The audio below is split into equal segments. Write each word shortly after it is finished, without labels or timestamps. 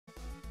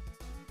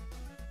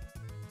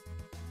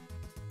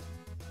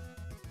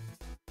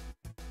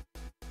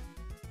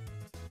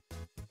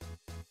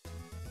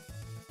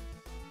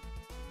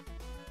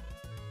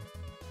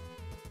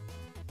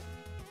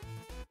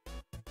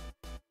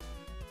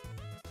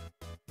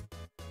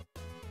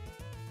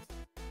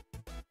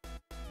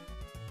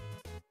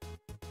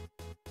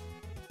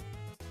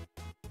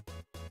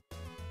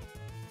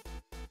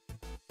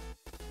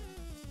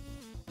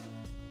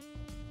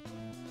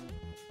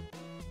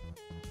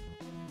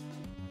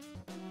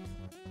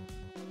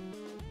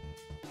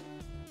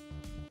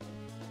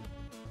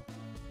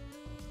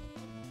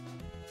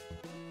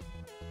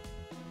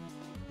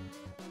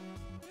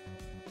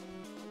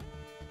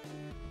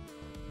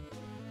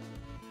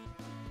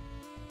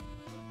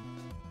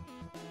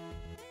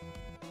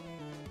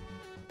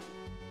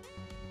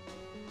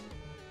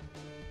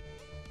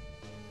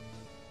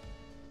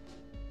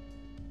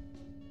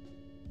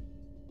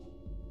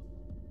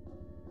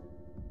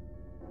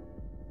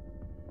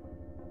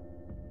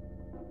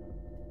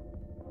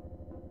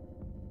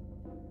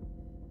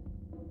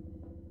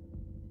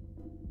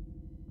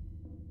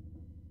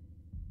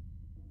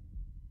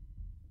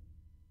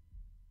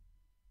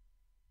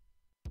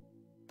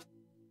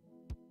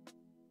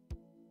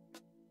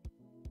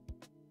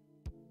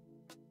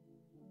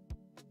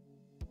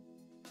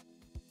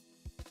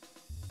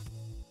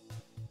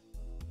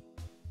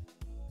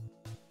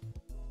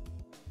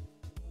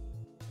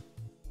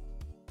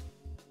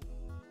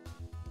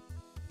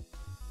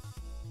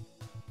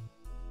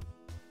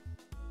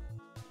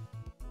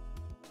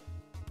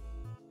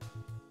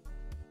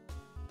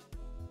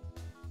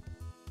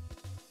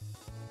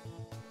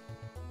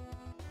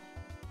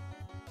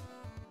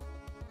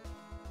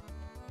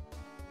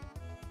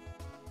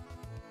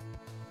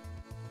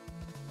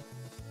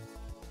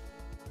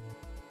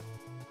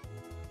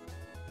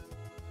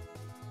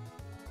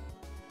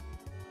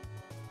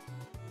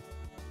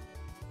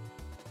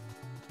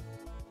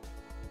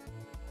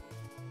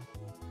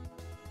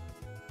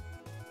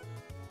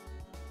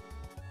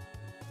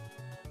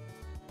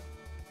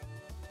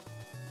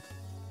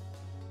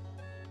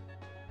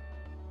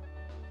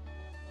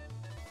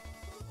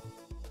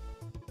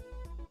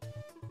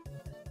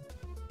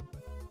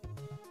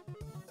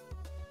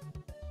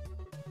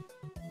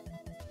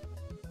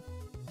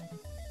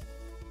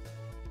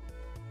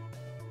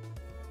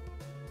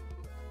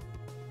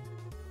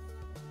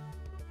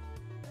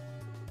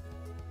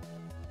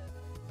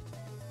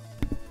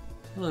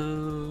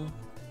Hello.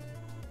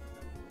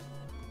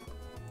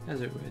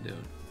 How's everybody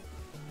doing?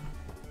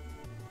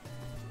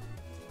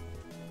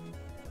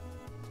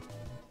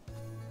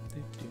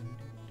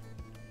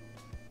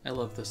 I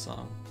love this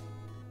song.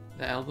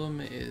 The album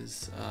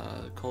is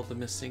called The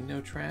Missing No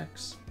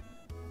Tracks,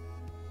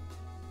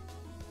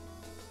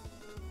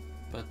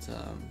 but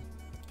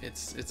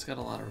it's got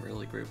a lot of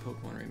really great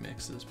Pokemon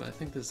remixes, but I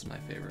think this is my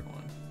favorite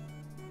one.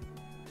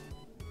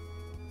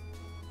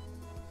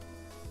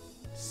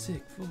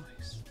 Sick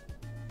voice.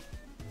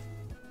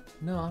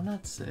 No, I'm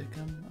not sick.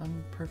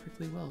 I'm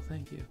perfectly well,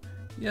 thank you.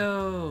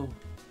 Yo,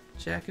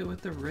 Jacket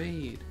with the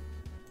raid.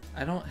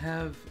 I don't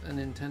have a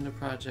Nintendo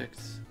Project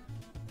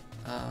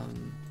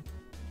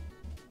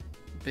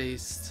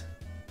based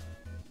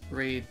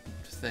raid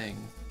thing,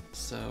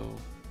 so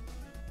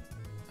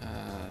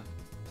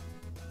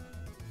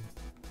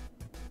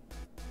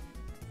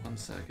one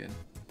second.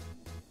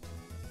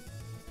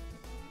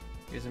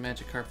 Here's a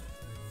Magikarp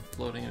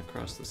floating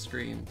across the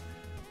screen,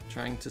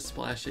 trying to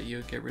splash at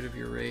you, get rid of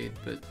your raid,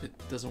 but it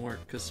doesn't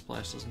work because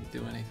splash doesn't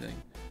do anything.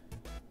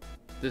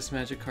 This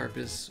Magikarp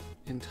is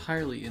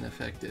entirely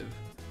ineffective.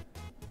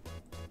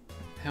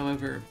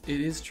 However,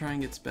 it is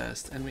trying its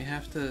best, and we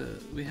have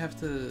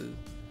to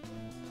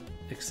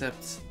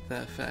accept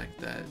that fact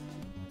that,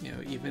 you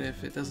know, even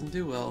if it doesn't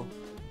do well,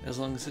 as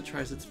long as it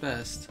tries its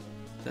best,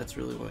 that's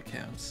really what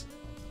counts.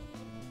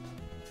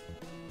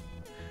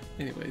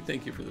 Anyway,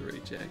 thank you for the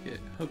raid, Jacket.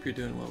 Hope you're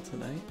doing well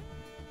tonight.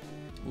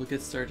 We'll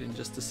get started in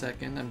just a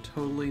second. I'm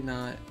totally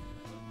not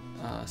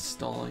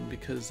stalling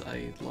because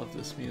I love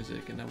this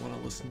music and I want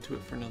to listen to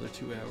it for another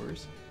 2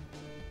 hours.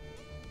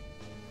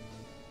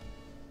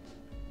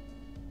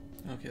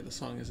 Okay, the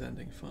song is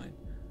ending, fine.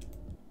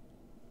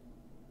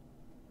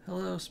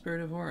 Hello,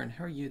 Spirit of Orin,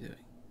 how are you doing?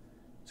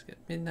 Let's get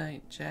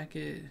Midnight,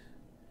 Jacket,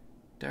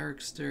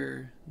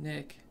 Darkster,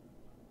 Nick.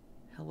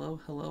 Hello,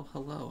 hello,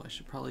 hello. I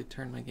should probably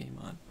turn my game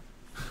on.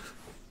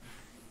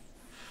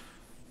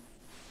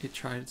 It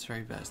tried its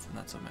very best, and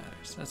that's what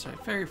matters. That's right,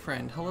 Fairy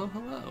Friend, hello,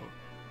 hello.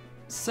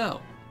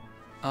 So,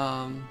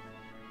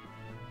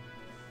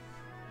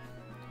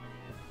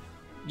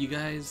 you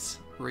guys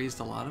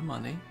raised a lot of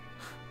money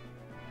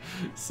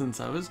since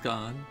I was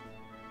gone.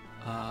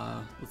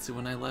 Let's see,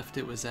 when I left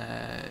it was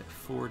at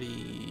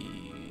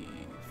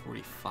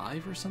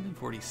 45 or something,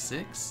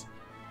 46,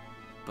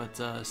 but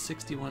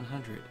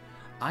 6,100.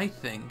 I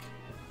think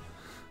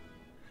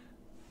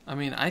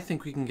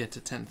we can get to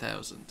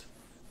 10,000,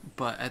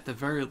 but at the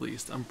very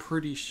least, I'm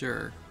pretty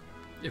sure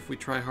if we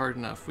try hard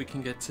enough, we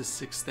can get to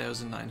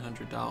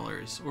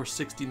 $6,900 or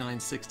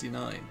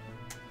 $69.69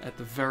 at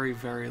the very,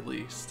 very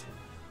least.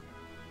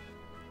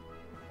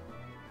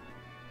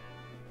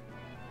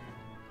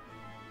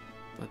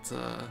 But,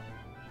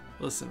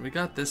 listen, we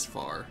got this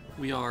far.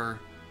 We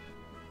are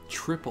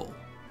triple.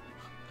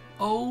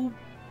 Oh,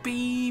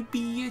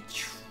 baby, a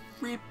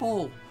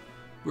triple.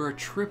 We're a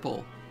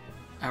triple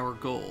our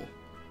goal.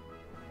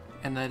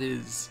 And that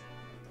is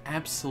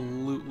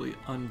absolutely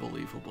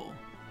unbelievable.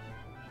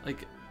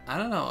 Like, I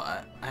don't know,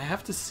 I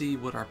have to see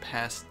what our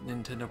past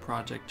Nintendo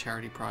Project,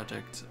 charity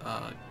project,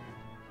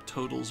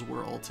 totals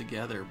were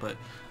altogether, but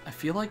I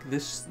feel like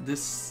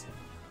this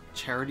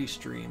charity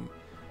stream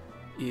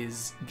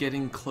is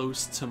getting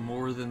close to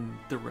more than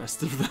the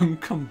rest of them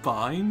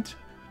combined,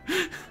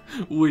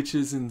 which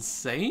is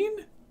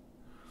insane.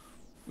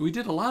 We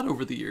did a lot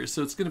over the years,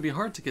 so it's going to be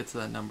hard to get to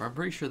that number. I'm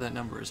pretty sure that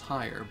number is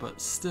higher,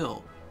 but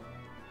still,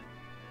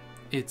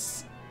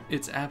 it's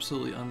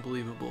absolutely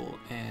unbelievable,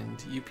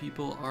 and you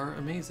people are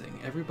amazing.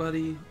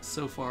 Everybody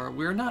so far,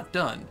 we're not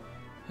done.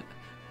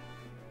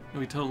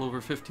 We total over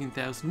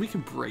 15,000. We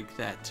can break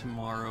that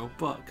tomorrow,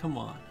 but come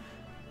on.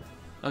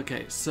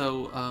 Okay,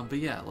 so, but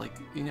yeah, like,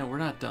 you know, we're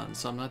not done,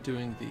 so I'm not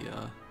doing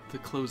the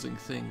closing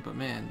thing, but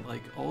man,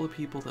 like, all the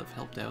people that have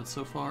helped out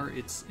so far,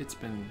 it's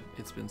been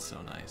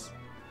so nice.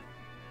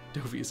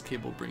 Dovi's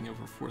cable bring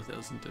over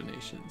 4,000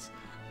 donations.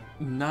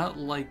 Not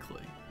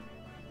likely.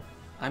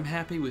 I'm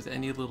happy with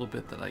any little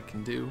bit that I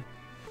can do,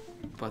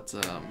 but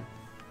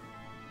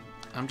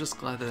I'm just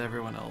glad that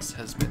everyone else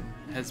has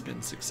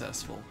been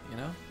successful, you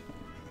know?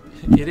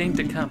 It ain't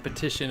a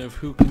competition of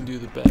who can do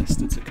the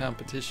best, it's a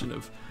competition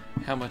of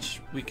how much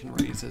we can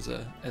raise as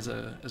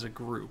a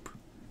group.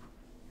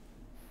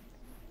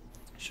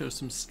 Show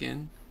some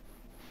skin.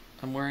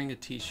 I'm wearing a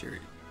t-shirt.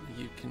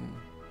 You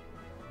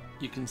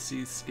can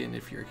see skin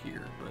if you're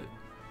here, but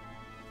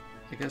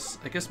I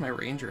guess my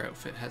ranger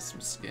outfit has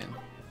some skin.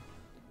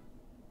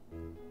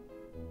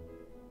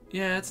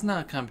 Yeah, it's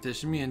not a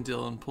competition. Me and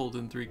Dylan pulled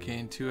in 3K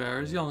in 2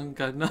 hours. Y'all ain't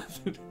got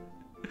nothing.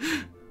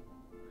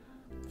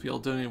 If y'all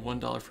donated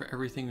 $1 for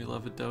everything we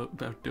love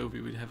about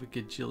Dovey, we'd have a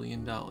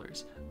gajillion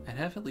dollars. I'd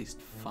have at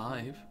least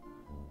 5.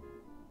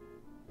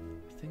 I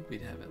think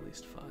we'd have at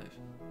least 5.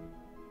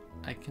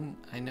 I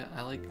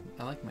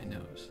like my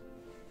nose.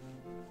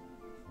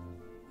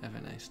 I have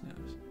a nice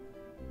nose.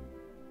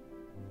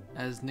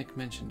 As Nick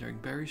mentioned, during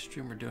Barry's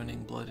stream, we're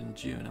donating blood in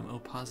June. I'm O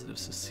positive,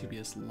 so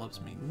CBS loves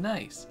me.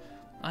 Nice!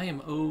 I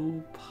am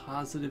O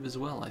positive as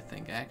well, I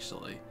think,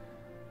 actually.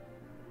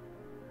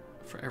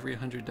 For every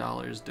 $100,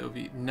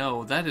 Dovi.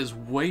 No, that is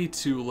way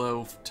too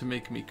low to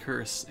make me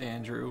curse,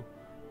 Andrew.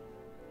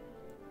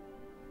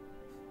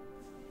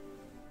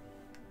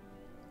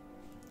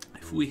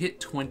 If we hit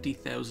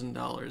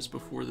 $20,000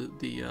 before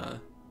the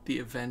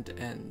event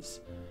ends,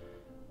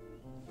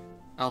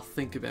 I'll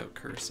think about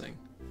cursing.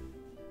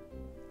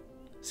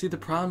 See, the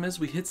problem is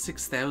we hit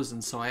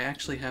 6,000, so I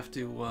actually have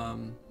to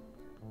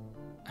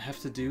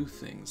do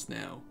things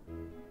now.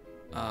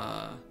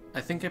 I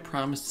think I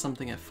promised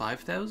something at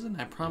 5,000.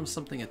 I promised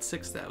something at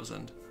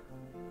 6,000.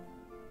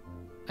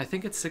 I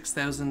think at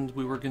 6,000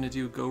 we were gonna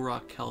do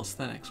Go-Rock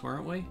Calisthenics,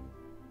 weren't we?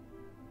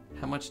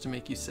 How much to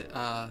make you say?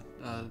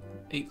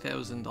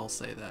 8,000. I'll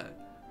say that.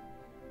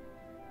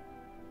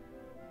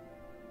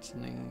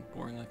 Something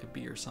boring like a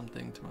bee or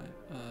something to my.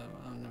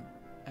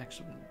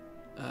 Actually,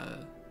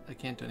 I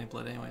can't do any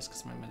blood anyways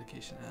because my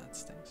medication. It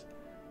stinks.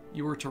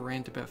 You were to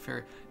rant about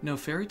fairy. No,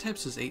 fairy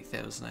types was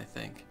 8,000, I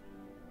think.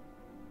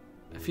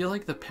 I feel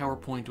like the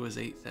PowerPoint was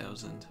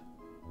 8,000.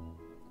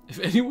 If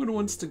anyone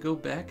wants to go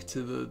back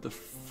to the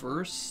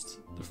first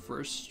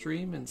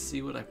stream and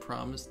see what I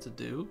promised to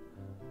do.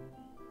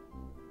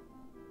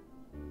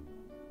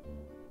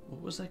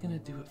 What was I gonna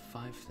do at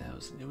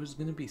 5,000? It was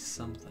gonna be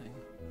something.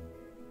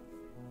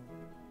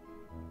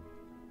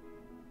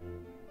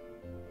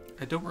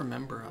 I don't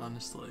remember,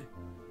 honestly.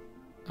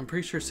 I'm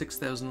pretty sure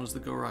 6,000 was the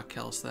Go-Rock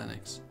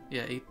Calisthenics.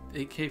 Yeah,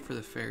 8K for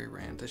the fairy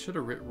rant. I should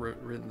have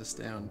written this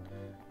down.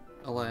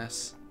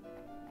 Alas.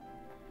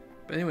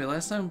 But anyway,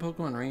 last time in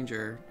Pokemon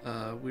Ranger,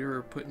 we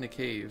were put in a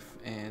cave,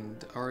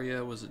 and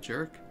Arya was a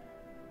jerk.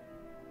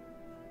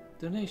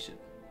 Donation.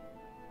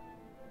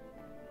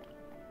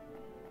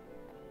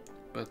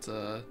 But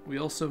we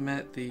also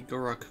met the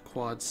Go-Rock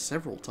Quad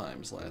several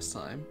times last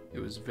time.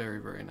 It was very,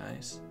 very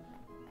nice.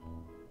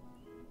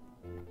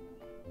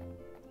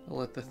 I'll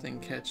let the thing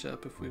catch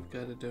up if we've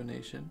got a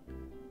donation.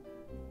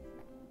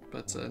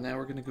 But now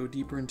we're going to go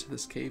deeper into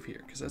this cave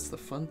here, because that's the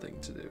fun thing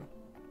to do.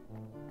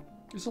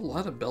 There's a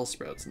lot of bell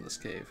sprouts in this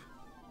cave.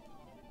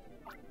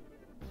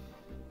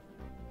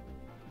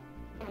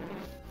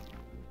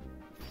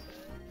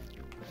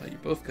 Oh, you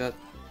both got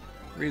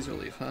Razor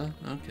Leaf, huh?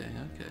 Okay,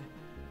 okay.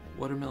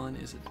 Watermelon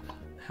is it?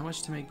 How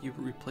much to make you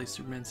replace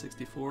Superman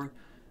 64?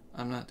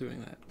 I'm not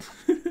doing that.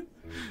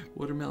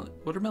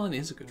 Watermelon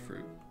is a good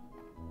fruit.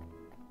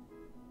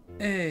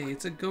 Hey,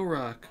 it's a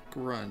Go-Rock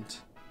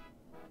grunt.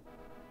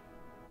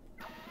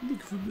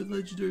 Look for the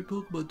legendary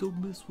Pokemon, don't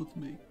mess with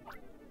me.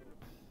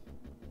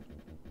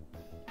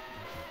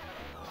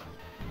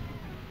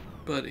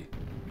 Buddy.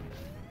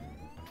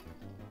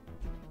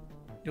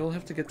 You'll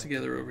have to get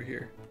together over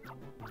here.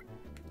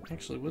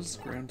 Actually, what does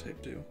ground type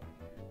do?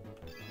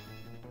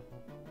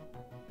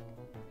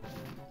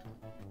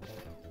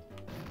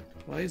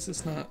 Why is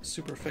this not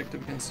super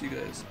effective against you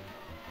guys?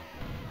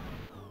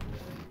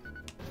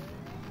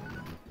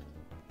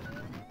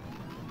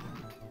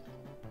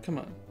 Come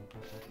on.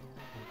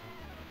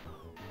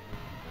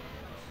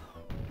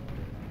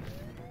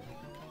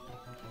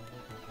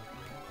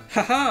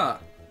 Haha!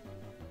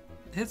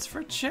 It's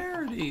for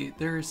charity!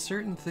 There are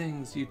certain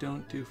things you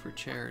don't do for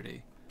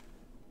charity.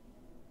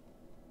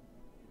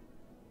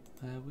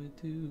 I would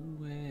do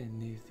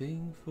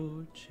anything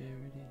for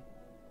charity.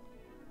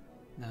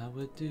 I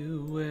would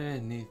do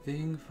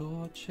anything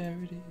for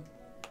charity.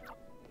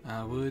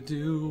 I would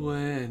do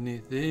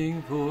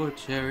anything for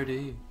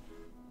charity.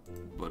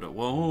 But I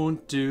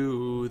won't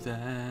do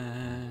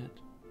that.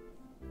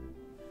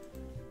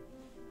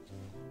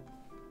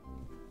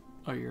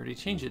 Oh, you already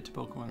changed it to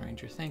Pokemon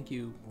Ranger. Thank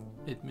you,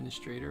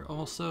 administrator.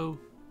 Also,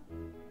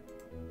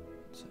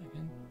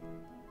 second,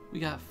 we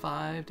got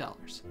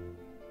 $5.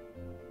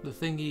 The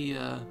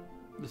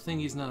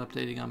thingy's not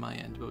updating on my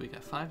end, but we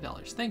got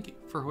 $5. Thank you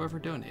for whoever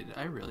donated.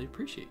 I really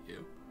appreciate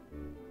you.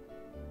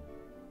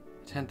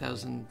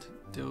 10,000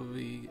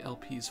 Dovey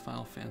LP's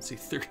Final Fantasy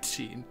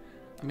 13.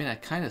 I mean, I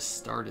kind of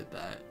started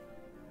that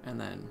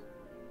and then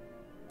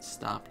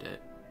stopped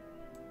it.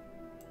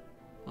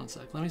 One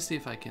sec. Let me see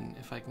if I can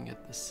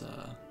get this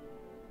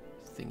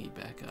thingy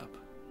back up.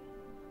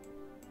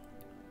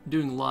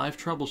 Doing live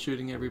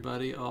troubleshooting,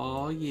 everybody.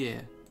 Oh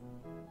yeah.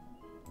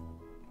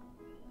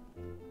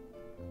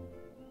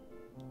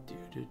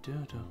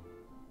 Do.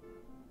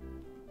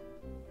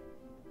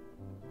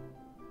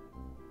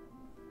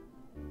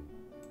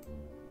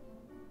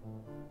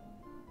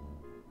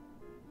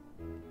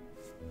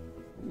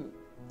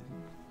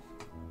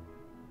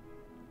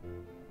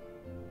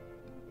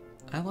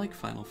 I like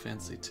Final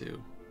Fantasy 2.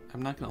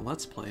 I'm not gonna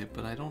let's play it,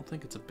 but I don't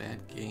think it's a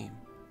bad game.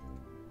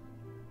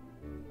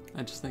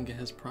 I just think it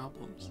has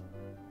problems.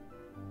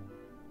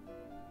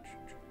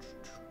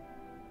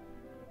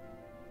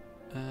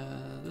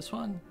 This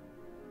one?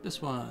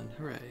 This one,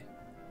 hooray.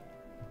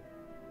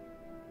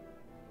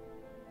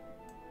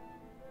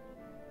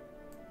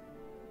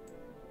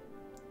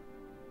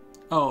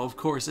 Oh, of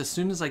course, as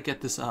soon as I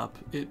get this up,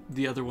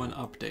 the other one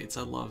updates.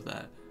 I love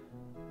that.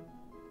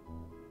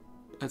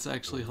 That's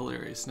actually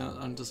hilarious. Now,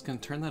 I'm just gonna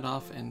turn that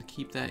off and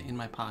keep that in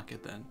my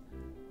pocket then.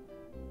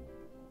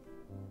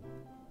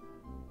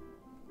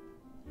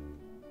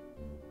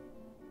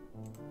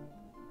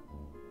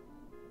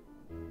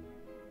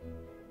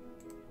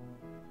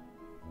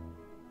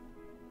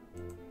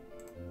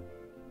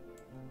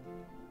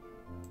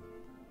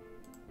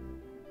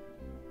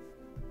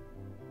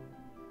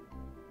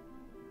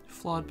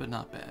 Flawed but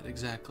not bad,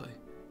 exactly.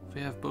 If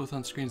we have both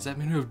on screen, does that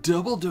mean we have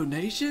double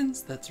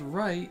donations? That's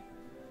right.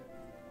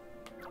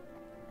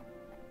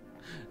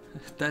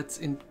 That's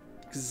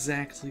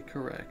exactly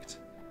correct.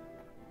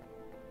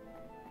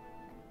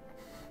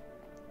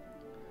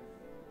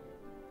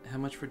 How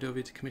much for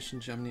Dovey to commission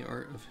Gemini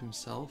art of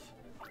himself?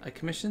 I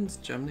commissioned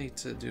Gemini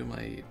to do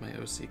my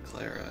OC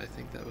Clara. I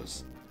think that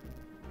was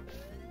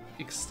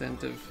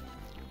extent of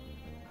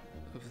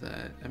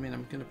that. I mean,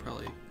 I'm gonna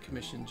probably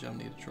commission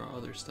Gemini to draw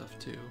other stuff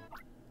too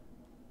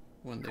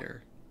when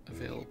they're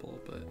available,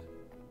 but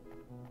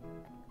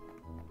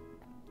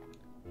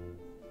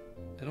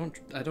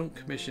I don't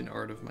commission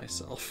art of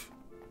myself.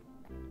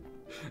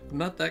 I'm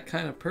not that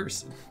kind of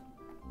person.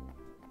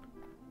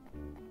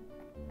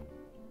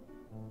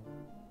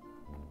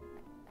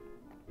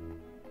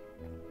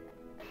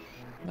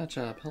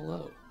 Matchup,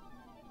 hello.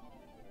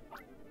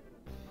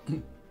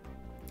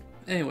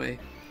 Anyway,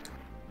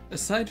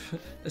 aside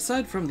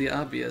from the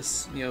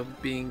obvious, you know,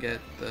 being at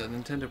the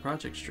Nintendo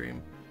Project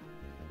stream,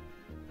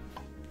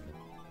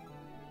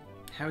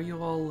 how are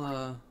you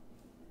all,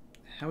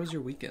 how was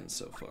your weekend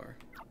so far?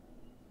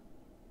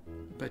 I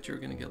bet you were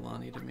gonna get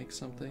Lonnie to make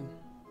something.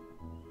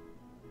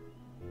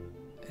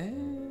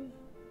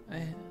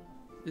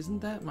 Isn't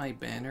that my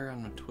banner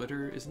on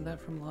Twitter? Isn't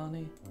that from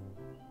Lonnie?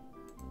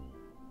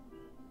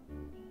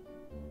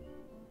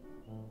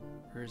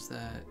 Or is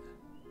that...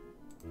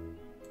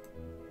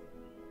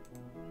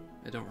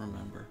 I don't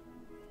remember.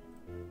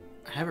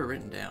 I have it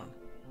written down.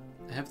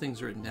 I have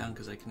things written down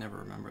because I can never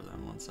remember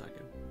them. 1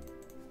 second.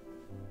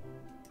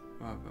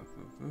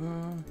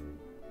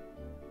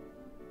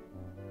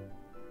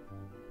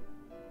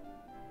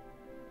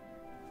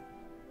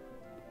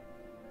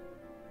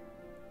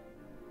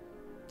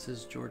 It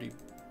says Jordy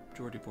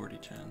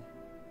Bordy Chan.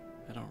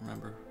 I don't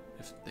remember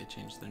if they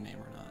changed their name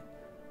or not.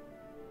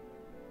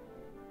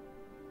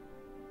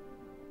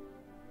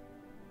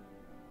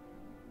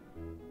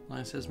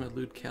 Line says my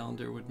lewd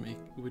calendar would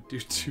do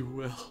too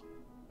well.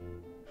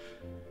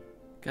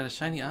 Got a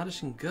shiny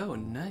Oddish and Go,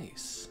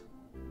 nice.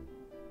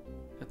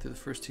 Got through the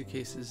first 2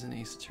 cases in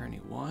Ace Attorney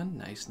 1,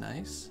 nice,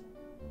 nice.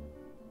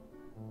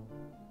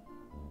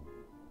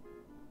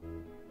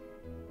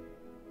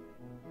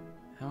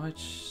 How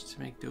much to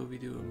make Dovey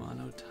do a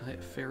mono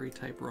fairy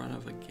type run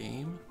of a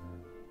game?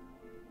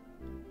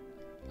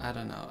 I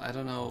don't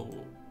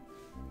know.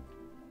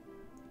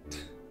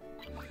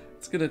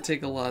 It's gonna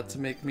take a lot to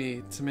make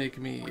me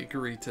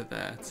agree to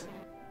that.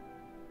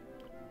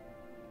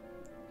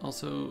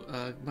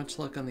 Also, much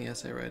luck on the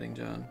essay writing,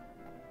 John.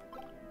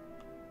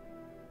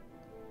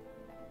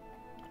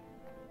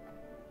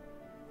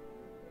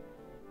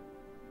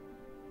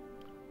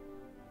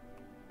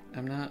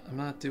 I'm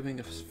not doing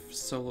a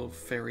solo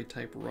fairy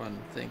type run.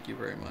 Thank you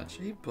very much.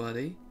 Hey,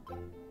 buddy.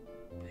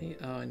 Hey,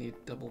 oh, I need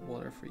double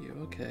water for you.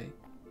 Okay.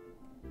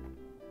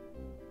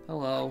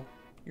 Hello.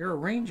 You're a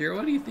ranger.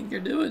 What do you think you're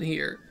doing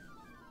here?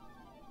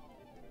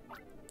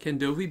 Can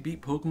Dovey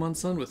beat Pokemon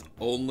Sun with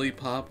only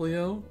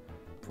Poplio?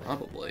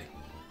 Probably.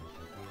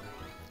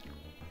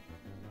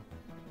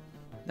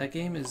 That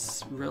game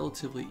is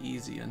relatively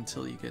easy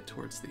until you get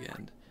towards the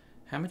end.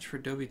 How much for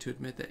Dovey to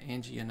admit that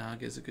Angie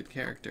Yanaga is a good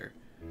character?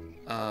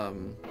 I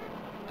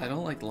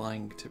don't like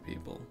lying to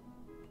people.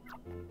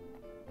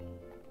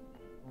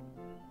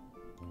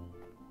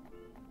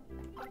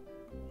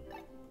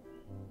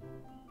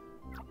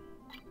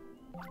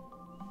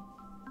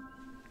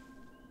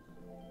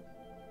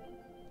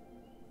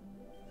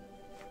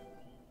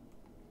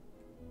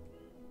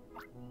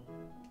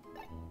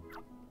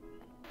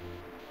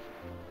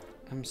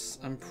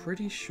 I'm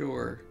pretty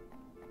sure.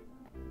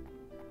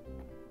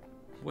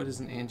 What is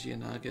an Angie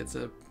Yanaga? It's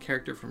a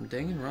character from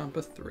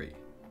Danganronpa 3.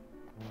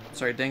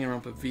 Sorry,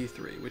 Danganronpa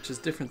V3, which is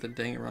different than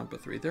Danganronpa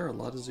 3. There are a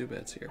lot of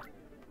Zubats here.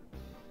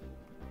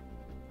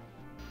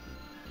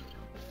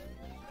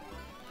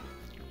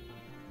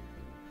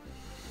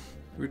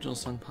 Original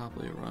Sun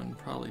Poplio run,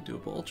 probably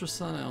doable. Ultra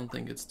Sun, I don't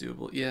think it's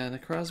doable. Yeah,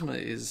 Necrozma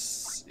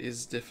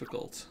is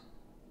difficult.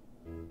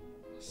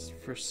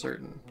 For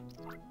certain.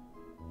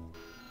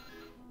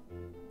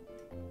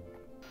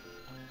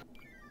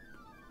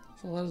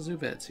 There's a lot of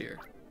Zubats here.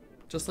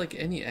 Just like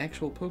any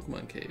actual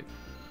Pokemon cave.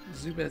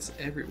 Zubats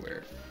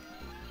everywhere.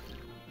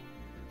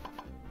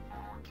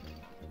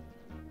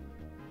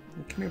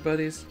 Come here,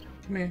 buddies.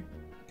 Come here.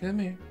 Come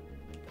here.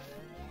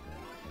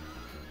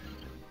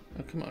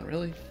 Oh, come on,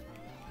 really?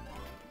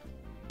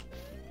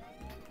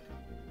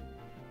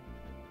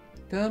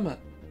 Come on.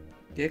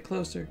 Get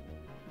closer.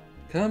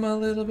 Come a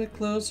little bit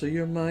closer,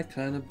 you're my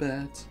kind of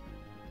bat.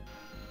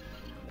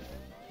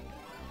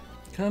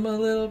 Come a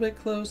little bit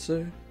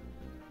closer.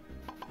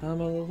 I'm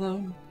all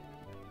alone.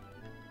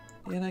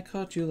 And I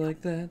caught you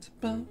like that.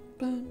 Bum,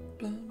 bum,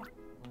 bum.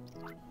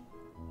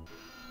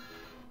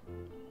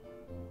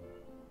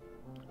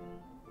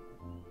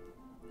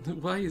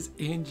 Why is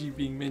Angie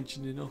being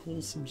mentioned in a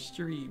wholesome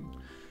stream?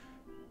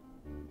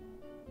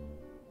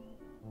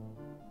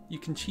 You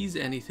can cheese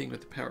anything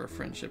with the power of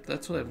friendship.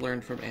 That's what I've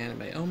learned from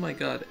anime. Oh my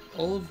god,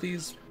 all of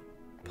these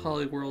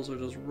Poliwhirls are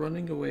just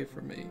running away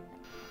from me.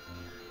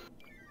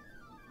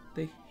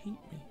 hate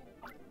me.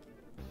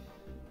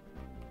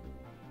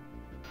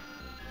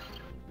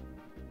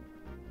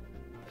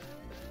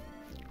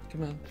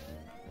 Come on.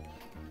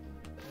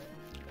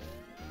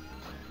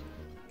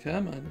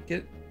 Come on,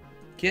 get.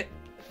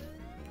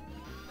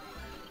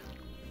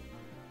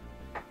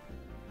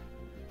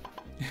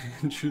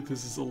 In truth,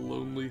 this is a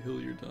lonely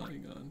hill you're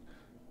dying on.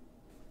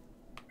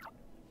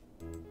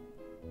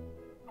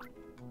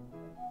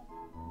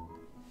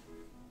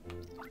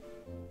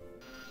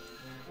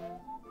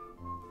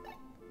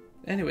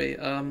 Anyway,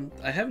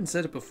 I haven't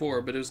said it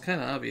before, but it was kind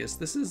of obvious.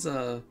 This is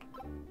a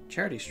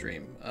charity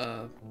stream.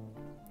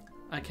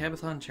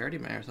 iKabithon Charity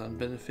Marathon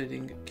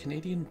benefiting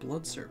Canadian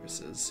Blood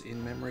Services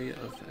in memory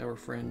of our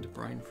friend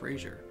Brian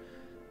Fraser.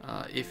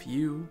 If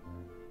you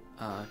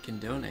can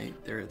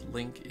donate, their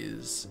link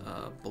is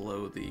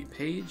below the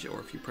page, or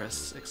if you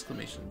press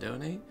exclamation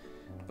donate.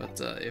 But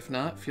if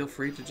not, feel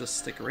free to just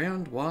stick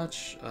around,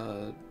 watch,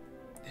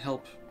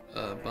 help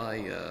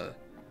by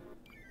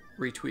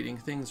retweeting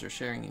things or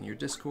sharing in your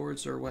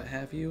Discords or what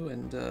have you.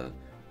 And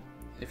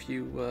if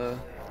you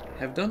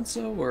have done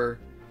so, or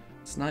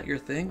it's not your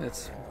thing,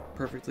 that's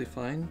perfectly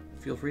fine.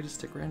 Feel free to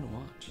stick around and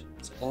watch.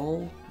 It's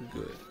all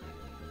good.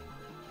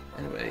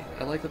 Anyway,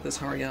 I like that this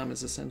Hariyama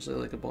is essentially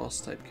like a boss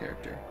type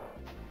character.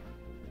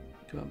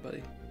 Come on,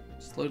 buddy.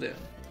 Slow down.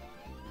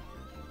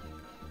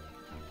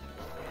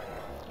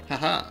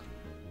 Haha!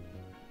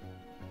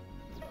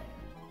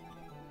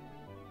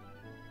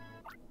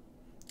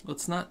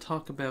 Let's not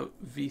talk about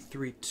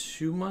V3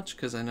 too much,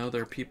 because I know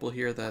there are people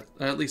here that,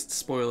 at least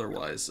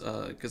spoiler-wise,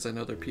 because I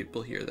know there are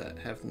people here that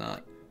have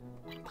not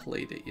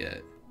played it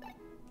yet.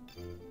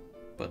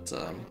 But,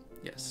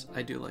 yes,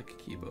 I do like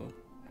Kibo.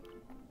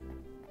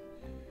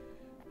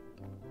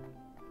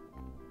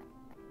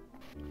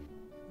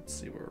 Let's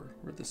see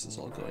where this is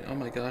all going. Oh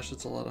my gosh,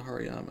 it's a lot of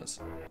Hariyamas.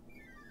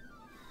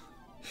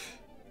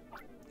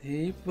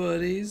 Hey,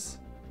 buddies.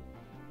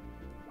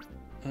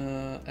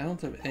 I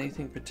don't have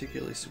anything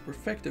particularly super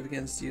effective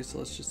against you, so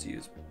let's just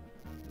use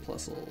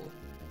Plusle.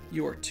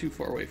 You are too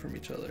far away from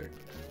each other.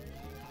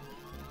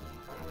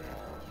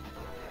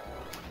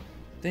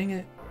 Dang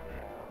it.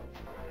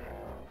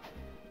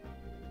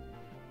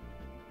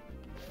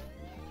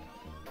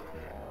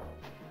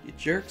 You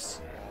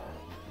jerks.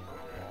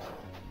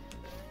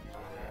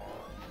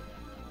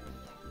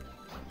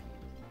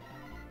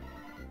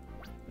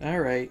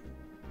 Alright.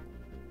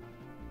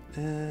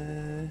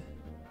 Let's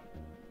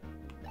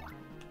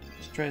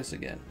try this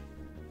again.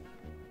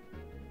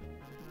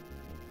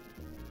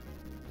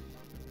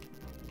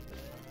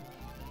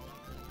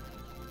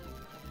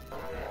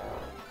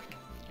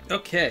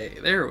 Okay,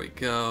 there we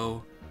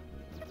go.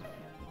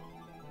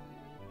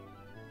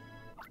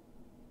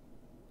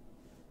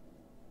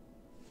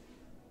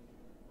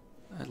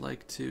 I'd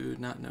like to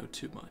not know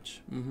too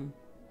much.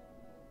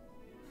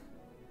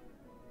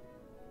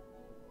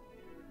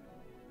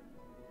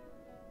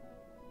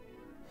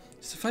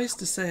 Suffice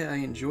to say, I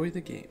enjoy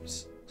the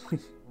games.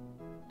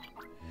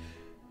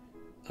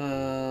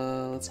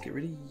 Let's get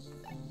rid of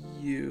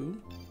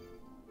you.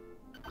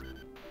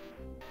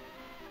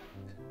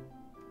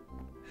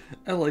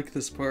 I like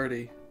this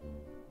party.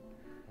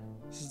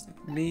 This is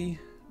me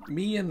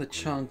and the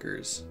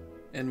Chonkers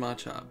and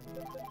Machop.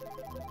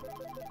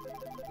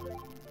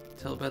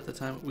 Tell about the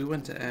time we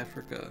went to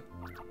Africa,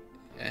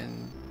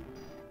 and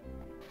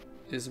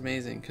it was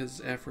amazing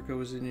because Africa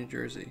was in New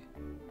Jersey.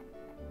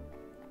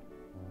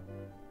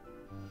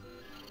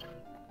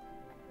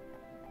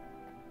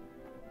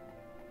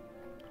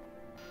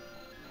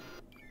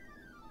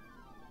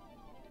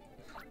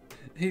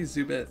 Hey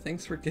Zubat,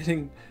 thanks for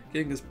getting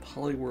this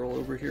Poliwhirl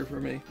over here for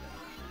me.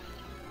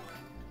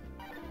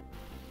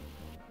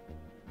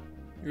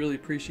 Really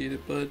appreciate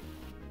it, bud.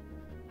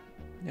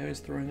 Now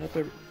he's throwing up.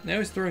 Now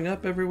he's throwing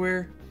up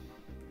everywhere.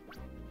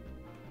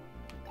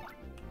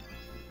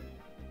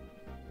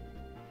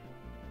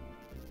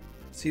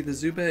 See, the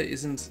Zubat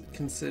isn't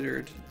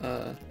considered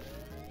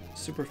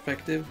super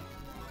effective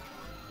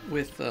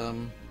with the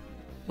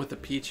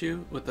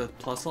Pichu, with the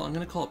Plusle. I'm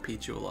gonna call it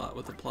Pichu a lot.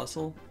 With the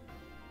Plusle.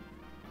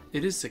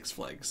 It is Six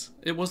Flags.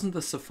 It wasn't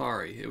the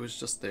Safari, it was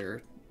just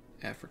their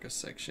Africa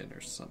section or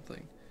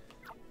something.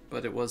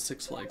 But it was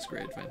Six Flags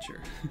Great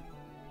Adventure.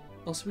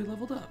 Also, we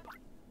leveled up.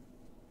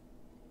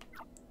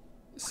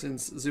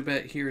 Since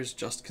Zubat here is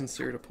just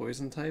considered a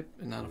poison type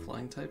and not a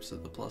flying type, so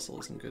the Plusle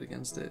isn't good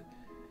against it.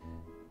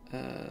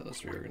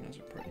 Let's reorganize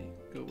our party.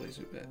 Go away,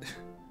 Zubat.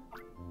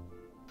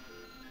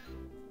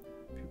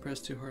 If you press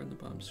too hard on the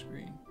bottom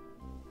screen.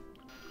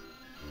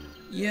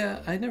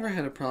 Yeah, I never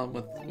had a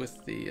problem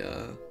with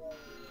the,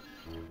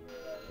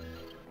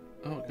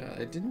 Oh god,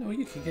 I didn't know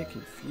you could get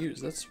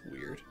confused. That's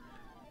weird.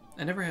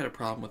 I never had a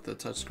problem with the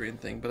touchscreen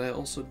thing, but I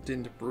also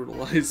didn't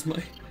brutalize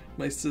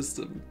my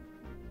system.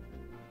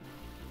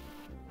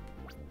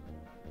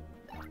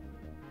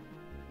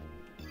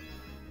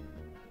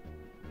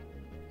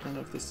 I don't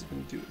know if this is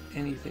going to do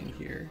anything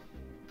here.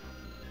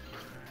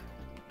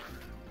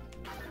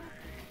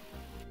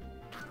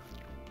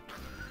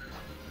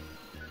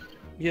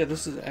 Yeah,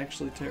 this is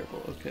actually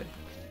terrible. Okay.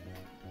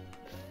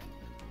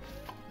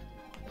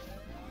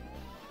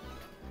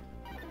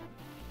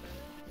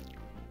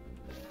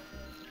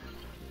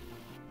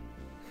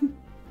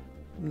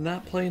 I'm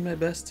not playing my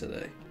best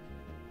today.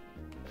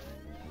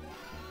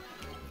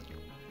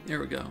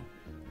 There we go.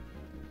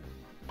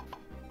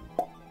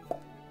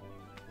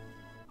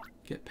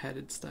 Get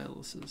padded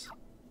styluses.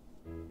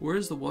 Where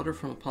does the water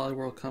from a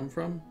Poliwhirl come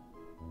from?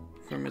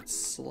 From its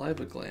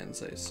saliva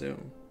glands, I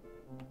assume.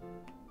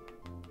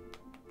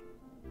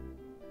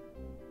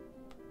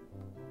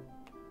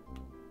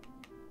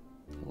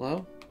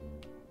 Hello?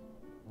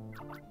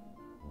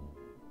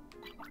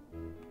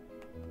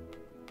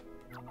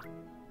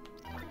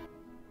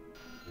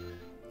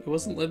 It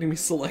wasn't letting me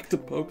select a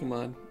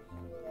Pokemon.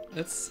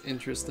 That's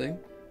interesting.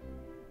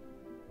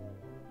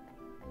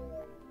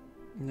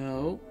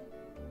 No.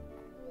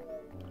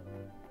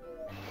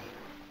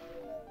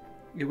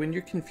 Yeah, when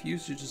you're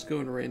confused, you just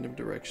go in random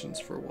directions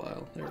for a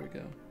while. There we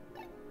go.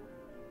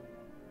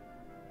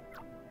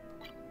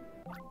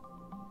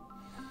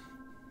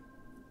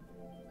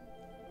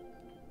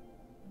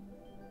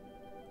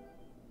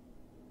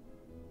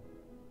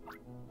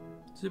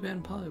 Zubat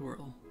and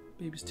Poliwhirl.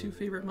 Baby's 2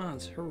 favorite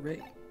mons. Hooray.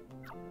 Poliwhirl.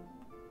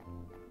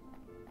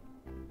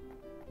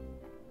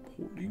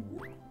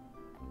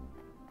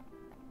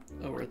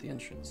 Oh, we're at the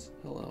entrance.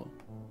 Hello.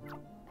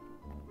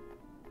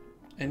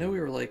 I know we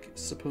were like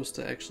supposed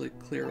to actually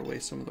clear away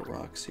some of the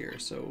rocks here,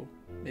 so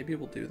maybe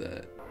we'll do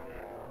that.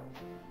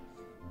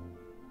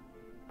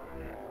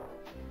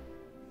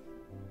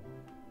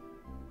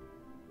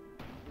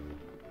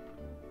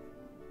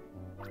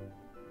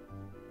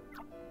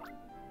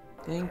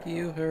 Thank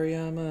you,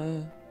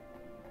 Hariyama.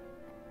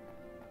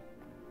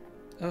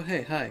 Oh,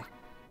 hey, hi.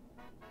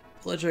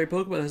 The legendary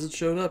Pokemon hasn't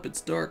showed up.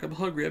 It's dark. I'm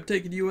hungry. I'm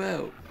taking you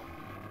out.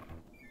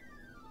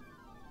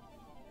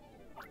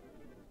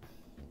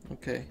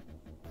 Okay.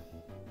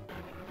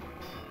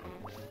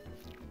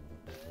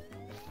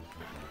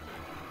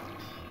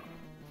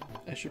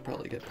 I should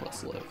probably get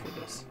plus 11 for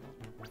this.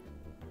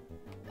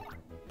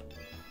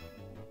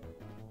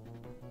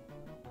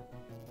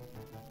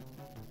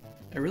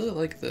 I really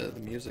like the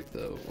music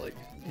though, like,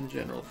 in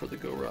general for the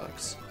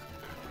Go-Rocks.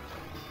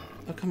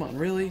 Oh, come on,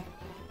 really?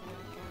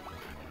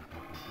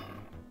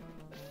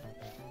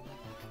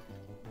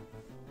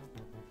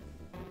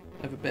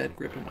 I have a bad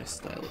grip on my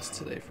stylus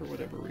today for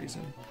whatever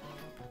reason.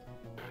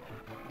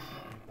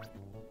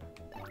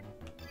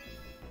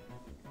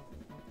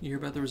 You hear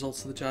about the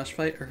results of the Josh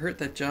fight? I heard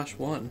that Josh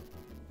won.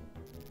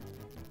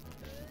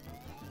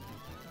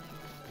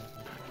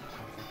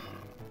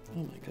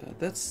 Oh my god,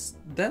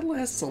 that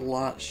lasts a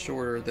lot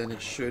shorter than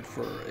it should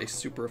for a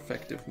super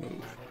effective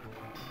move.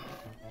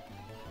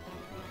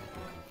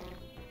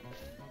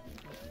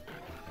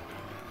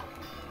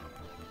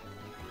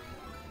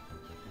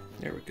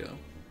 There we go.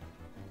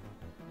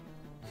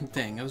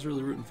 Dang, I was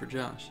really rooting for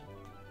Josh.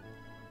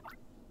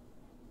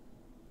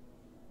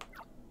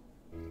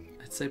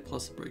 I'd say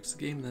plus breaks the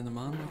game, then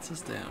Amon lets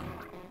us down.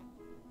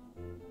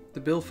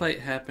 The Bill fight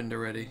happened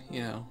already,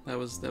 you know, that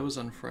was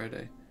on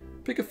Friday.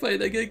 Pick a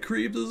fight, I get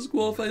creamed, does this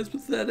qualify as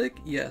pathetic?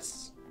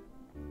 Yes.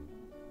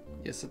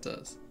 Yes, it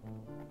does.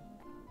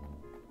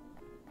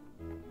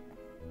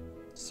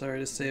 Sorry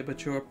to say,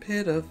 but you're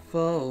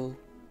pitiful.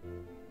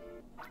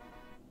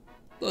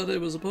 Thought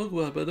it was a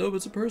Pokemon, but no,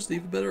 it's a person,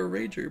 even better a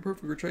Ranger. You're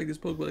perfect for trying this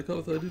Pokemon. I come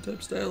with a new type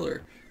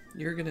styler.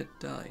 You're gonna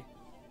die.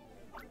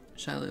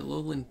 Shiny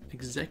Alolan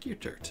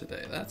Executor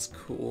today, that's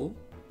cool.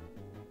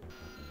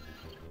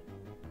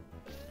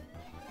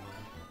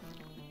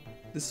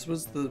 This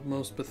was the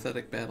most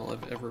pathetic battle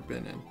I've ever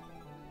been in.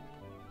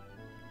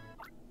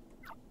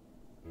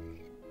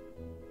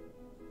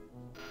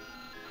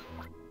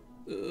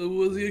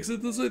 Was the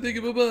exit this way? Thank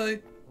you, bye-bye.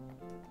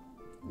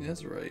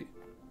 That's right.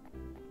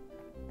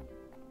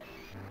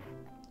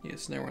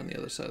 Yes, now we're on the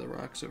other side of the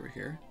rocks over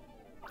here.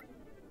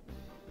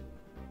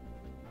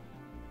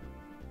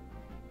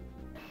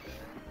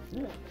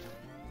 Bum,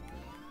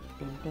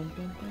 bum, bum,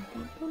 bum,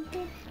 bum, bum,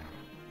 bum.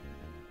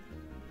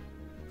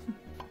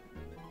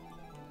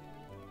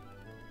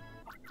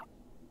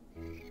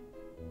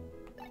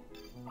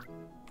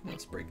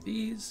 Let's break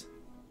these.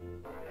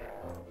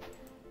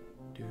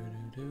 Do, do,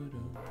 do,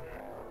 do.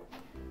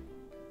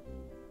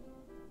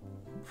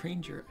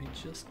 Ranger, I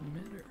just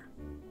met her.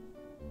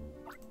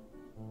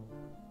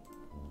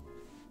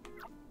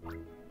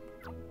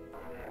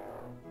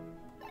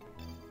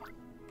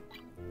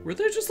 Were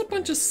there just a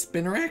bunch of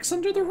Spinnerax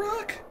under the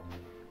rock?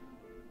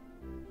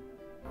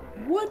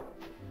 What?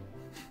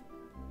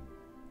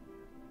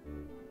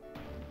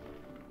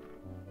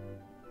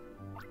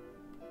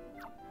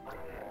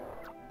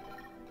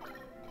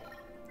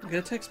 I got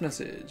a text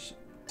message.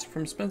 It's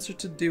from Spencer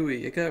to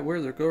Dewey. It got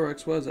where the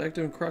Go-Rocks was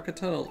active in Crockett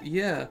Tunnel.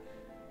 Yeah.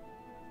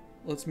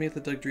 Let's meet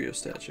the Dugtrio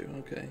statue.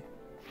 Okay.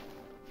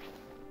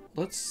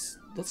 Let's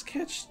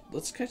catch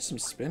some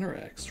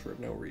Spinnerax for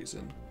no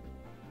reason.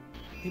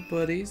 Hey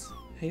buddies,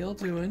 how y'all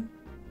doing?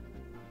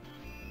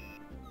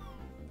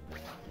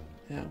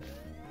 Now.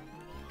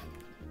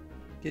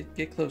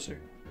 Get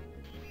closer.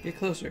 Get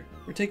closer.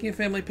 We're taking a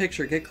family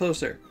picture. Get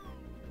closer.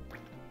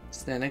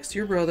 Stand next to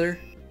your brother.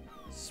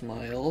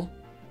 Smile.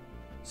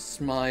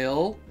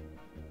 Smile.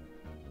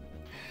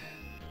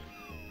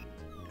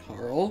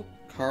 Carl.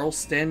 Carl,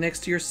 stand next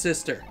to your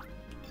sister.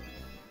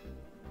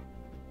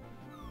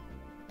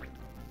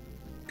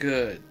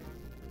 Good.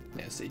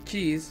 Now say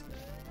cheese.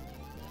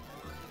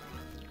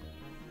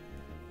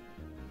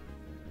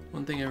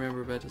 One thing I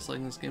remember about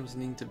disliking this game is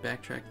needing to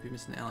backtrack if you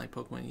miss an ally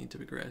Pokemon you need to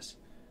progress.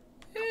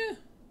 Eh.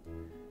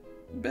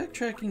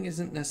 Backtracking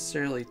isn't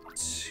necessarily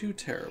too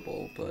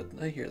terrible, but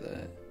I hear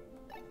that.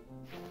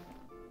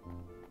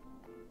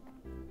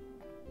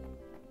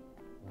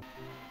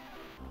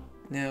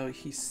 Now,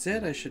 he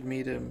said I should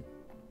meet him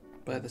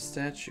by the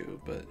statue,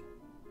 but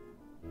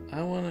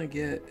I want to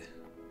get...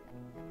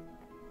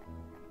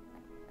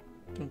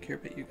 Don't care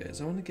about you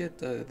guys. I want to get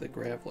the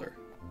Graveler.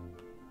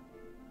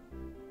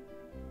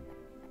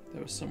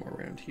 That was somewhere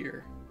around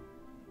here.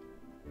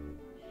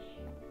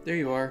 There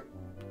you are.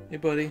 Hey,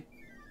 buddy.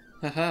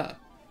 Haha.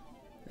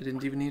 I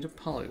didn't even need a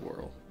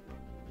Poliwhirl.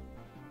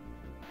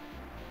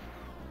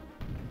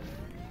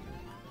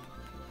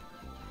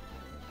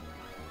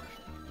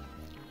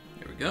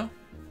 There we go.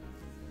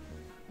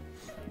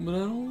 But I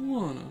don't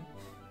wanna.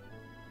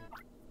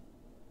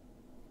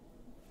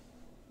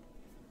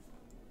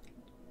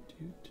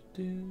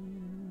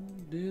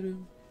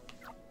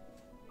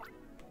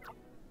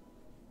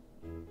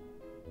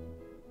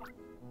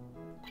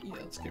 Yeah,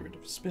 let's get rid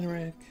of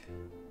Spinarak.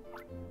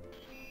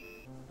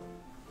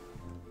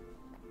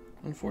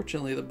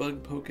 Unfortunately, the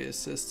bug poke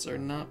assists are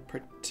not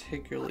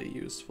particularly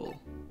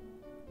useful.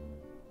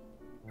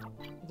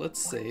 Let's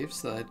save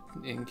so that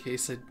in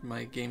case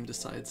my game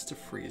decides to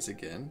freeze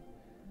again.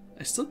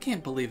 I still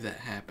can't believe that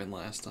happened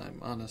last time,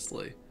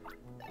 honestly.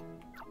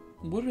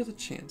 What are the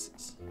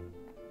chances?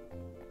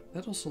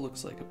 That also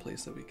looks like a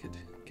place that we could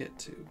get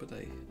to, but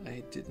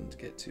I didn't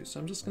get to. So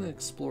I'm just going to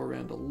explore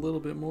around a little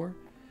bit more.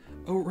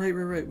 Oh,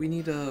 right. We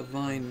need a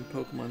Vine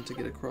Pokemon to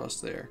get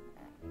across there.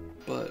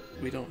 But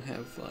we don't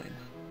have Vine.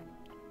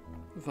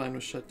 Vine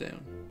was shut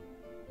down.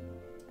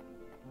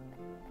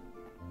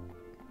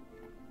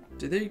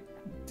 Did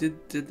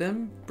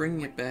them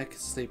bringing it back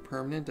stay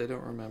permanent? I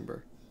don't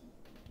remember.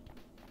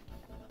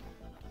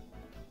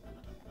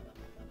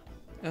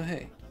 Oh,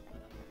 hey.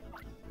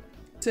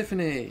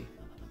 Tiffany!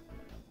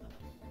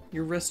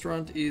 Your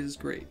restaurant is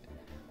great.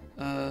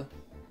 I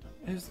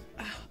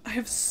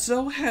have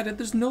so had it.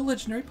 There's no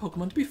legendary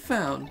Pokemon to be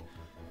found.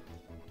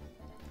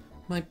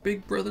 My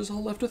big brother's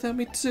all left without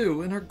me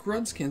too, and our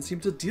grunts can't seem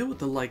to deal with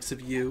the likes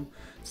of you.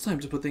 It's time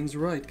to put things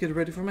right. Get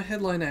ready for my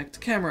headline act.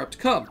 Camera up,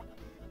 come!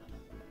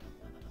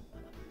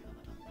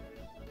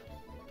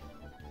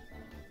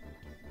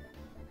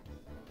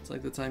 It's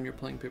like the time you're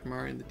playing Paper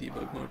Mario and the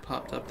debug mode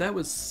popped up. That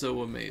was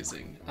so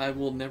amazing. I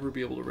will never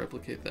be able to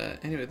replicate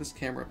that. Anyway, this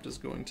camera up is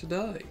going to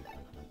die.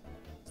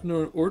 It's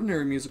no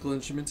ordinary musical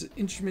instrument. It's an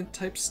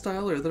instrument-type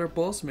styler that our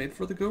boss made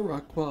for the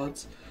Go-Rock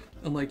quads.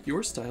 Unlike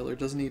your styler, it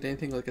doesn't need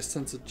anything like a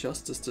sense of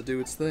justice to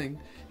do its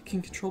thing. It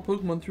can control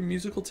Pokemon through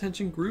musical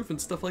tension, groove, and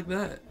stuff like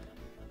that.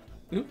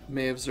 Oop,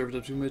 may have served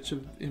up too much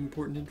of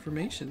important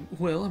information.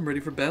 Well, I'm ready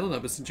for battle now,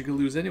 but since you can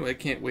lose anyway, I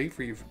can't wait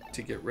for you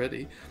to get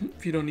ready.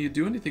 If you don't need to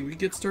do anything, we can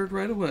get started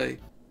right away.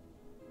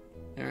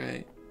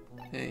 Alright.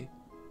 Hey,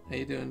 how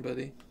you doing,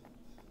 buddy?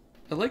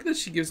 I like that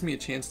she gives me a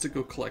chance to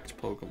go collect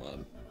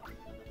Pokemon.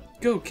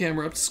 Go,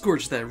 camera up,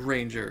 scorch that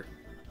ranger!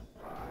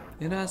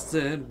 And I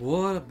said,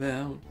 what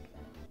about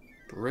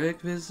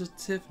breakfast at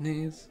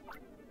Tiffany's?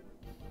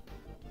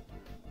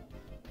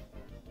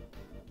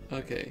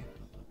 Okay.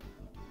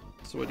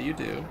 So what do you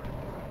do?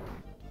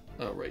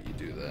 Oh, right, you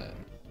do that.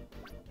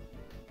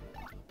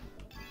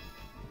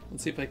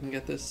 Let's see if I can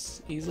get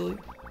this easily.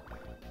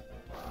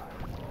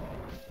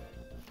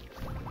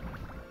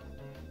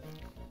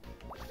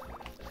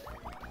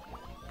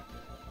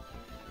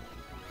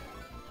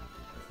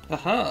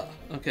 Aha!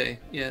 Okay,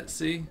 yeah,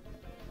 see?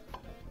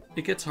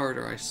 It gets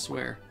harder, I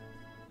swear.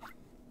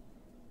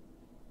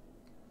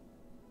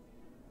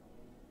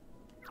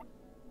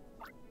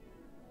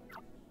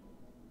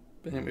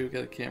 But anyway, we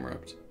got a camera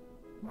up.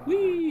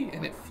 Whee!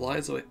 And it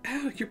flies away.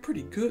 Ow, you're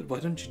pretty good. Why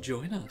don't you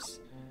join us?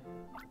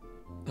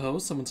 Oh,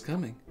 someone's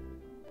coming.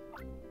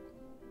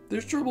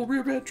 There's trouble,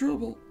 real bad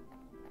trouble.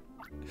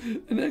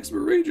 An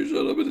expert ranger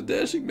showed up in a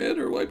dashing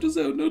manner, wiped us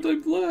out in no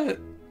time flat.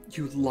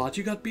 You lot,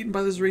 you got beaten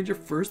by this ranger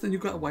first, then you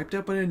got wiped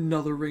out by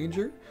another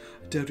ranger?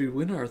 I doubt we'd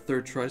win our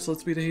third try, so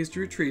let's beat a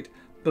hasty retreat.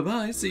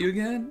 Bye-bye, see you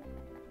again.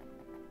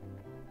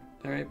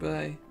 Alright,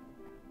 bye.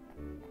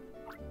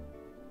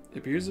 It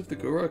appears if the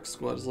Go-Rock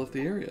squad has left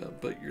the area,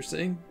 but you're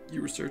saying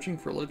you were searching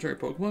for a legendary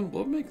Pokemon?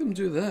 What would make them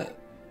do that?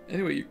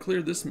 Anyway, you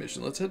cleared this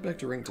mission. Let's head back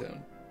to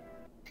Ringtown.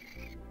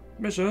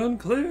 Mission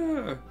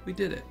clear! We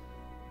did it.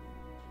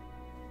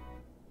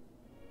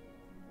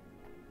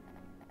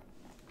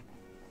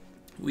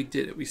 We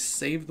did it. We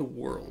saved the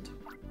world.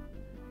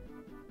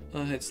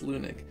 It's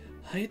Lunik.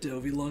 Hi,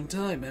 Dovey. Long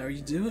time. How are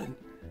you doing?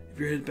 If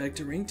you're headed back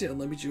to Ringtown,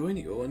 let me join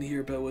you. I want to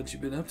hear about what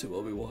you've been up to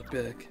while we walk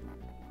back.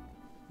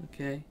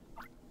 Okay.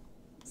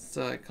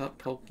 So I caught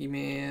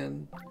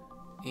Pokemon,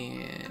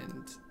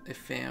 and I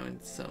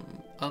found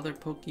some other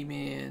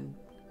Pokemon,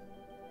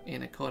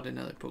 and I caught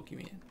another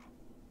Pokemon.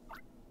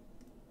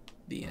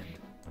 The end.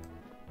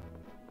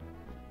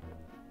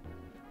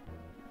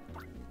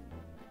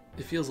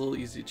 It feels a little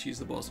easy to cheese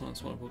the boss on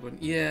Spawn Pokemon.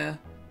 Yeah,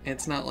 and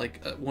it's not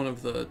like one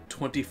of the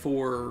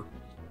 24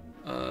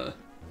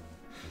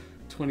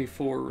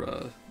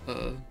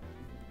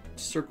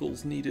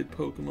 circles needed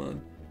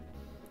Pokemon.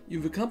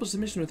 You've accomplished the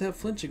mission without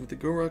flinching with the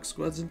Go-Rock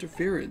Squad's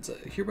interference.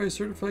 I hereby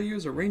certify you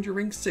as a Ranger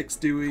Rank 6,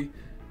 Dewey.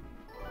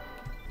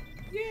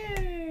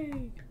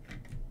 Yay!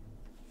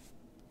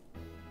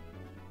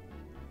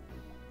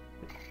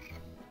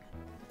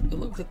 I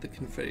love that the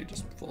confetti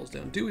just falls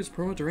down. Dewey's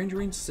promoted to Ranger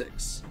Rank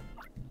 6.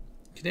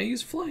 Can I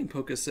use Flying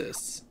Poke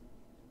Assists?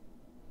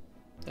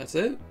 That's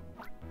it?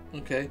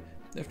 Okay.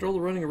 After all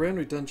the running around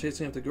we've done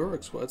chasing up the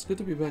Go-Rock Squad, it's good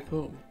to be back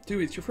home.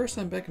 Dewey, it's your first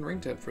time back in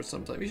Ringtown for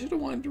some time. You should have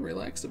wanted to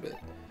relax a bit.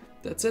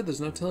 That said, there's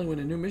no telling when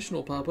a new mission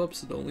will pop up,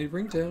 so don't leave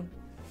Ringtown.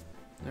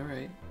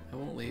 Alright, I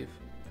won't leave.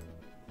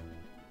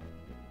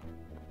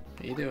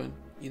 How you doing?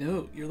 You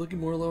know, you're looking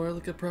more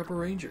like a proper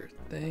ranger.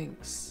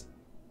 Thanks.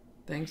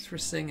 Thanks for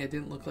saying I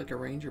didn't look like a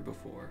ranger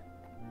before.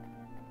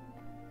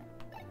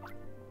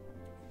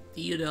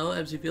 Do you know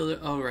MC Fielder?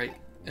 Oh, right.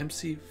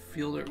 MC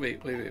Fielder.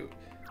 Wait.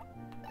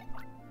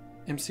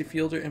 MC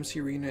Fielder, MC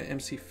Arena,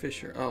 MC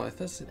Fisher. Oh, I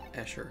thought it said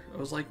Escher. I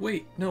was like,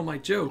 wait, no, my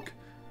joke.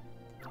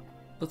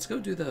 Let's go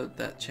do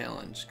that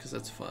challenge, because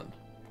that's fun.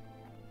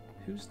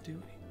 Who's Dewey?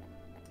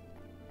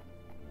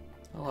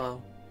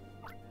 Hello.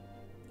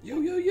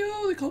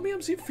 Yo, they call me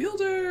MC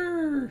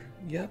Fielder!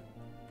 Yep.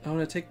 I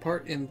want to take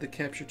part in the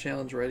capture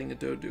challenge riding a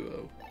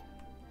Doduo.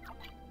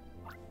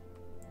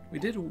 We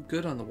did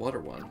good on the water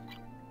one.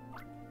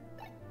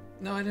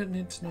 No, I didn't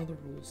need to know the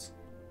rules.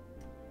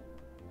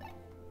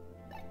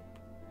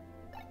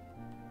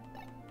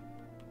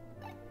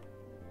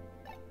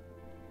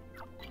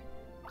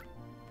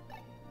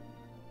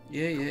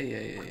 Yeah.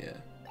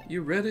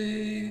 You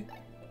ready?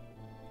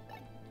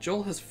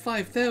 Joel has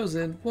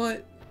 5,000.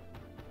 What?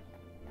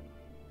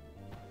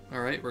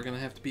 Alright, we're gonna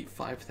have to beat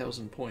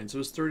 5,000 points. It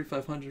was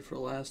 3,500 for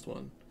the last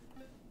one.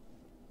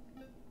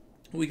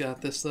 We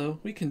got this, though.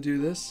 We can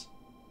do this.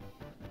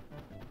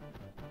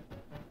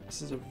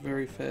 This is a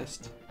very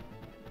fast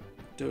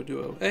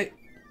Doduo. Hey!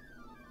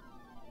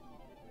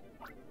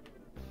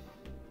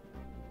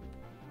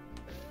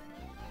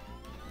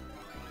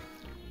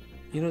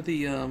 You know,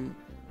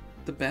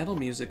 the battle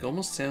music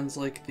almost sounds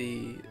like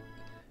the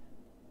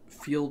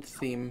field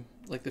theme,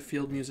 like the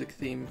field music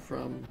theme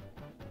from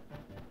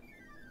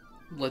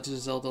Legend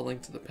of Zelda: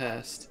 Link to the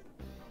Past.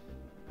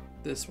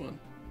 This one.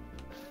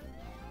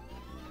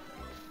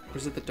 Or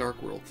is it the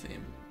Dark World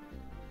theme?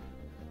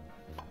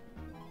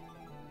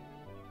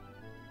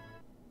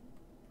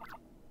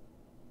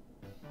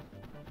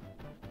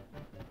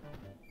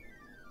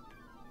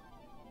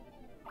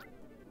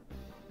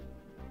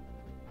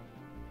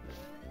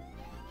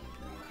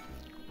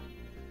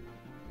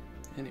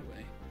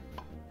 Anyway,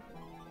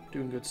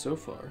 doing good so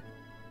far.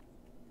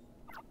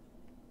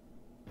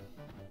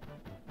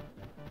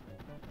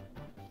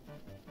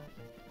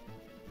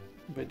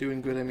 By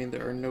doing good, I mean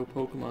there are no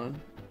Pokemon.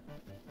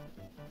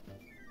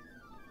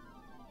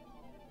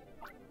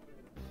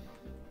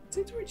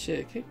 Say to her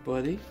chick, hey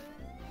buddy.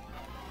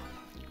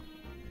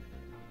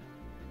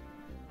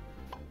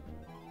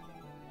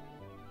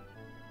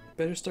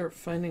 Better start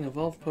finding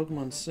evolved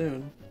Pokemon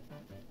soon.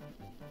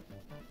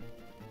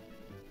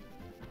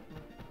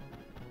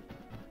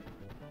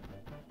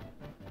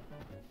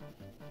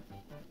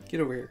 Get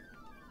over here.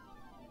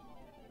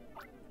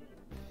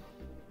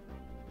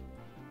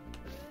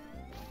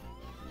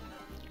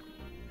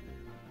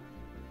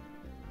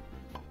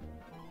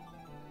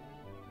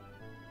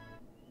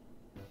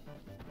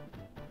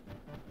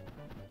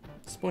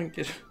 Spoink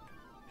it.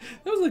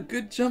 That was a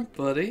good jump,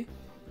 buddy.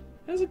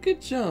 That was a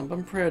good jump.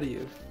 I'm proud of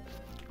you.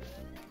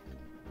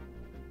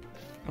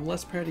 I'm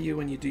less proud of you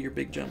when you do your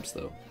big jumps,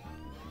 though.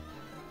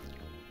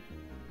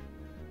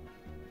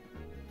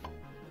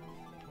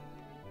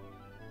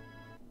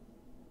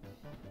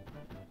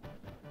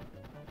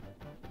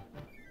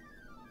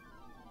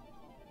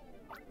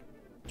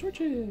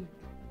 Georgie!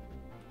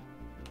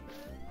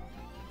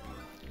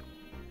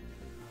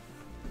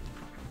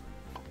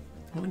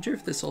 I wonder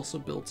if this also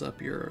builds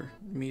up your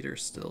meter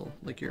still,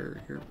 like your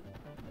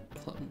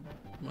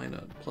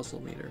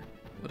plusle meter,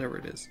 whatever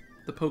it is.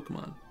 The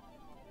Pokemon.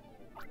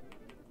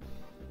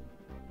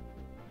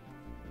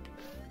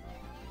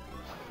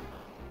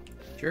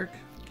 Jerk.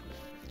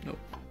 Nope.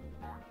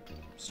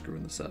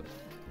 Screwing this up.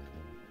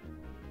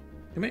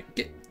 Come here,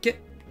 get!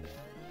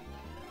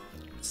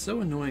 It's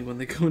so annoying when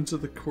they go into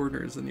the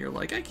corners and you're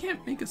like, I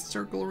can't make a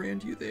circle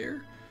around you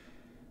there.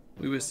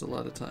 We wasted a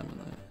lot of time on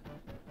that.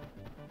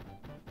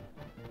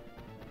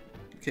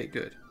 Okay,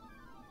 good.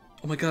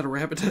 Oh my god, a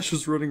Rapidash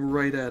was running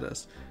right at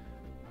us.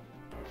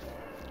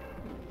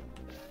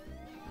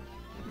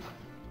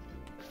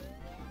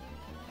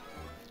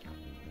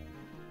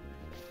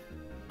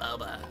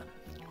 Boba.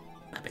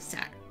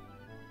 Babasar.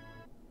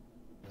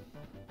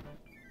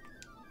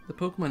 The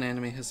Pokemon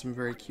anime has some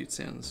very cute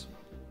sounds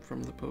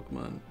from the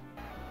Pokemon.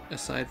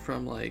 Aside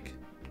from, like,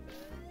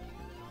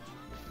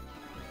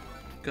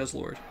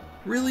 Guzzlord.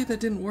 Really?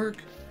 That didn't work?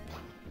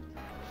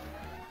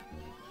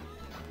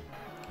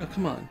 Oh,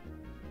 come on.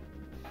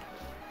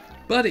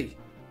 Buddy!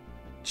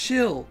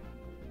 Chill!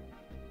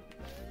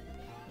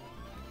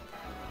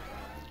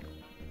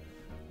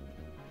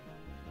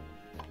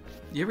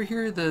 You ever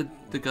hear the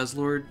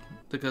Guzzlord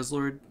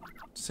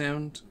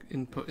sound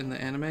in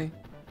the anime?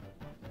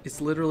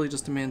 It's literally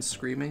just a man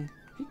screaming.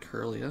 Hey,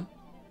 Curlia.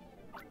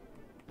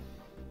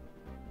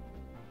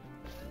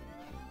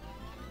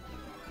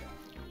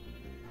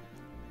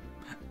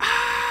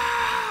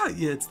 Ah!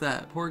 Yeah, it's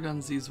that.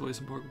 Porygon Z's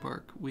voice in Porco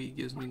Park. Wii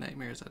gives me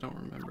nightmares. I don't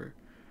remember.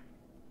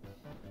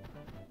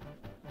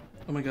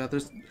 Oh my god,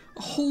 there's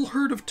a whole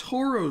herd of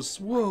Tauros.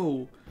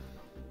 Whoa.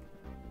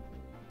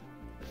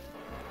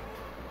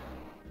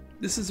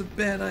 This is a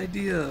bad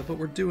idea, but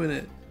we're doing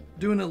it.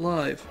 Doing it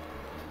live.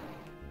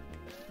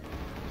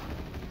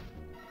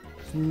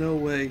 There's no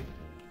way.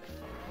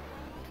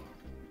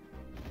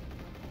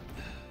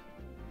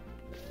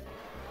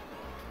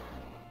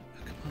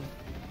 Oh, come on.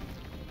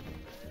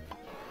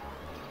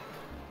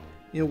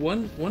 You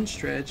know, one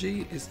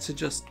strategy is to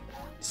just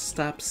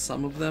stop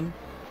some of them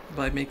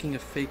by making a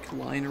fake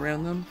line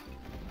around them,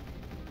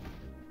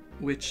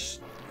 which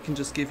can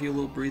just give you a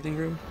little breathing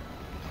room.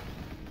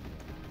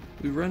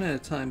 We run out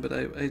of time, but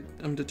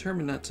I'm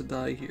determined not to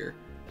die here.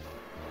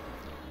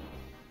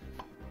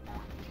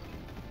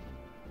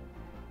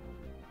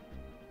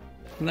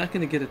 I'm not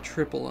going to get a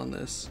triple on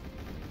this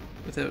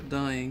without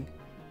dying,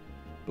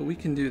 but we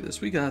can do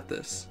this. We got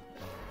this.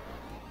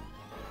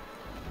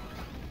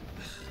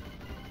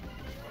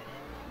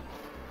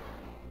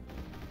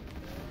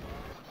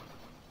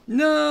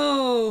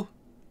 No!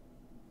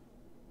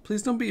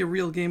 Please don't be a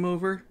real game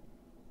over.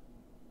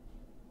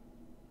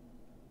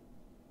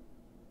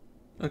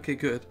 Okay,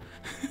 good.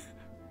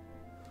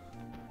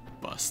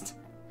 Bust.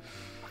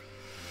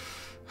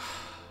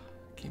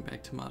 Came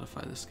back to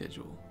modify the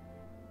schedule.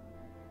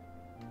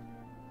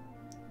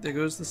 There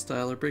goes the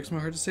styler. Breaks my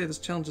heart to say this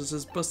challenge is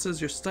as busted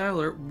as your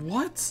styler.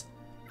 What?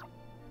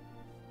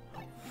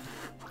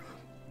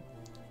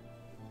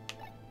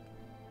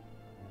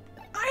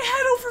 I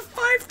had over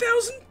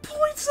 5,000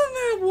 points on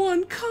that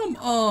one! Come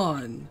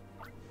on!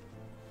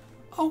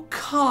 Oh,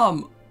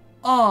 come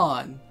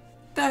on!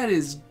 That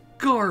is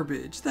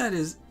garbage. That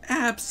is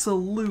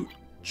absolute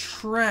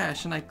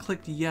trash. And I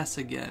clicked yes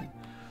again.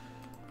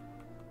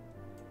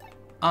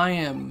 I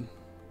am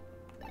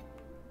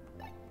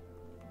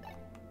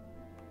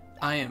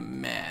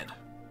mad.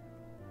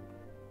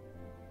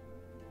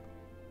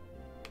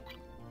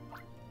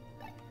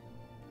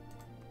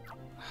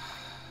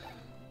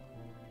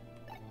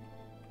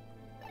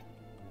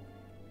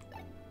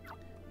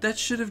 That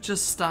should have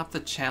just stopped the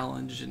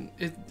challenge, and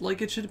it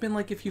should have been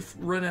like if you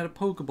run out of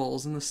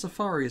Pokeballs in the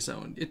Safari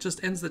Zone. It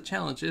just ends the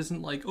challenge. It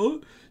isn't like, oh,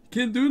 you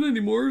can't do it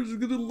anymore. You're just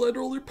gonna let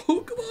all your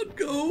Pokemon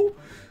go.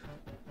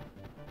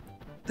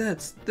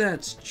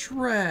 That's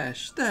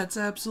trash. That's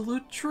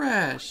absolute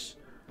trash.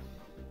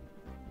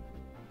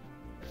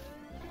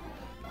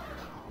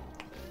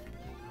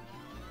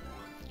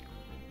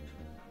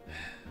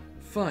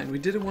 Fine, we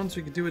did it once,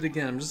 we could do it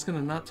again. I'm just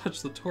gonna not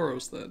touch the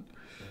Tauros then.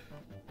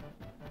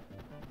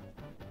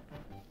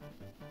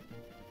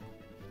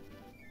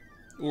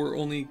 Or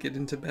only get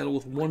into battle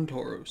with one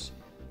Tauros.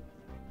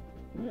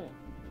 Yeah.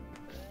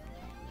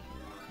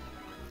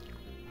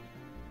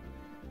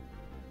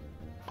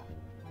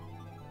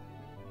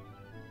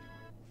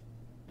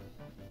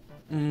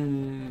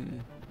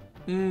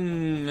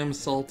 I'm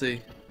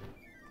salty.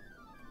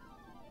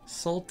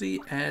 Salty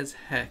as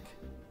heck.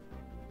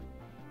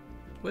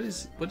 What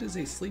is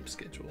a sleep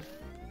schedule?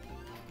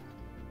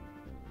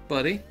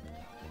 Buddy?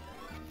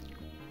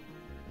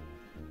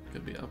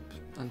 Could be up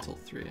until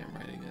 3 AM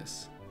writing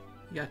this.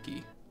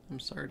 Yucky. I'm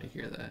sorry to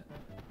hear that.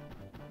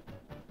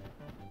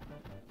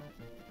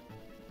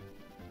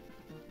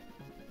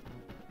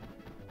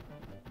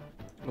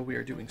 Oh, we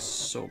are doing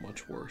so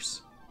much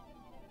worse.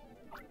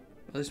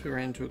 At least we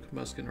ran into a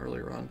Combuskin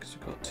earlier on because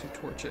we caught 2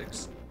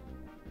 Torchics.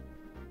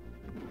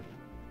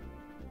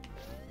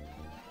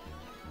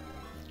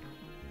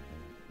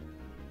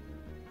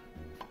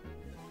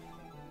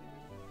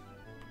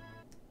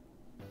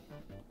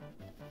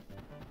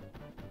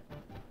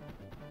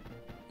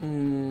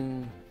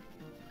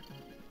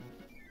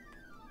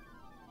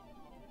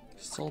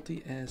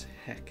 Salty as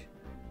heck.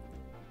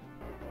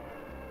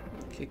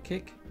 Kick,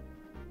 kick.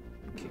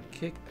 Kick,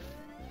 kick.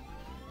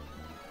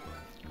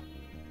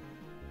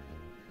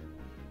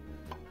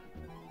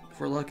 If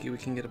we're lucky, we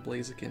can get a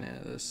Blaziken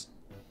out of this.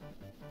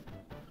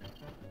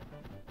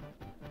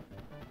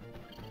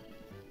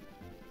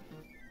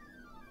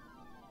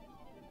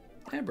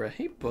 Abra,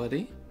 hey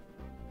buddy.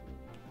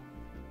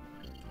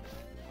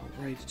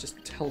 Alright, it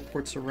just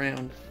teleports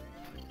around.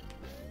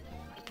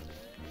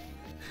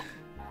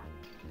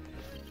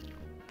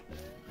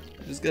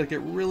 Just gotta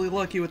get really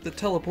lucky with the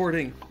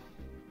teleporting.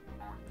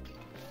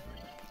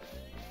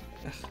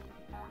 Ugh.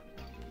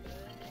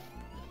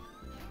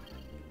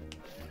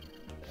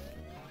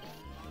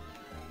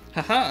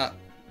 Haha!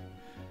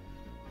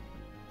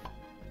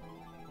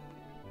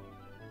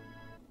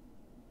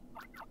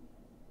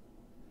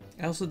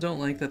 I also don't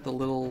like that the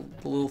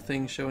little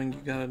thing showing you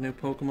got a new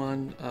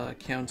Pokemon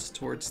counts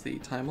towards the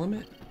time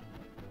limit.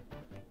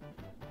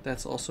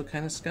 That's also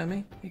kind of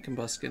scummy. Hey,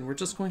 Combuskin, we're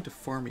just going to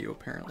farm you,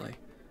 apparently.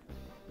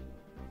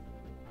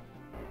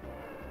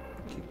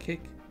 Kick,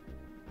 kick.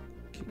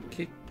 Kick,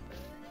 kick.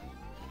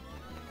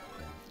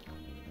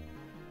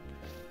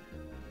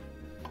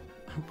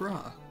 Oh,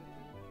 brah.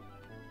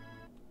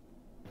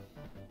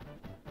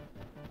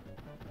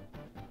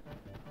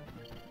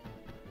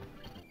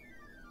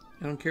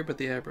 I don't care about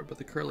the Abra, but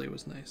the Curly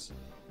was nice.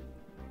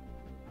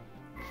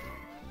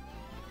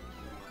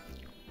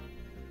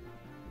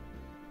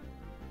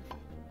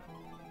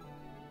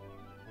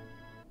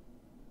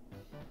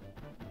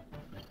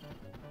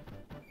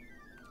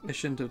 I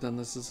shouldn't have done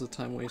this as a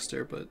time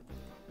waster, but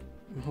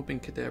I'm hoping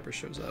Kadabra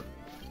shows up.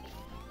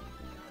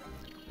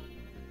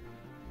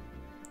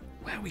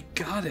 Wow, we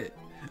got it!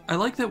 I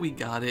like that we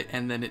got it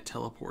and then it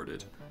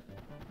teleported.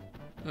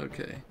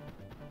 Okay.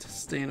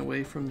 Just staying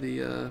away from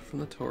the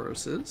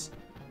Tauroses.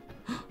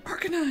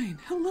 Arcanine!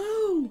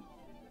 Hello!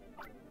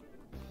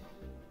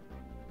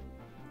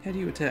 How do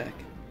you attack?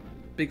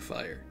 Big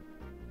fire.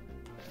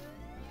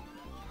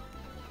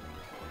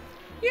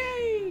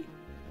 Yay!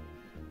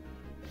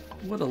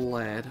 What a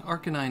lad.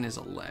 Arcanine is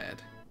a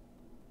lad.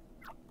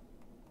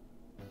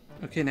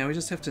 Okay, now we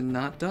just have to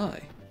not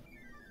die.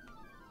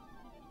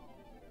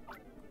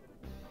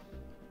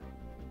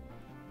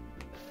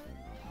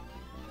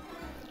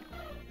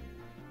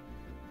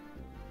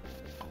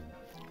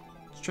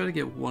 Let's try to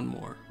get one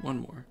more. One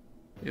more.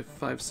 We have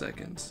 5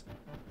 seconds.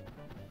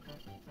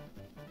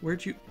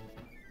 Where'd you...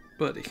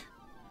 Buddy.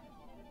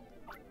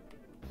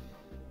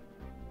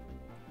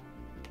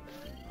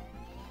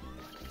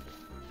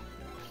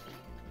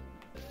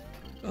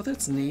 Oh,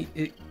 that's neat.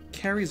 It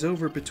carries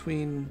over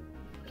between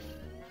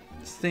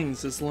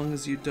things as long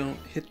as you don't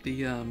hit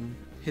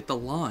the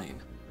line.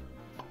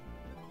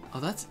 Oh,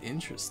 that's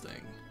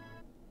interesting.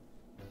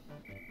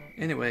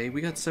 Anyway,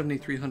 we got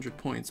 7,300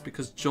 points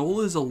because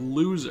Joel is a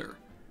loser.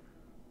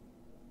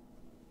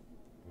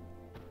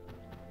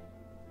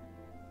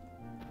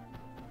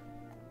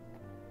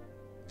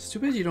 It's too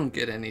bad you don't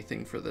get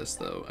anything for this,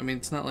 though. I mean,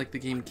 it's not like the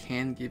game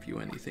can give you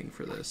anything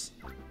for this.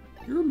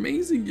 You're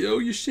amazing, yo!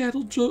 You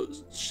shattered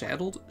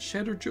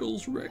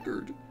Joel's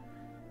record.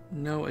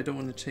 No, I don't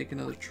want to take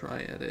another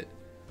try at it.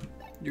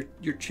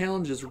 Your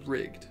challenge is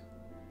rigged.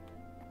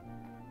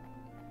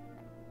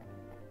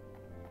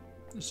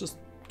 Let's just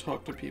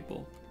talk to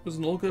people. There's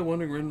an old guy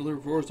wandering around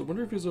the forest. I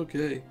wonder if he's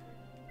okay.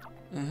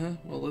 Uh-huh.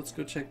 Well, let's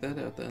go check that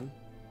out then.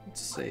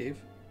 Let's save.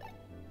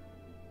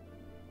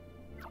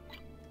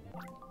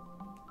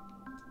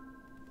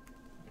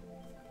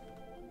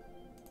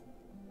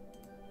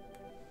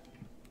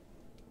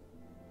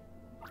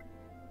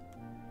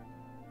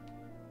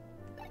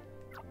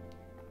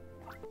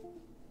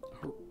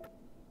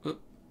 Oh,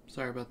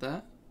 sorry about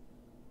that.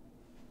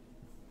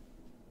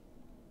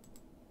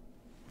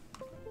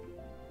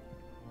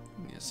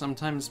 Yeah,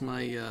 sometimes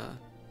my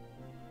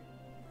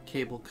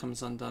cable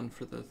comes undone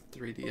for the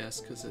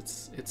 3DS because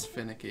it's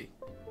finicky.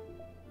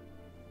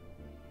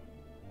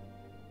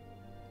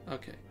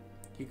 Okay,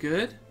 you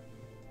good?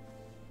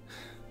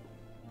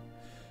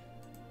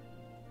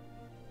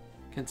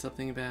 Can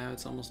something about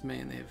it's almost May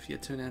and they have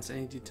yet to announce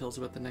any details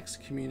about the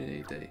next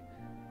community day.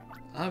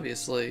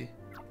 Obviously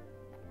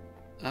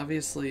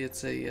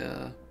it's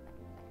a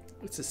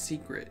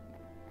secret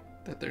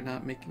that they're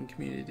not making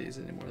community days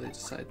anymore. They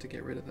decided to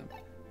get rid of them.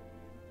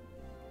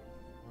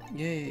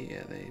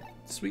 Yeah. They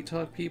sweet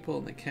talk people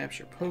and they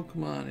capture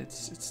Pokemon.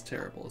 It's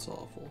terrible. It's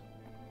awful.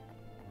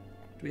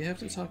 Do we have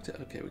to talk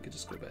to? Okay, we could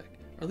just go back.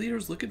 Our leader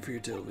was looking for you,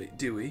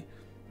 Dewey.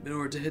 In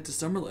order to head to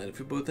Summerland, if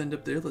we both end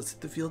up there, let's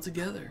hit the field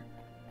together.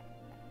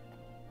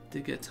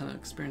 Did get a ton of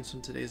experience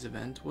from today's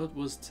event. What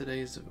was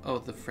today's? Oh,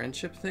 the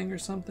friendship thing or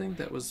something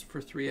that was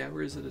for 3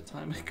 hours at a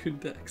time I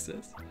couldn't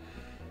access.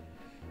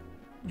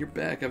 You're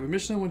back. I have a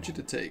mission I want you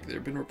to take. There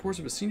have been reports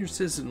of a senior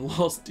citizen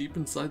lost deep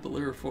inside the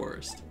Lyra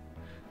Forest.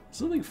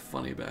 Something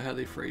funny about how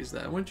they phrase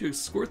that. I want you to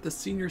escort the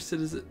senior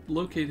citizen,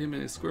 locate him,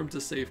 and escort him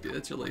to safety.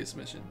 That's your latest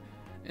mission.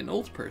 An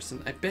old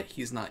person. I bet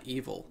he's not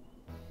evil.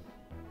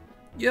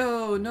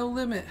 Yo, no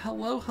limit.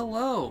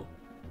 Hello.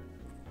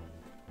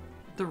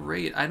 The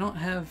raid. I don't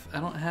have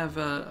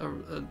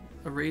a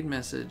raid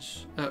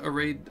message, a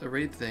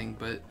raid thing,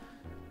 but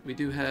we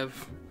do have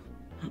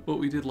what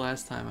we did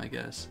last time, I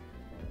guess.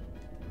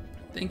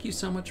 Thank you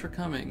so much for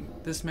coming.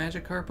 This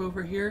Magikarp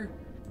over here,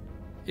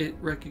 it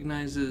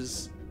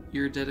recognizes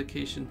your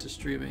dedication to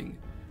streaming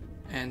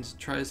and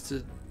tries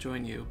to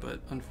join you,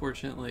 but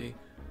unfortunately,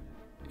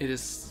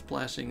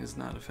 splashing is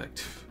not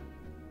effective.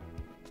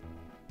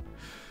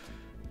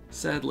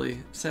 Sadly,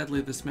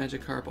 this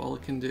Magikarp, all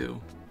it can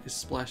do is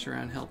splash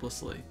around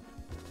helplessly.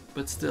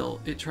 But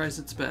still, it tries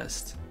its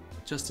best,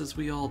 just as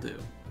we all do.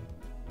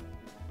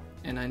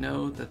 And I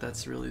know that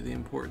that's really the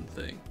important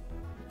thing.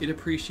 It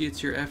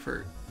appreciates your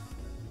effort.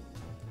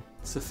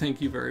 So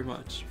thank you very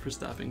much for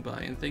stopping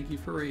by, and thank you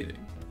for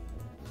raiding.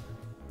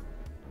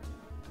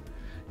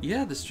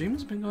 Yeah, the stream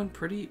has been going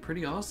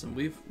pretty awesome.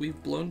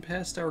 We've blown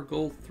past our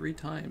goal 3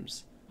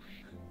 times,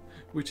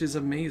 which is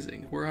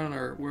amazing. We're on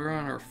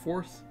our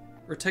 4th,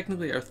 or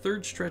technically our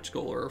 3rd stretch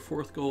goal, or our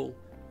 4th goal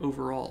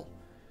overall.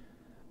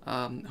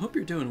 Hope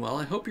you're doing well.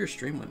 I hope your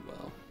stream went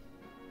well.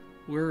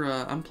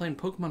 I'm playing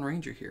Pokemon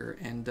Ranger here,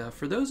 and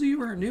for those of you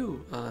who are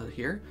new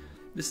here,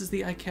 this is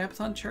the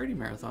iKabithon Charity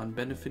Marathon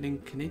benefiting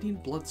Canadian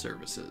Blood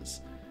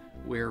Services.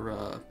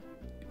 We're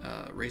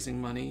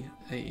raising money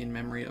in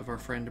memory of our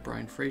friend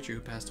Brian Frazier,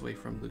 who passed away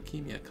from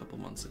leukemia a couple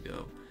months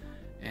ago.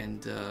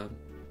 And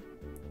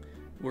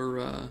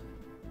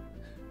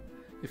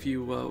if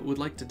you would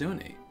like to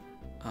donate,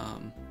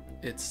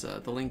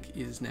 the link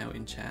is now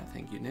in chat.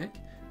 Thank you, Nick.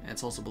 And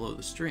it's also below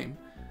the stream.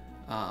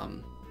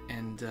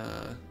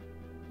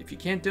 If you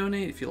can't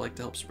donate, if you'd like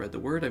to help spread the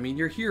word, I mean,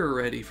 you're here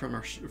already from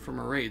a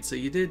raid, so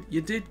you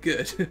did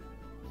good.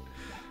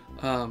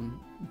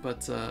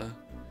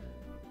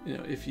 You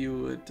know, if you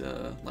would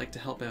like to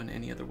help out in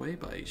any other way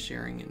by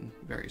sharing in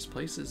various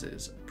places, it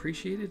is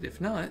appreciated.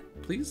 If not,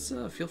 please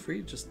feel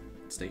free to just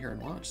stay here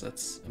and watch.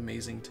 That's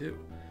amazing too.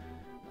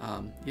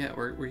 Yeah,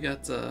 we're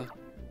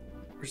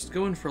just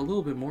going for a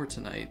little bit more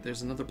tonight.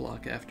 There's another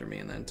block after me,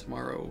 and then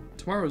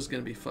tomorrow's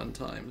gonna be fun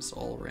times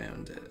all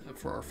around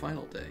for our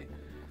final day.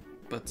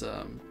 But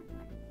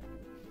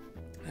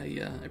I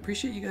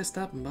appreciate you guys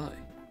stopping by.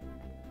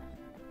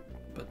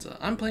 But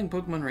I'm playing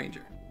Pokemon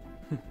Ranger.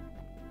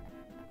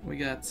 we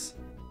got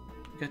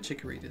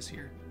Chikorita's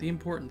here. The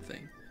important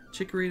thing.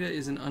 Chikorita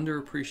is an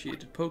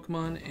underappreciated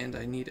Pokemon, and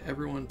I need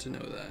everyone to know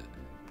that.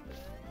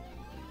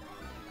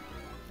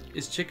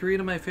 Is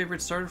Chikorita my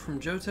favorite starter from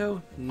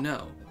Johto?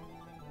 No.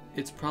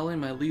 It's probably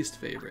my least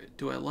favorite.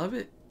 Do I love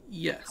it?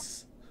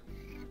 Yes.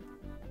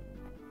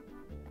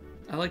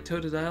 I like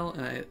Totodile,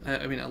 and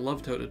I mean, I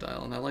love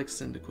Totodile, and I like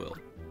Cyndaquil.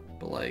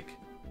 But, like,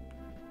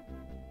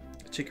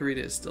 Chikorita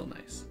is still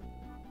nice.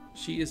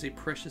 She is a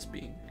precious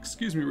being.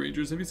 Excuse me,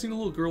 Rangers, have you seen a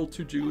little girl,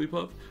 2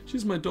 Jigglypuff?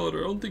 She's my daughter.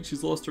 I don't think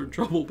she's lost or in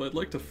trouble, but I'd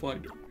like to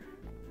find her.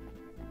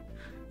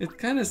 It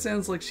kind of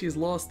sounds like she's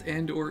lost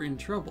and or in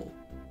trouble.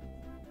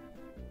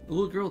 A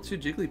little girl, 2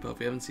 Jigglypuff.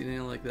 We haven't seen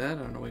anything like that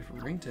on our way from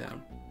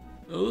Ringtown.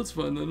 Oh, that's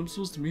fine then. I'm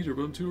supposed to meet her,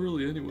 but I'm too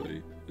early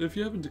anyway. If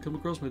you happen to come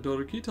across my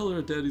daughter, can you tell her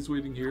our daddy's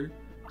waiting here?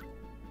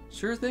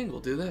 Sure thing, we'll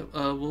do that.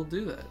 We'll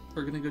do that.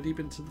 We're gonna go deep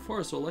into the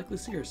forest, so I'll likely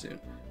see her soon.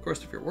 Of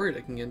course, if you're worried,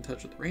 I can get in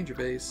touch with the ranger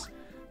base.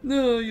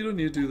 No, you don't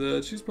need to do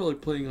that. She's probably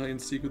playing hide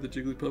and seek with the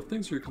Jigglypuff.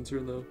 Thanks for your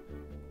concern, though.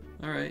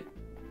 Alright.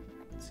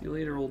 See you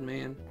later, old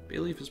man.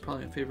 Bayleaf is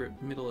probably my favorite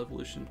middle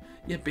evolution.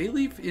 Yeah,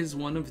 Bayleaf is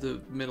one of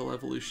the middle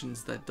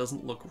evolutions that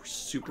doesn't look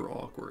super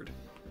awkward.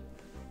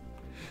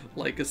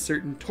 Like a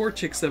certain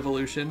Torchic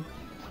evolution.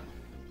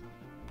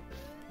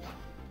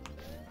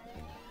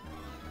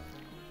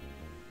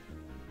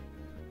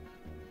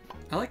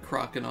 I like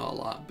Croconaw a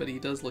lot, but he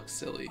does look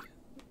silly.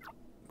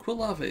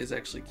 Quilava is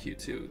actually cute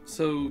too.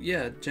 So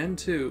yeah, Gen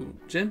 2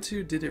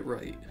 did it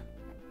right.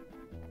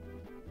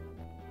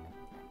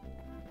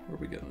 Where are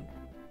we going?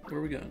 Where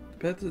are we going? The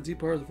path to the deep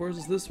part of the forest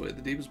is this way.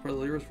 The deepest part of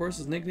the Lyra's forest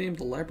is nicknamed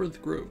the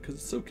Labyrinth Grove because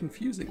it's so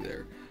confusing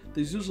there.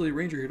 There's usually a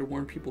ranger here to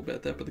warn people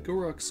about that, but the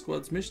Go-Rock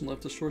squad's mission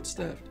left us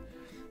short-staffed.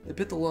 I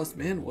bet the lost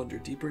man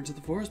wandered deeper into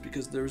the forest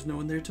because there was no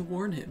one there to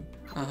warn him.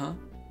 Uh-huh.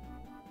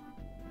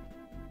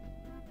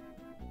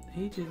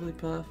 Hey,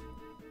 Jigglypuff.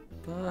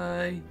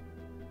 Bye.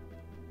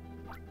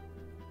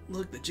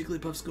 Look, the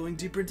Jigglypuff's going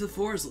deeper into the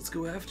forest. Let's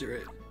go after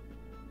it.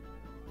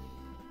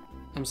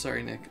 I'm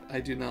sorry, Nick. I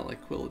do not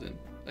like Quilladin.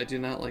 I do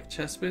not like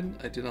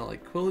Chespin. I do not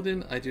like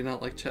Quilladin. I do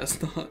not like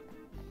Chestnut.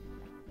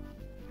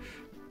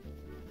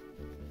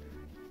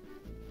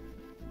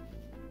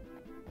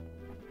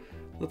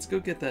 Let's go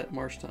get that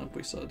Marshtomp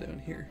we saw down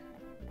here.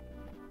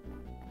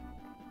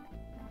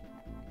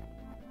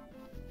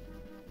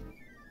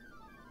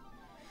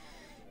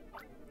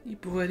 Hey,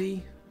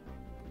 buddy.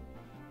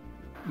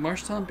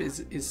 Marshtomp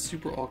is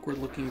super awkward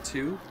looking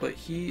too, but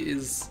he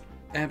is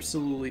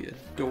absolutely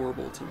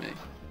adorable to me.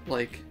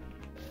 Like,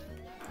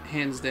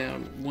 hands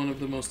down, one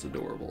of the most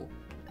adorable.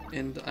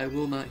 And I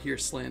will not hear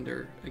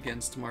slander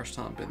against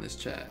Marshtomp in this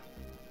chat.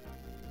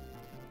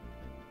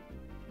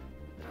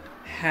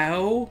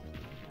 How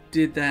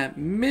did that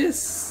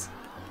miss?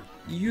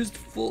 You used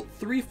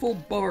 3 full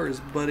bars,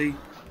 buddy.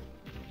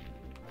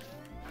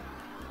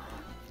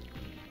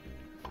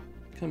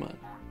 Come on.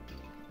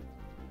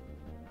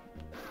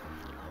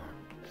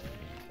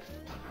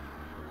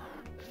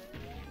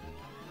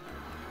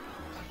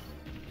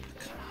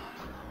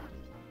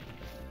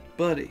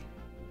 Buddy.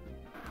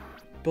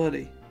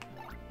 Buddy.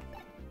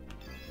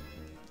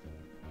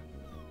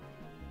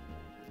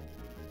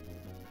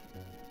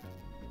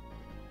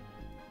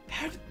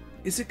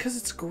 Is it because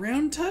it's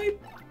ground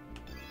type?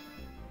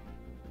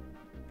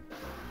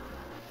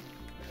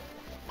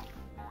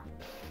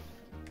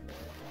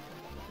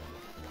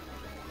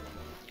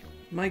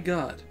 My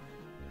god.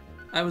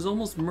 I was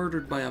almost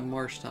murdered by a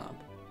Marshtomp.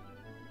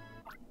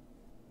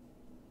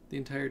 The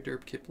entire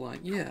derp kip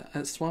line. Yeah,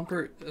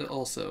 Swampert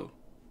also.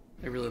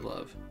 I really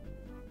love.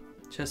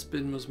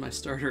 Chespin was my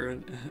starter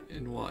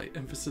and why.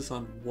 Emphasis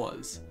on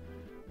was.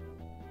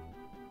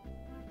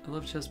 I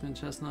love Chespin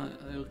Chestnut.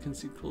 I can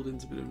see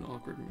Quilladin's a bit of an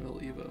awkward middle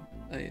Evo.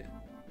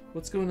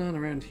 What's going on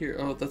around here?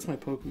 Oh, that's my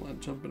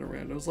Pokemon jumping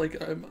around. I was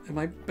like, am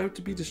I about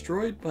to be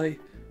destroyed by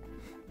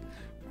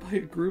by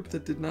a group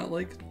that did not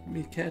like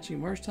me catching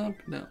Marshtomp?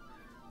 No.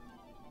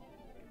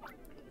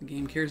 The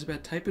game cares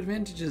about type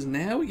advantages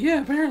now?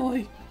 Yeah,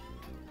 apparently.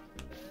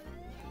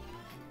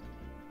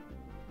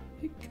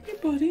 Hey, come here,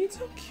 buddy.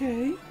 It's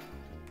okay.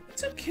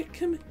 It's okay.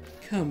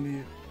 Come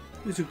here.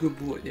 He's a good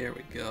boy. There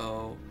we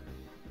go.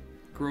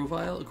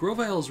 Grovyle?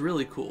 Grovyle is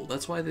really cool.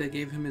 That's why they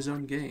gave him his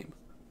own game.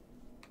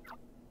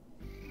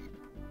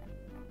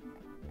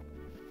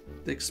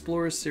 The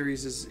Explorer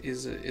series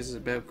is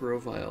about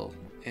Grovyle,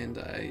 and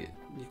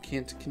you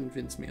can't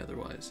convince me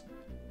otherwise.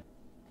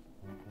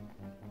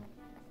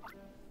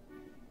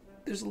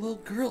 There's a little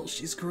girl.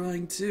 She's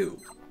crying too.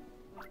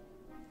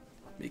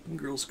 Making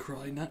girls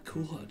cry, not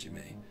cool,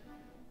 Hajime.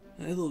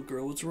 Hey, little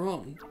girl, what's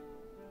wrong?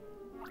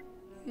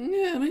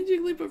 Yeah, my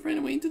Jigglypuff ran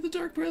away into the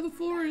dark part of the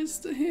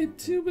forest. I had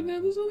two, but now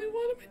there's only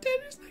one, and my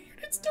daddy's not here.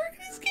 It's dark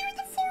and I'm scared of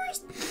the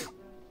forest.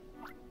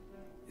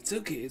 It's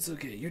okay, it's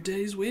okay. Your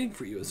daddy's waiting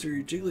for you. As for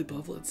your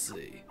Jigglypuff, let's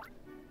see.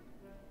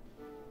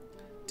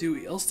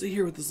 Dewey, I'll stay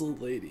here with this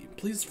little lady.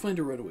 Please find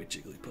a runaway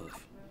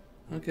Jigglypuff.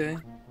 Okay.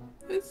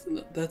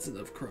 That's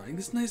enough crying.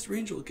 This nice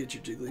ranger will get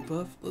your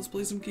Jigglypuff. Let's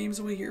play some games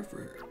away here for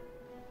her.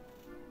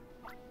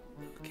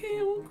 Okay,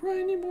 I won't cry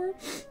anymore.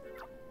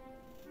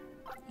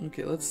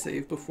 Okay, let's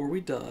save before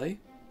we die.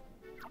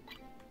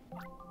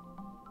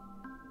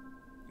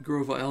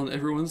 Grovyle and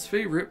everyone's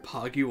favorite,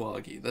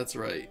 Poggy That's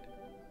right.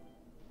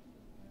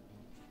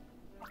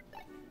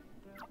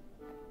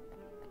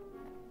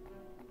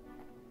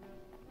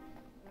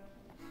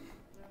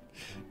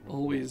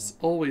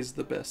 Always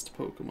the best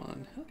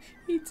Pokemon.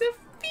 It's a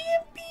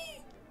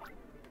Phanpy!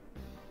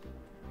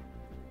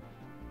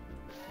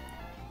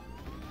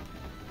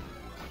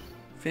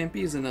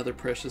 Phanpy is another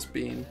precious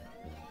bean.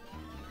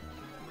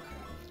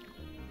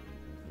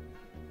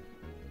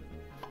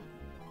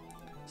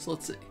 So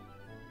let's see.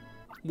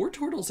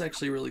 Wartortle's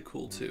actually really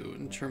cool too,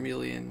 and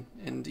Charmeleon,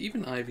 and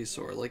even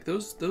Ivysaur. Like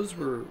those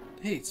were.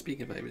 Hey,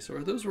 speaking of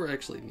Ivysaur, those were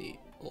actually neat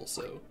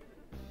also.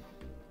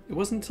 It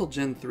wasn't until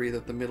Gen 3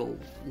 that the middle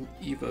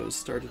Evos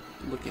started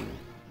looking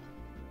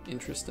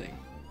interesting.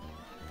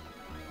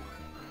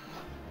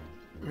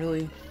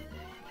 Really?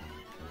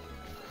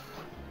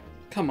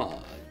 Come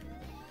on.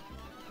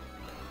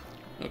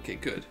 Okay,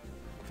 good.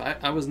 If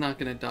I was not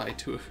gonna die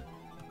to a...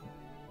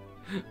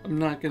 I'm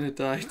not gonna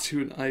die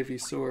to an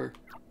Ivysaur.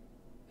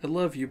 I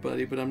love you,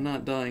 buddy, but I'm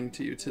not dying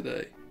to you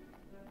today.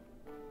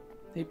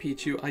 Hey,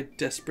 Pichu, I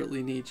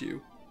desperately need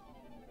you.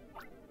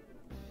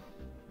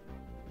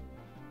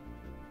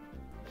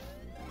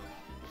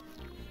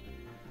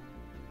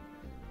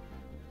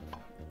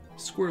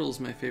 Squirtle's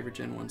my favorite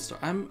Gen 1 star.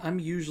 I'm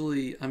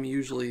usually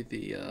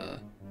the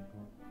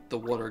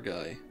water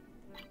guy.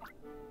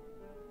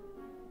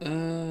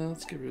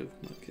 Let's get rid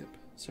of Mudkip.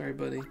 Sorry,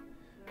 buddy.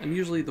 I'm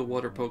usually the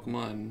water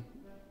Pokemon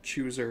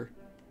chooser.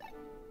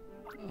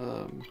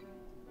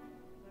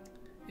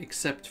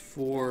 Except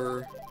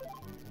for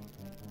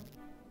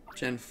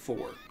Gen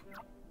 4.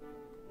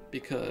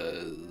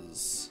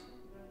 Because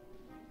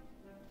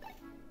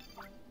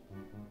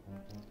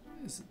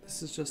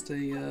this is just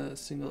a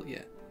single,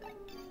 yeah.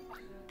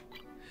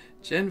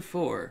 Gen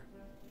 4.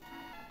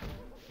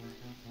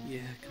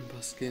 Yeah,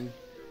 Combuskin.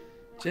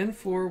 Gen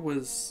 4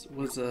 was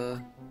what's it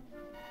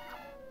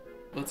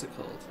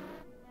called?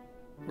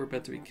 We're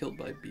about to be killed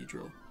by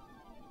Beedrill.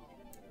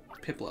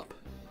 Piplup,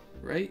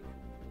 right?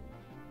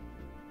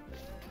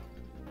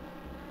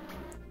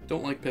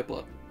 Don't like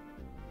Piplup.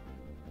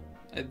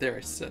 There,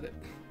 I said it.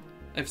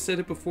 I've said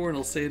it before and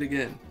I'll say it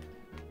again.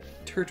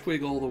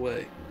 Turtwig all the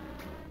way.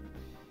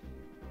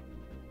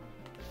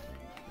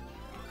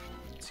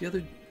 It's the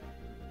other...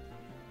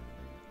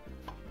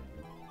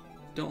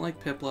 Don't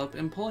like Piplup.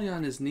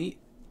 Empoleon is neat.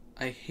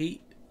 I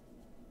hate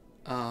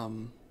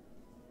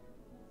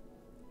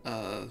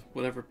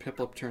whatever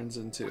Piplup turns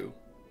into.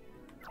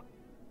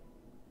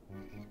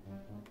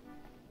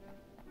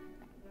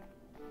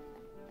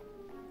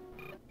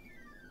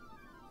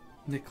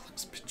 Nick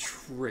looks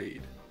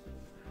betrayed.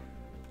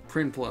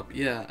 Prinplup,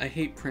 yeah, I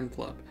hate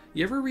Prinplup.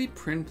 You ever read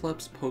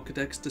Prinplup's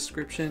Pokedex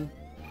description?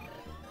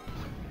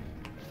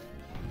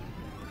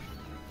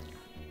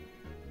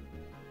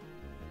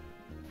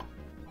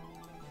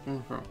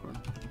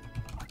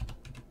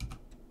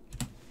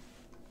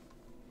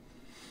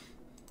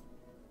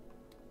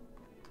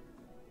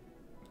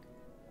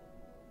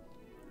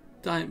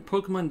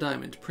 Pokemon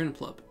Diamond,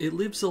 Prinplup. It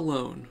lives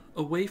alone,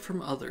 away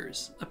from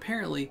others.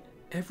 Apparently,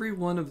 every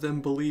one of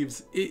them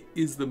believes it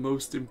is the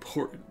most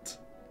important.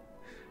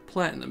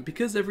 Platinum.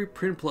 Because every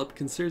Prinplup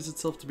considers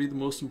itself to be the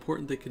most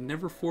important, they can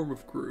never form a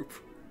group.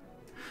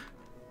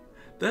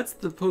 That's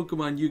the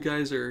Pokemon you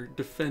guys are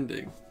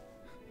defending.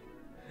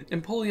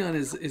 Empoleon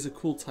is a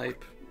cool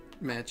type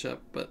matchup,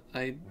 but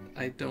I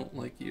don't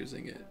like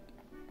using it.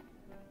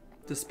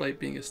 Despite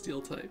being a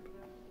steel type.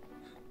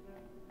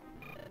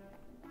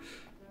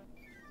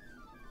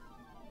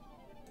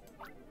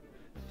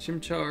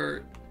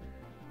 Chimchar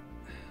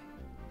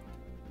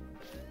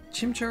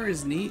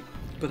is neat,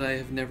 but I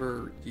have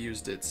never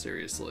used it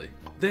seriously.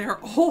 They are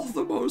all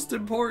the most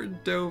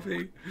important,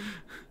 Dovey.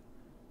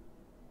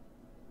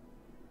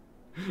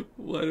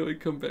 Why do I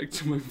come back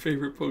to my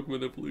favorite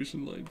Pokemon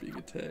evolution line being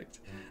attacked?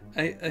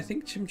 I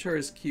think Chimchar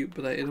is cute,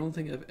 but I don't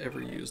think I've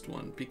ever used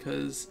one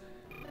because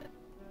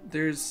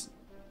there's...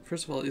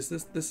 First of all,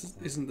 isn't the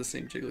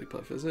same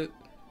Jigglypuff, is it?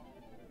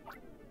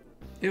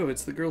 Ew,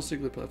 it's the girl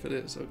Jigglypuff, it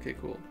is. Okay,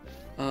 cool.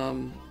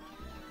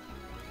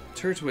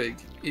 Turtwig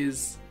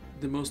is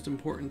the most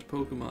important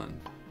Pokemon.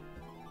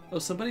 Oh,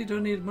 somebody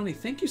donated money.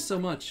 Thank you so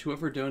much,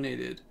 whoever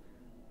donated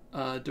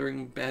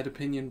during Bad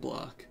Opinion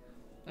Block.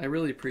 I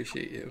really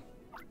appreciate you.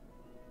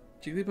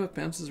 Jigglypuff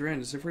bounces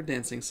around as if we're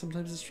dancing.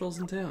 Sometimes it strolls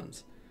in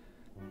towns.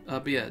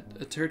 But yeah,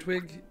 a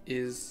Turtwig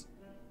is...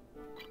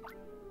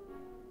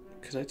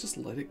 Could I just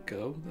let it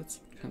go?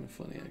 That's kind of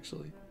funny,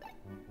 actually.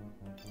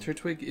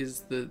 Turtwig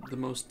is the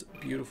most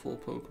beautiful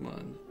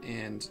Pokemon,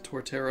 and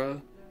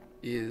Torterra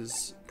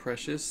is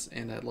precious,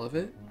 and I love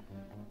it.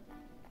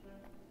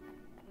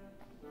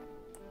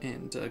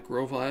 And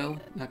Grovyle,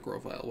 not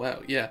Grovyle,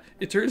 wow, yeah,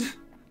 it turns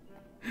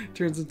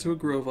into a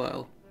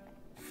Grovyle.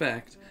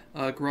 Fact.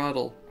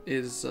 Grotle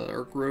is,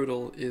 or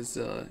Grotle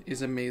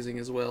is amazing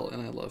as well,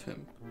 and I love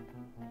him.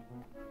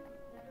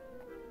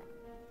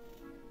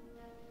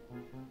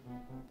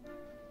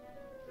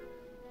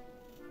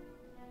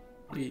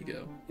 There you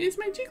go. It's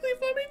my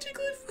Jigglypuff, my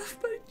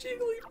Jigglypuff, my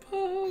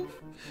Jigglypuff!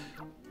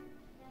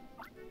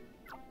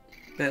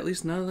 But at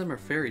least none of them are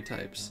fairy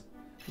types.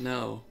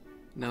 No.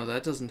 No,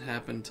 that doesn't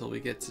happen until we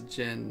get to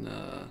Gen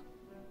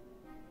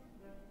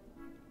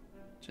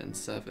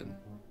 7.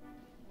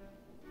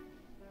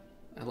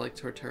 I like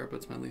Torterra, but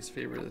it's my least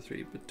favorite of the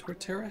three. But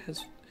Torterra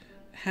has...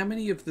 How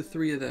many of the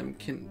three of them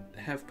can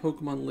have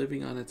Pokemon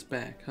living on its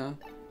back, huh?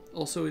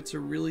 Also, it's a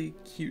really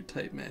cute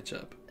type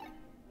matchup.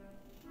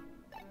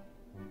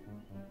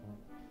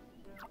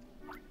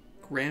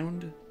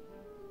 Ground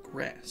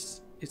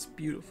grass. It's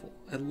beautiful.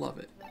 I love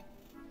it.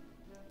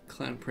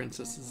 Clown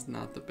Princess is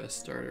not the best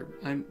starter.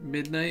 I'm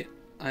Midnight.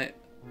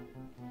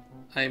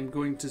 I'm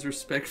going to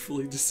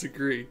respectfully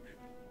disagree.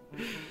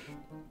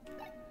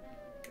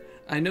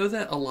 I know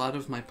that a lot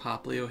of my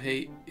Poplio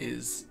hate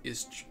is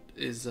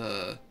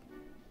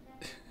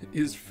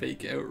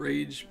fake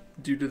outrage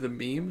due to the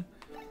meme,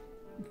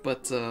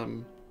 but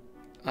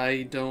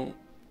I don't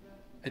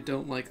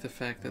like the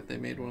fact that they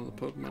made one of the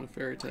Pokemon a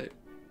fairy type.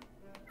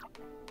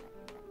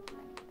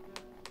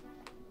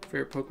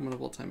 Favorite Pokemon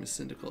of all time is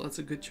Cyndaquil. That's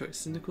a good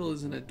choice. Cyndaquil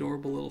is an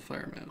adorable little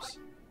fire mouse.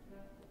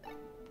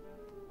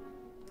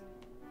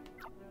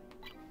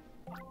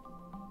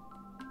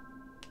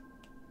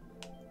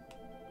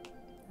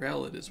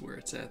 Rowlet is where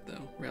it's at,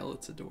 though.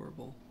 Rowlet's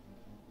adorable.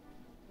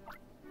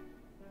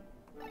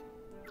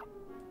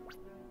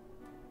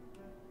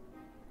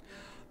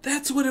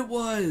 That's what it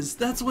was!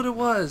 That's what it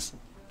was!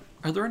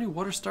 Are there any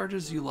water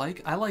starters you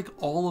like? I like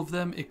all of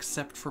them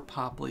except for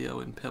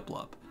Poplio and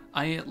Piplup.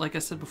 Like I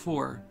said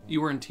before,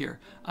 you weren't here.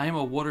 I am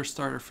a water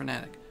starter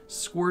fanatic.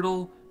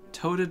 Squirtle,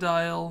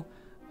 Totodile,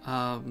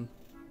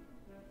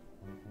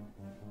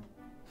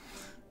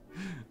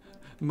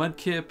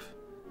 Mudkip,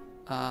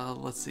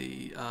 let's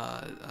see,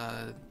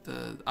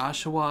 the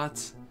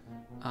Oshawott,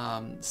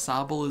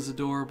 Sobble is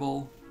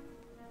adorable.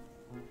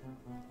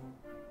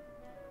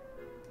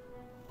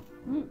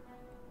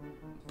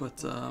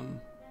 But, I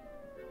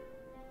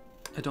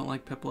don't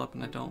like Piplup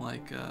and I don't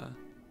like,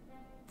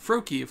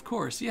 Froakie, of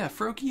course. Yeah,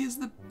 Froakie is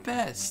the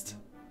best.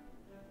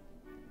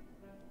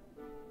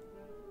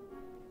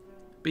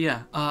 But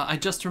yeah, I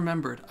just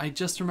remembered. For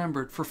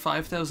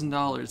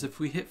 $5,000, if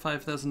we hit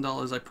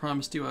 $5,000, I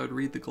promised you I would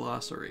read the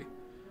glossary.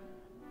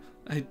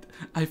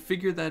 I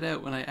figured that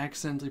out when I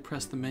accidentally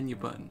pressed the menu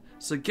button.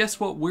 So guess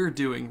what we're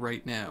doing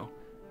right now?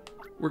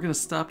 We're gonna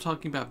stop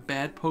talking about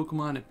bad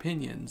Pokemon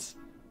opinions.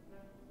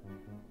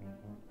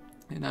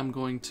 And I'm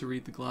going to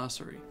read the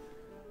glossary.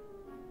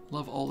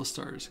 Love all the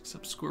stars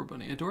except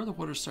Scorbunny. Adore the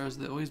water stars.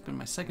 They've always been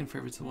my second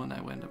favorite. It's the one I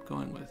wound up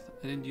going with.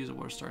 I didn't use a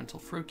water star until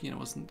Froakie, and it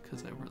wasn't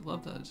because I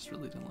loved that. I just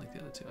really didn't like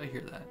the other two. I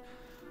hear that.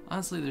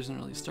 Honestly, there isn't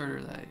really a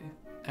starter that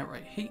I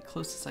outright hate.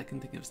 Closest I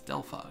can think of is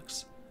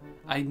Delphox.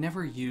 I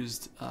never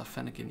used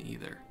Fennekin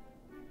either.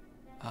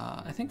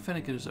 I think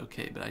Fennekin is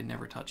okay, but I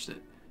never touched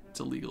it. It's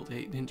illegal to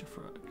hate Ninja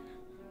Frog.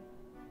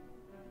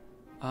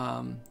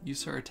 You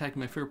start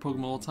attacking my favorite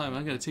Pokemon all the time.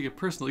 I'm going to take it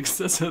personally because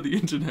that's how the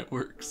internet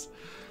works.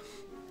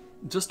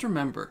 Just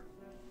remember,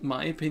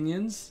 my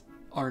opinions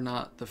are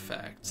not the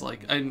facts.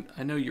 Like, I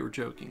know you were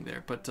joking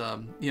there, but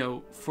you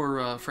know,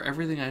 for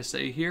everything I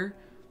say here,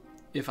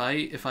 if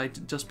I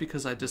just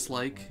because I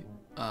dislike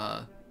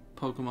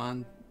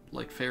Pokemon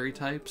like fairy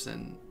types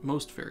and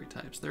most fairy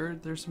types,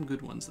 there's some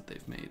good ones that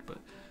they've made, but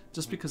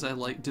just because I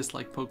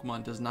dislike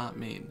Pokemon does not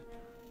mean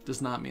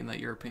that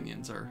your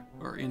opinions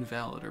are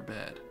invalid or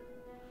bad.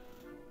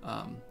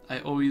 I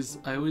always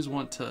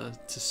want to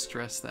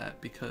stress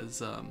that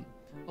because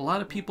a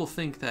lot of people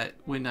think that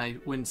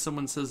when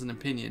someone says an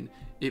opinion,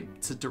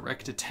 it's a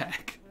direct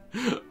attack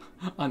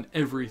on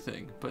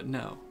everything, but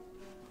no.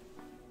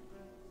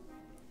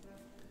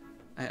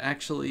 I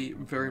actually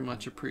very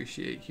much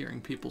appreciate hearing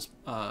people's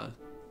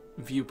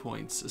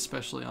viewpoints,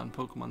 especially on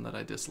Pokemon that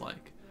I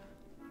dislike.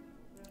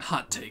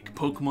 Hot take,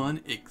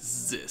 Pokemon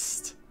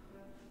exist.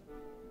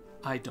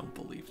 I don't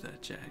believe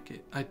that,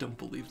 Jacket. I don't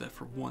believe that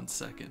for 1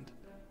 second.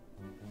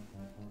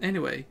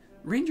 Anyway,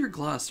 Ranger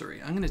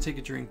Glossary. I'm going to take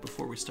a drink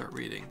before we start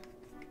reading.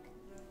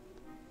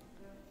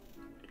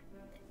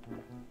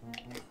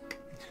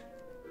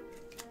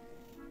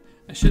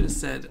 I should have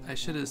said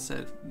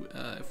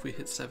if we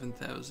hit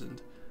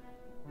 7,000.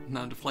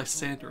 Not to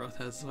Lysanderoth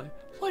has like,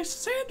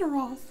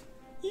 Lysanderoth,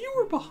 you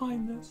were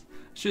behind this. I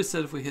should have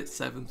said if we hit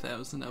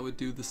 7,000, I would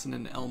do this in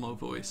an Elmo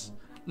voice.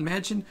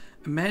 Imagine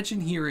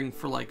hearing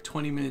for like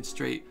 20 minutes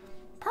straight,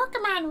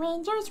 Pokemon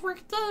Rangers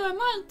work day and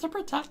night to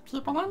protect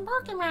people and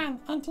Pokemon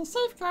and to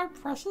safeguard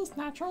precious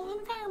natural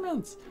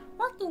environments.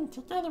 Working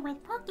together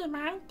with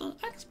Pokemon, they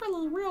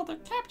expertly wield their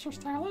capture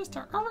stylers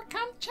to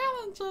overcome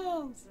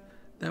challenges.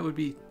 That would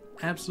be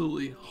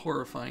absolutely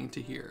horrifying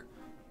to hear.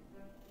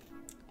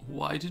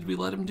 Why did we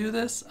let him do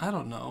this? I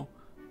don't know.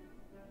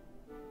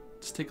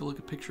 Just take a look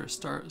at a picture of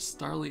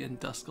Starly and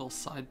Duskull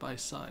side by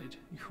side.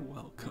 You're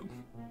welcome.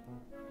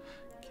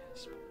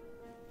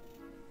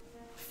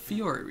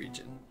 Fiore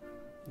region.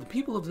 The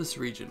people of this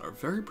region are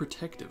very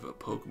protective of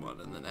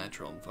Pokemon in the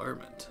natural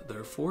environment. There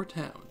are 4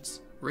 towns.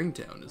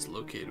 Ringtown is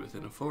located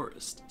within a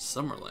forest.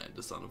 Summerland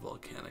is on a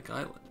volcanic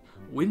island.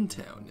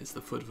 Windtown is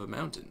the foot of a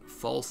mountain.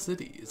 Fall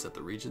City is at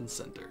the region's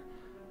center.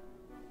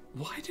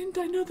 Why didn't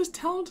I know this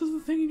talent is the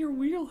thing in your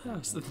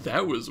wheelhouse?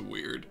 That was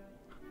weird.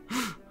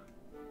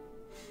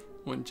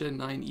 When Gen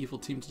 9 evil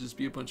team to just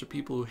be a bunch of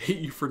people who hate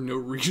you for no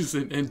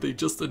reason and they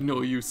just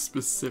annoy you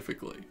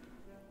specifically.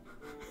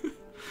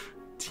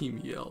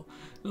 Team Yell.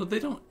 No, they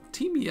don't.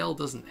 Team Yell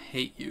doesn't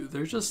hate you.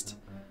 They're just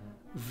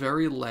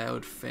very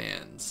loud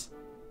fans.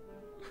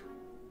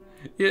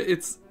 Yeah,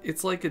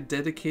 it's like a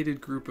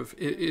dedicated group of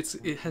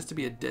it has to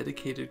be a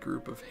dedicated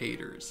group of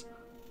haters.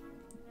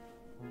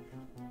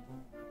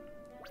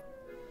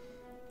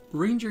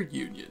 Ranger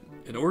Union,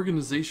 an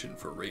organization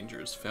for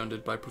rangers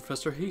founded by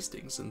Professor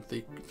Hastings and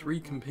 3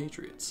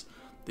 compatriots.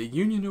 The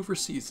Union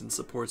oversees and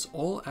supports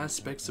all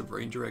aspects of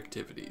ranger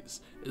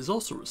activities. It is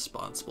also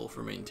responsible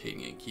for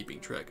maintaining and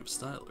keeping track of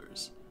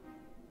stylers.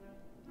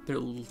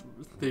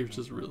 They're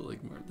just really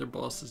like their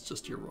boss is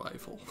just your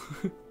rival.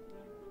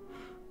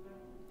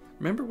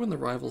 Remember when the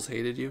rivals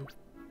hated you?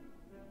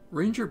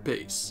 Ranger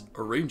Base.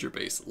 A Ranger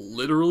Base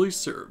literally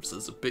serves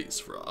as a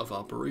base of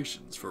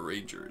operations for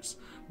Rangers.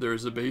 There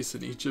is a base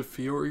in each of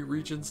Fiore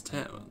region's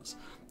towns.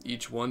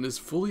 Each one is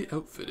fully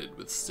outfitted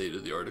with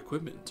state-of-the-art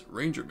equipment.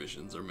 Ranger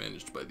missions are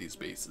managed by these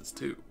bases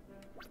too.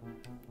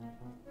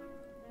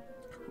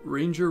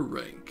 Ranger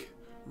Rank.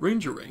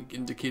 Ranger rank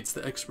indicates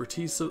the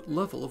expertise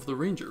level of the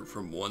Ranger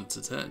from 1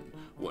 to 10.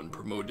 When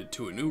promoted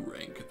to a new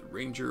rank, the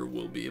Ranger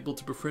will be able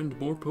to befriend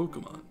more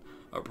Pokemon.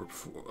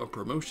 A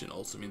promotion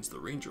also means the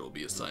Ranger will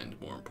be assigned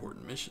more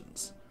important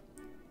missions.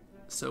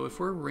 So if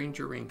we're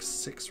Ranger rank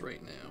 6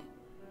 right now,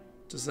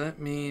 does that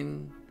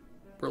mean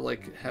we're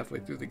like halfway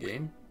through the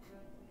game?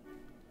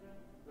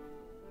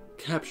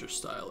 Capture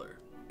Styler.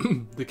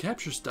 The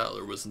Capture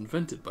Styler was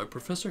invented by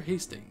Professor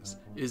Hastings.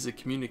 It is a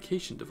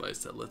communication device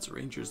that lets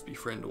Rangers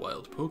befriend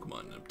wild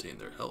Pokemon and obtain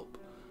their help.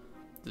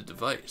 The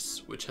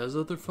device, which has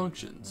other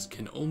functions,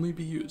 can only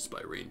be used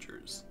by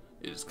Rangers.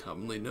 It is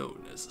commonly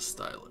known as a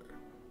Styler.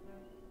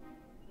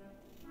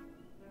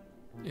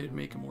 It'd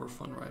make a more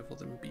fun rival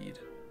than Bead.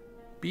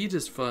 Bead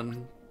is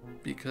fun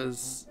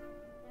because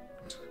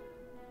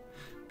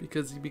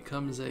he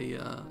becomes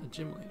a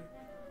gym leader.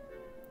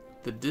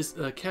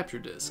 The capture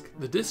disc.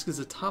 The disc is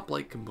a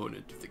top-light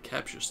component of the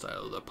capture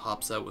style that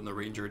pops out when the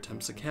Ranger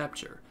attempts a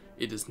capture.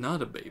 It is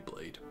not a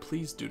Beyblade.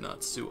 Please do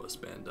not sue us,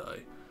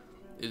 Bandai.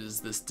 It is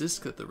this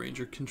disc that the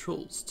Ranger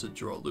controls to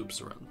draw loops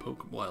around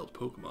wild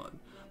Pokemon.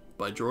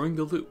 By drawing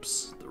the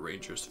loops, the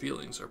Ranger's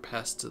feelings are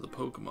passed to the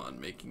Pokemon,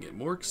 making it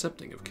more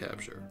accepting of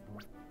capture.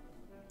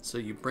 So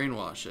you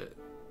brainwash it.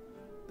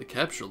 The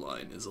capture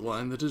line is a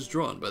line that is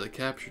drawn by the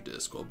capture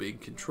disc while being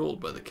controlled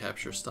by the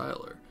capture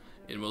styler.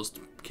 In most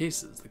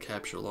cases, the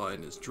capture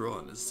line is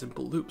drawn as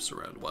simple loops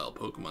around wild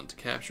Pokemon to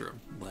capture them.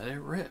 Let it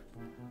rip.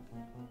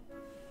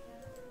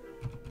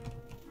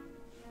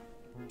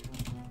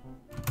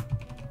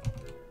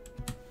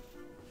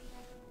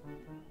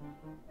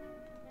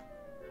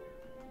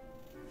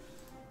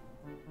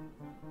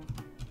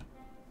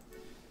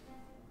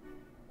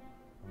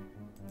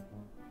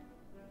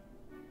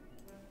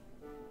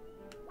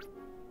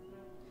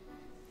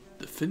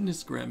 The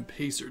Fitnessgram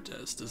Pacer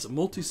test is a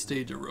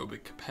multi-stage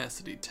aerobic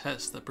capacity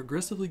test that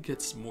progressively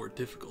gets more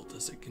difficult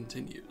as it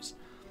continues.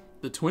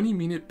 The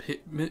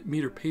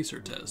 20-meter pacer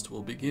test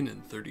will begin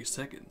in 30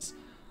 seconds.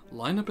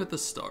 Line up at the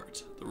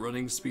start. The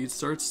running speed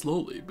starts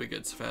slowly but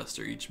gets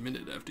faster each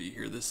minute after you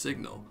hear this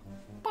signal.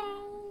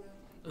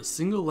 A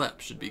single lap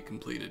should be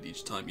completed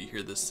each time you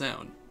hear this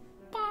sound.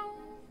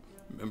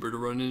 Remember to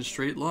run in a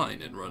straight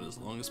line and run as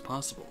long as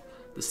possible.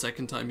 The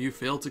second time you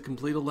fail to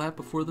complete a lap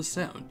before the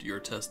sound, your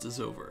test is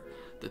over.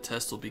 The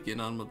test will begin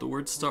on the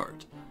word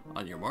start.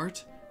 On your mark,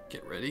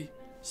 get ready,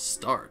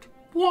 start.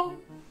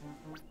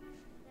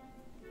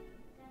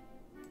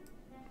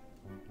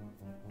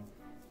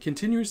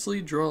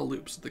 Continuously draw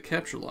loops of the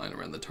capture line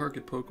around the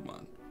target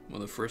Pokemon.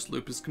 When the first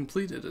loop is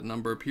completed, a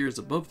number appears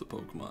above the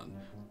Pokemon.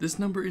 This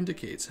number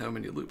indicates how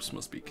many loops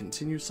must be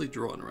continuously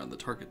drawn around the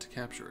target to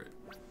capture it.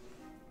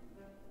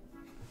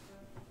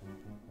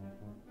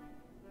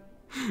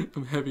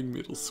 I'm having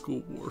middle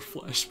school war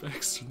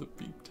flashbacks from the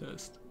beep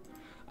test.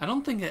 I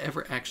don't think I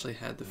ever actually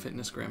had the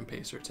Fitness Gram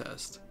Pacer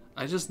test.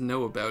 I just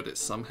know about it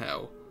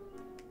somehow.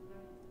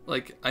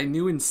 Like, I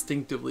knew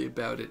instinctively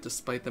about it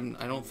despite them,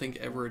 I don't think,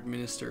 ever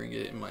administering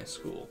it in my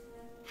school.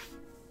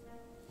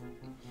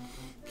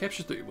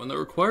 Capture 3. When the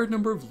required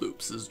number of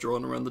loops is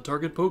drawn around the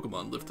target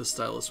Pokemon, lift the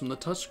stylus from the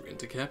touchscreen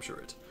to capture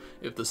it.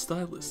 If the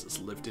stylus is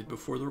lifted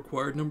before the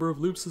required number of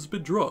loops has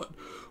been drawn,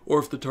 or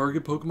if the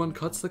target Pokemon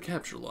cuts the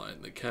capture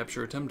line, the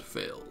capture attempt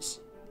fails.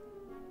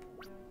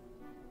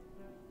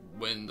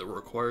 When the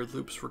required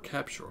loops for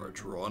capture are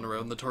drawn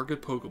around the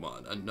target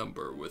Pokemon, a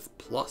number with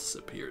plus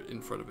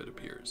in front of it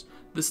appears.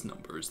 This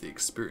number is the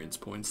experience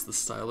points the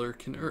styler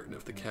can earn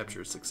if the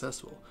capture is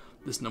successful.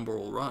 This number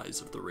will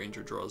rise if the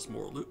ranger draws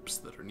more loops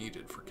that are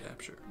needed for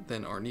capture.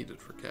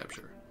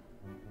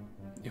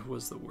 It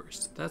was the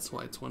worst. That's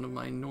why it's one of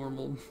my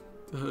normal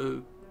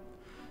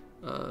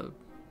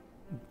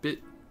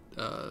bit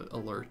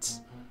alerts.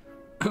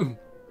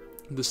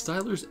 The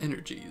styler's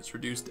energy is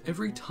reduced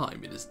every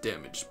time it is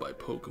damaged by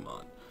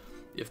Pokemon.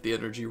 If the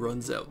energy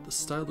runs out, the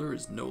styler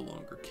is no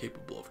longer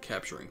capable of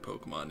capturing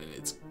Pokemon and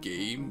it's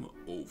game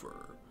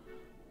over.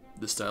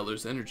 The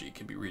styler's energy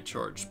can be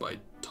recharged by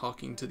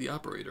talking to the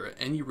operator at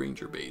any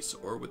ranger base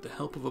or with the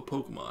help of a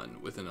Pokemon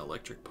with an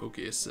electric Poke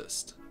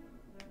Assist.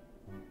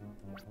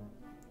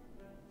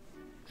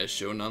 As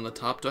shown on the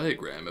top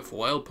diagram, if a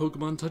wild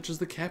Pokemon touches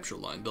the capture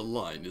line, the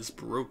line is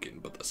broken,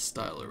 but the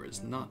styler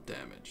is not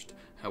damaged.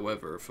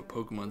 However, if a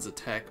Pokemon's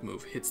attack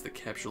move hits the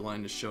capture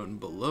line as shown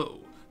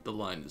below, the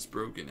line is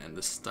broken and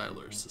the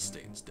styler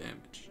sustains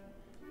damage.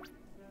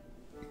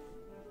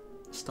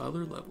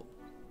 Styler level.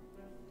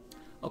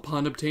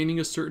 Upon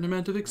obtaining a certain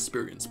amount of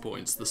experience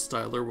points, the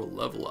styler will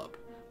level up.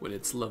 When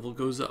its level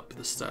goes up,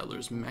 the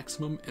styler's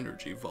maximum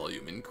energy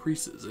volume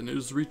increases and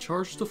is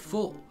recharged to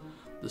full.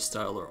 The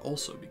styler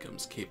also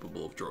becomes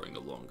capable of drawing a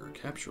longer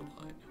capture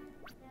line.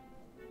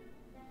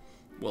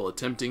 While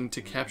attempting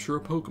to capture a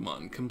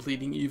Pokemon,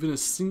 completing even a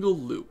single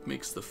loop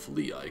makes the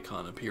flea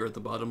icon appear at the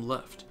bottom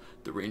left.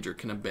 The ranger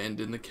can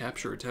abandon the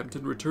capture attempt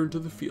and return to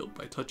the field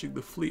by touching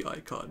the flea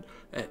icon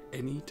at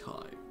any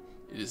time.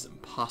 It is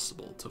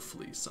impossible to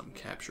flee some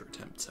capture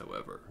attempts,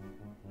 however.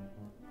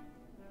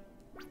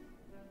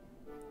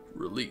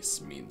 Release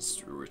means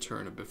to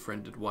return a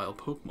befriended wild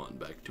Pokemon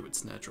back to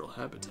its natural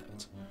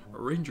habitat. A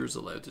ranger is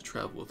allowed to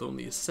travel with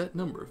only a set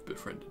number of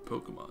befriended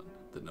Pokemon.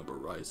 The number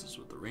rises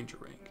with the ranger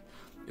rank.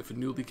 If a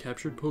newly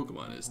captured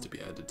Pokemon is to be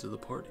added to the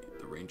party,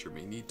 the ranger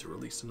may need to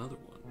release another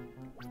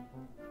one.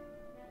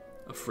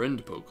 A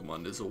friend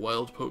Pokemon is a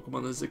wild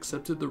Pokemon that has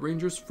accepted the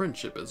ranger's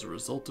friendship as a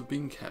result of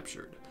being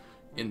captured.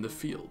 In the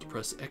field,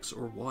 press X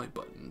or Y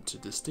button to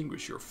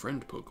distinguish your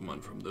friend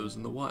Pokemon from those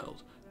in the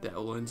wild. The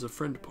outlines of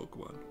friend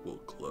Pokemon will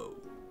glow.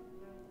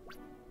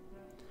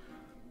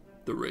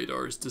 The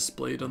radar is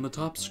displayed on the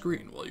top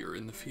screen while you're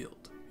in the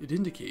field. It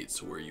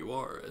indicates where you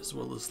are, as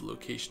well as the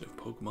location of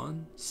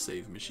Pokemon,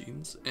 save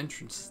machines,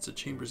 entrances to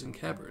chambers and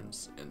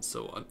caverns, and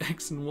so on.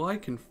 X and Y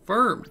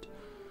confirmed!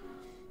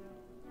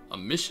 A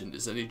mission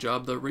is any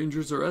job that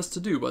rangers are asked to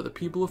do by the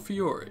people of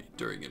Fiore.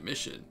 During a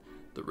mission,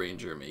 the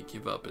ranger may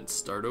give up and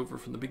start over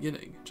from the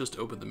beginning. Just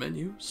open the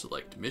menu,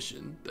 select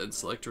mission, then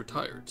select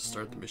retire to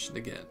start the mission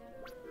again.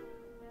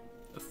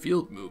 A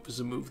field move is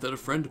a move that a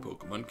friend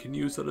Pokemon can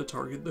use at a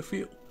target in the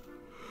field.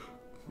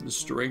 The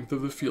strength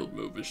of the field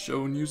move is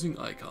shown using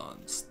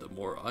icons. The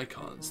more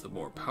icons, the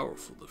more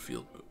powerful the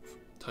field move.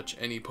 Touch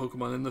any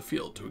Pokemon in the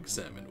field to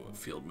examine what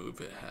field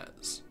move it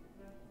has.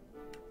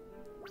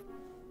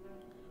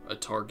 A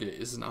target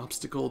is an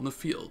obstacle in the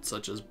field,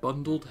 such as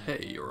bundled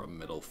hay or a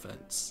metal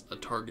fence. A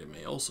target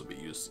may also be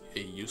a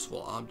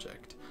useful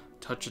object.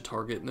 Touch a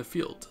target in the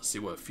field to see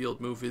what field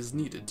move is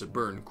needed to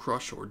burn,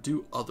 crush, or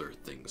do other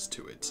things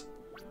to it.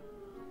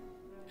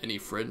 Any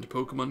friend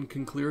Pokemon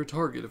can clear a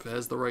target if it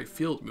has the right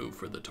field move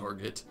for the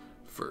target.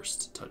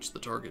 First, touch the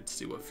target to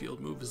see what field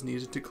move is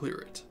needed to clear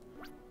it.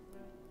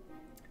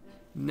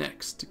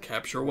 Next,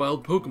 capture a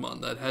wild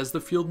Pokemon that has the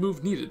field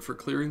move needed for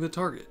clearing the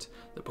target.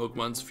 The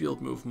Pokemon's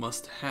field move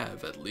must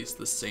have at least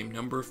the same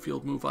number of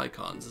field move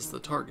icons as the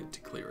target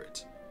to clear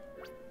it.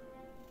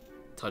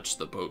 Touch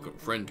the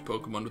friend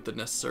Pokemon with the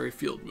necessary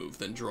field move,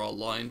 then draw a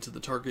line to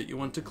the target you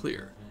want to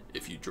clear.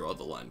 If you draw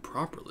the line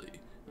properly,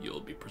 you'll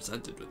be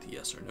presented with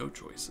yes or no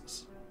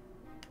choices.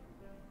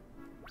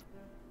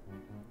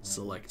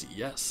 Select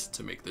yes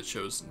to make the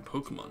chosen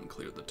Pokemon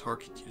clear the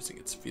target using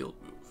its field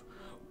move.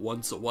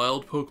 Once a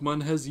wild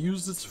Pokemon has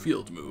used its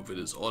field move, it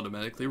is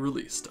automatically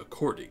released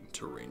according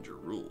to Ranger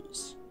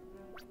rules.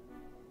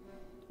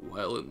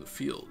 While in the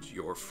field,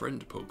 your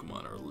friend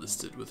Pokemon are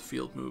listed with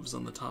field moves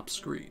on the top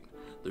screen.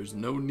 There's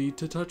no need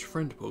to touch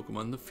friend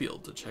Pokemon in the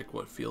field to check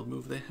what field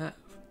move they have.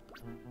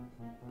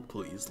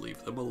 Please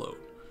leave them alone.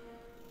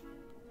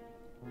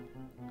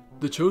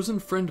 The chosen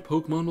friend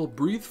Pokemon will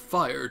breathe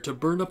fire to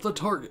burn up the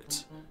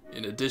target.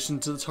 In addition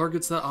to the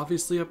targets that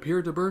obviously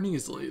appear to burn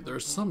easily, there are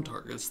some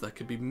targets that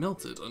can be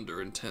melted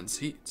under intense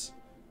heat.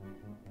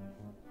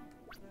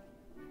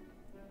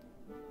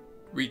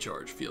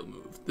 Recharge field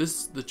move.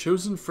 The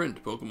chosen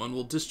friend Pokemon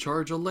will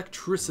discharge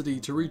electricity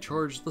to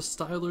recharge the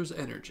Styler's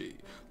energy.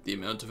 The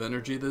amount of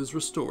energy that is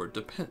restored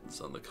depends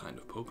on the kind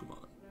of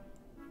Pokemon.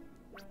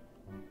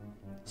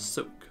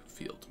 Soak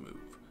field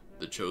move.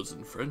 The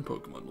chosen friend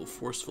Pokemon will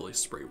forcefully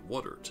spray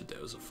water to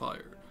douse a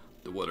fire.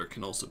 The water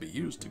can also be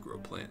used to grow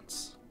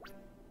plants.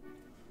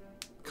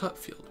 Cut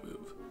field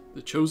move.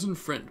 The chosen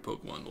friend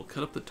Pokemon will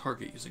cut up the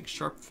target using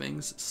sharp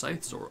fangs,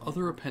 scythes, or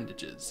other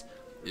appendages.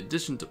 In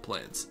addition to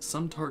plants,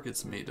 some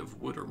targets made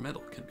of wood or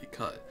metal can be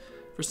cut.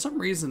 For some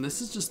reason,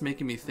 this is just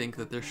making me think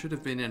that there should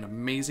have been an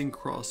amazing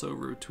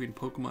crossover between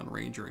Pokemon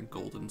Ranger and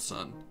Golden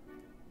Sun.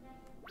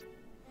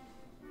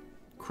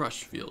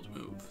 Crush field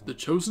move. The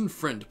chosen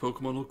friend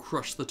Pokemon will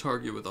crush the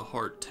target with a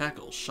hard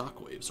tackle,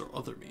 shockwaves, or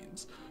other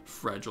means.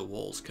 Fragile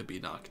walls can be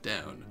knocked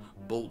down.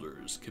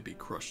 Boulders can be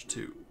crushed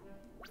too.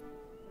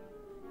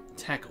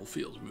 Tackle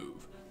field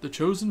move. The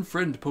chosen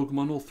friend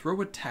Pokemon will throw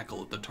a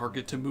tackle at the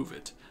target to move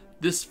it.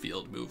 This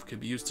field move can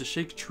be used to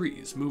shake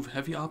trees, move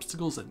heavy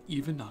obstacles, and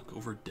even knock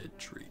over dead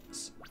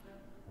trees.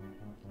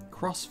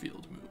 Cross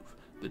field move.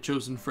 The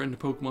chosen friend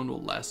Pokemon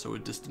will lasso a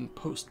distant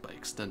post by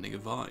extending a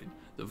vine.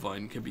 The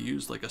vine can be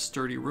used like a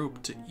sturdy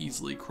rope to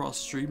easily cross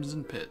streams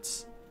and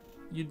pits.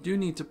 You do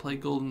need to play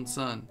Golden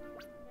Sun.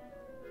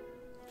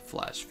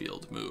 Flash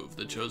field move.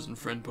 The chosen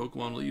friend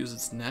Pokemon will use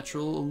its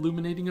natural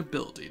illuminating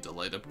ability to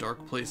light up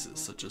dark places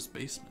such as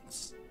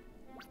basements.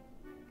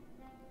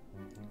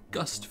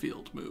 Gust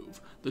field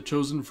move. The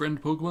chosen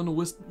friend Pokemon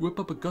will whip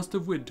up a gust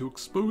of wind to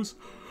expose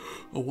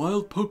a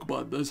wild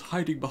Pokemon that is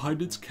hiding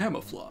behind its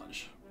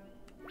camouflage.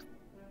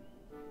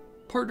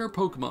 Partner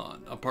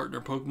Pokemon. A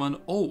partner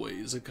Pokemon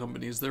always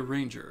accompanies their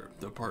ranger.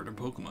 The partner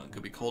Pokemon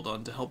could be called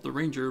on to help the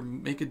ranger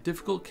make a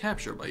difficult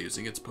capture by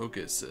using its Poke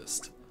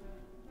Assist.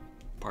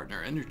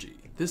 Partner Energy.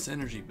 This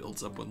energy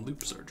builds up when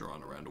loops are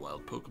drawn around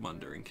wild Pokemon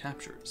during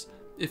captures.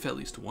 If at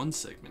least one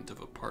segment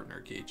of a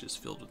partner gauge is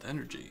filled with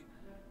energy,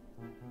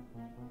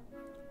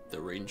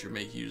 the ranger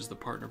may use the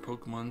partner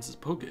Pokemon's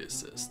Poke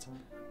Assist.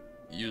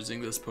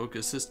 Using this Poke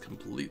Assist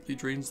completely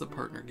drains the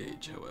partner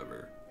gauge,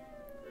 however.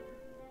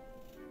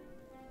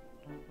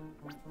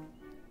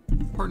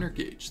 Partner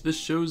gauge. This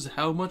shows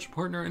how much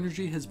partner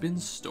energy has been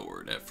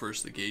stored. At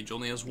first, the gauge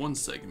only has one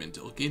segment.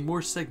 It will gain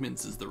more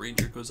segments as the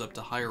ranger goes up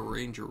to higher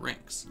ranger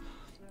ranks.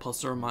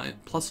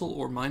 Plusle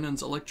or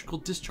Minun's electrical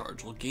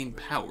discharge will gain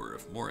power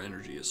if more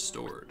energy is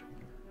stored.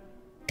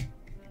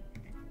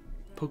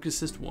 Poke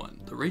Assist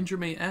 1. The ranger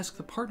may ask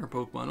the partner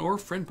Pokemon or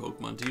friend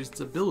Pokemon to use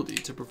its ability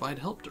to provide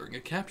help during a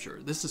capture.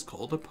 This is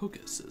called a Poke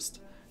Assist.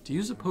 To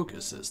use a Poke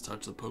Assist,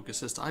 touch the Poke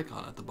Assist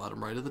icon at the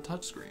bottom right of the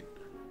touchscreen.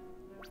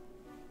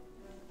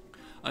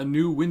 A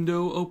new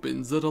window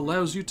opens that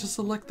allows you to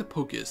select the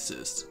Poke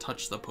Assist.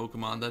 Touch the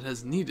Pokemon that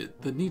has the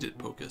needed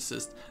Poke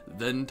Assist,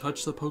 then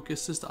touch the Poke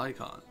Assist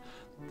icon.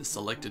 The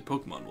selected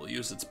Pokemon will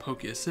use its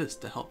Poke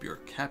Assist to help your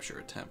capture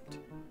attempt.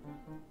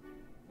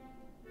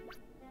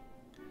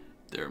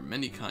 There are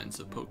many kinds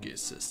of Poke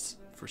Assists.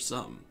 For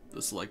some,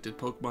 the selected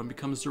Pokemon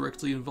becomes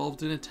directly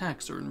involved in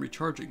attacks or in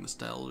recharging the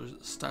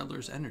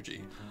Styler's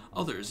energy.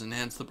 Others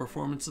enhance the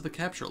performance of the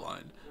capture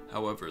line.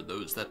 However,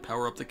 those that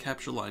power up the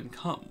capture line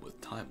come with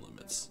time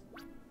limits.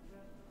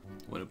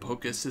 When a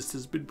Poke Assist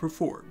has been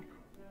performed,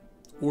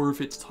 or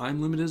if its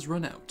time limit is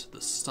run out, the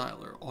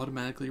Styler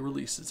automatically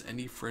releases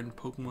any friend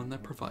Pokemon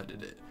that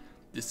provided it.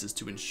 This is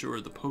to ensure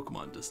the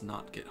Pokemon does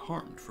not get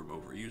harmed from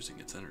overusing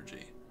its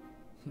energy.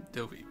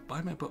 Dovey,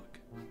 buy my book.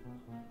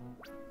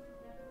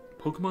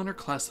 Pokemon are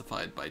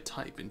classified by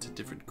type into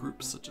different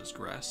groups such as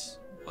grass,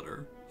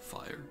 water,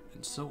 fire,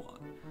 and so on.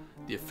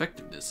 The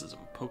effectiveness of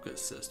a Poke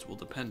Assist will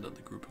depend on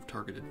the group of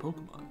targeted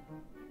Pokemon.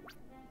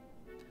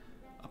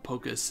 A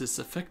Poke Assist's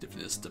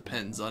effectiveness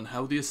depends on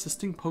how the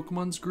assisting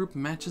Pokemon's group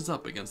matches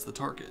up against the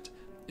target.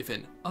 If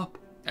an up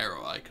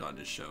arrow icon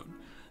is shown,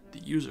 the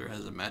user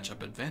has a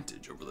matchup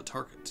advantage over the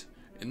target.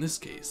 In this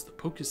case, the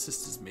Poke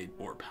Assist is made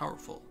more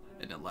powerful,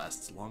 and it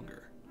lasts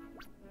longer.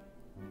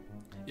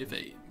 If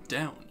a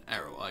down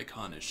arrow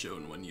icon is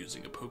shown when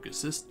using a Poke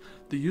Assist,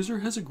 the user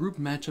has a group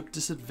matchup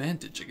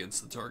disadvantage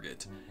against the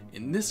target.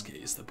 In this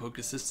case, the Poke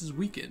Assist is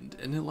weakened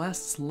and it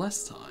lasts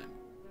less time.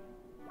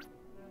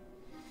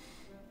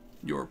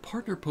 Your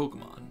partner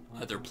Pokemon,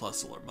 either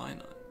Plusle or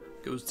Minun,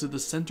 goes to the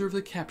center of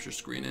the capture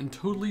screen and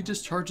totally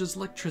discharges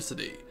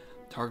electricity.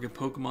 Target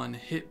Pokemon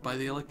hit by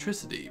the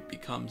electricity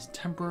becomes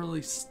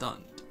temporarily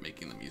stunned,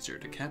 making them easier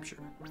to capture.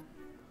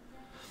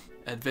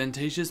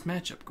 Advantageous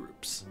matchup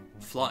groups: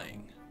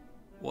 flying,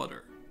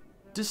 water.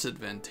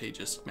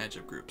 Disadvantageous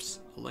matchup groups: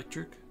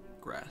 electric,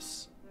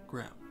 grass,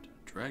 ground,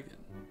 dragon.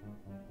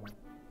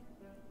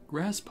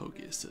 Grass Poke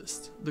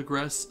Assist. The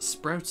grass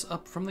sprouts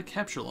up from the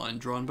capture line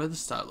drawn by the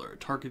Styler.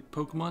 Target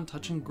Pokemon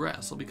touching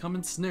grass will become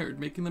ensnared,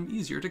 making them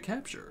easier to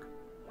capture.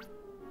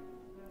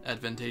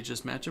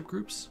 Advantageous matchup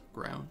groups: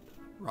 ground,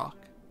 rock,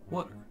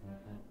 water.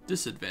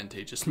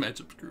 Disadvantageous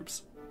matchup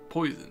groups: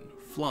 Poison,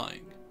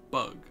 Flying,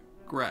 Bug,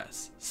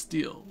 Grass,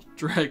 Steel,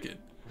 Dragon.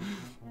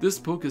 This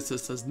Poke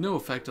Assist has no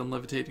effect on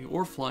levitating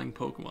or flying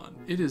Pokemon.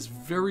 It is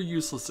very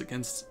useless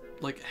against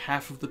like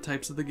half of the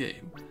types of the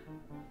game.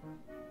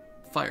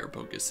 Fire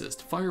Poke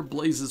Assist. Fire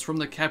blazes from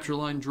the capture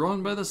line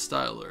drawn by the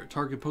styler.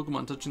 Target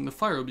Pokemon touching the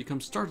fire will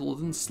become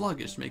startled and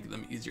sluggish, making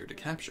them easier to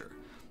capture.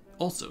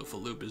 Also, if a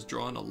loop is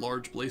drawn, a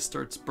large blaze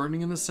starts burning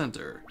in the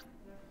center.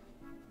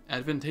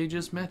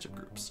 Advantageous matchup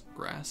groups: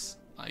 Grass,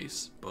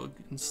 Ice, Bug,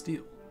 and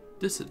Steel.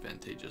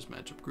 Disadvantageous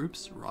matchup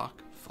groups: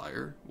 Rock,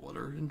 Fire,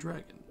 Water, and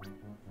Dragon.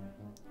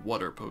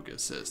 Water Poke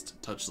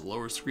Assist. Touch the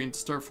lower screen to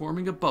start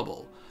forming a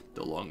bubble.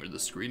 The longer the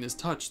screen is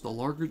touched, the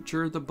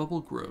larger the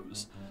bubble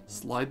grows.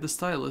 Slide the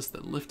stylus,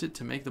 then lift it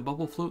to make the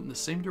bubble float in the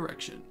same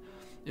direction.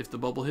 If the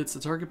bubble hits the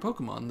target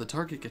Pokemon, the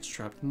target gets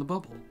trapped in the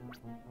bubble.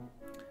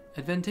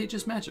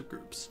 Advantageous matchup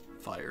groups: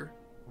 Fire,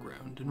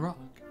 Ground, and Rock.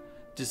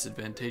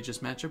 Disadvantageous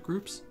matchup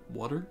groups: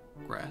 Water,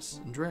 Grass,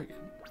 and Dragon.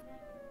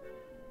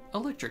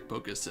 Electric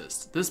Poke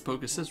Assist. This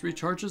Poke Assist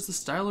recharges the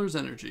styler's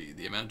energy.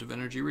 The amount of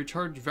energy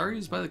recharged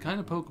varies by the kind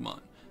of Pokemon.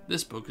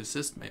 This Poke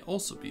Assist may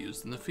also be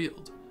used in the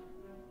field.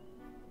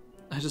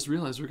 I just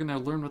realized we're going to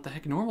learn what the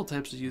heck normal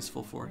types are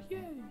useful for.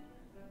 Yay!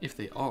 If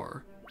they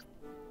are.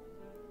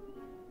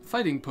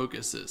 Fighting Poke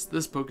Assist.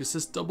 This Poke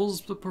Assist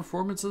doubles the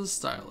performance of the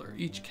styler.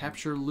 Each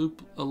capture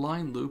loop,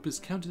 line loop, is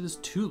counted as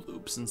 2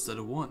 loops instead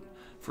of 1.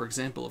 For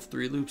example, if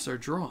 3 loops are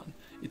drawn,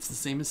 it's the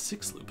same as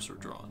 6 loops are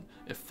drawn.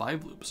 If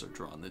 5 loops are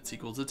drawn, that's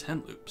equal to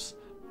 10 loops.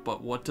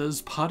 But what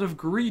does Pot of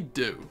Greed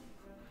do?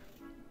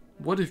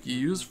 What if you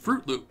use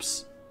Fruit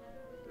Loops?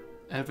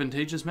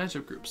 Advantageous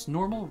matchup groups: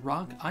 Normal,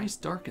 Rock, Ice,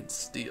 Dark, and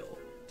Steel.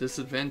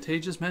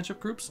 Disadvantageous matchup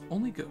groups: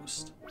 only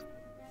Ghost.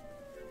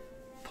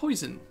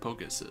 Poison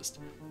Poke Assist.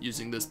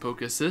 Using this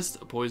Poke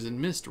Assist, a poison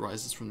mist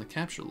rises from the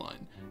capture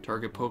line.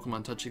 Target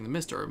Pokemon touching the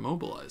mist are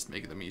immobilized,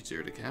 making them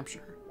easier to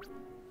capture.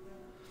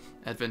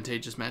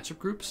 Advantageous matchup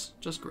groups: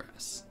 just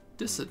Grass.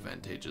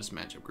 Disadvantageous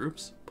matchup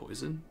groups: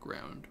 Poison,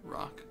 Ground,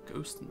 Rock,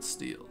 Ghost, and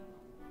Steel.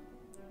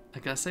 I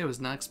gotta say, I was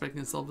not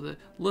expecting this level.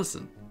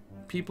 Listen,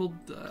 people,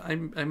 I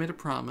made a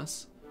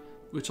promise,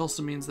 which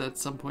also means that at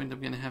some point I'm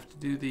gonna have to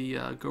do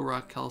the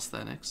Go-Rock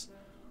Calisthenics.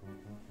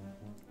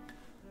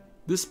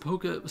 This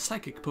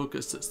Psychic Poke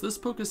Assist. This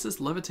Poke Assist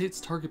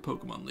levitates target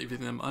Pokemon,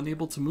 leaving them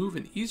unable to move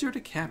and easier to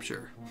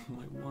capture.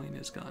 My wine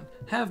is gone.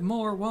 Have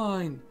more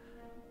wine!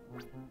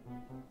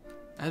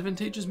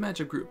 Advantageous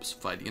matchup groups: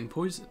 Fighting and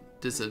Poison.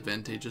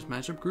 Disadvantageous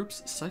matchup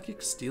groups: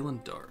 Psychic, Steel,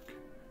 and Dark.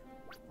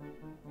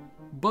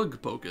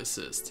 Bug Poke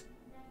Assist.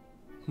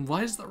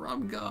 Why is the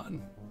rum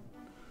gone?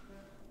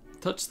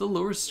 Touch the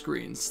lower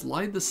screen,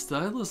 slide the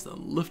stylus,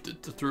 then lift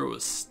it to throw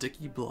a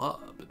sticky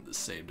blob in the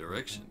same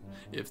direction.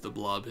 If the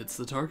blob hits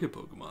the target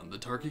Pokemon, the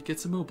target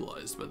gets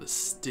immobilized by the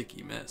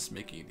sticky mess,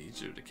 making it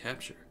easier to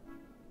capture.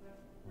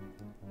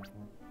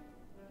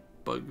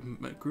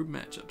 Bug group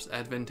matchups.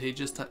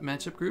 Advantageous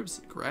matchup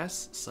groups: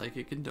 Grass,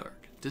 Psychic, and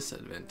Dark.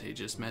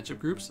 Disadvantageous matchup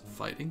groups: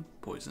 Fighting,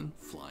 Poison,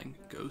 Flying,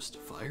 Ghost,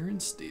 Fire,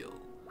 and Steel.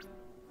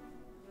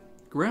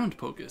 Ground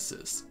Poke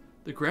Assist.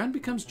 The ground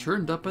becomes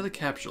churned up by the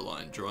capture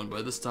line drawn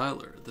by the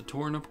styler. The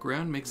torn up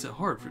ground makes it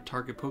hard for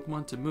target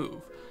Pokemon to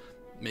move,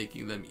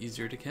 making them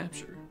easier to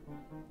capture.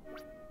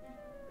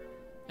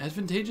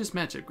 Advantageous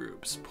matchup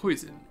groups: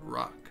 Poison,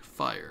 Rock,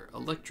 Fire,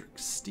 Electric,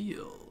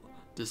 Steel.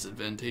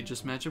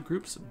 Disadvantageous matchup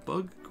groups: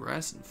 Bug,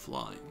 Grass, and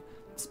Flying.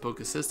 This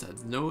Poke Assist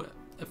has no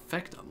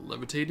effect on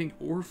levitating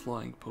or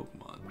flying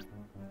Pokemon.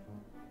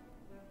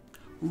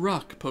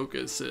 Rock Poke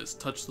Assist.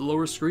 Touch the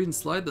lower screen,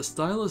 slide the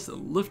stylus,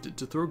 and lift it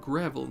to throw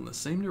gravel in the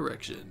same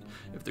direction.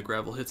 If the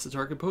gravel hits the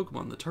target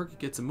Pokemon, the target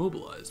gets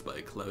immobilized by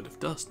a cloud of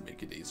dust,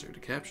 making it easier to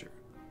capture.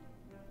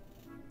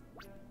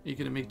 Are you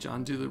gonna make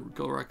John do the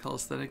Go-Rock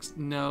Calisthenics?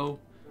 No.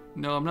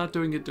 No, I'm not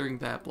doing it during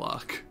that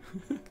block.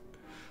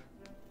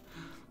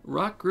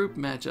 Rock group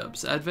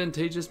matchups.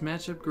 Advantageous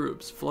matchup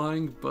groups: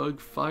 Flying, Bug,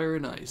 Fire,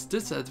 and Ice.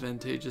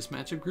 Disadvantageous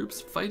matchup groups: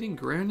 Fighting,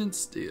 Ground, and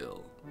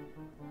Steel.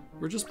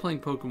 We're just playing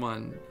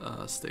Pokemon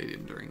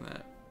Stadium during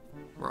that.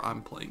 Or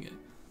I'm playing it.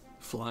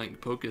 Flying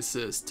Poke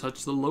Assist.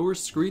 Touch the lower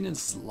screen and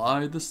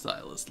slide the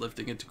stylus,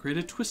 lifting it to create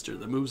a twister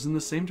that moves in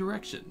the same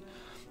direction.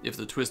 If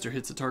the twister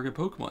hits a target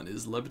Pokemon, it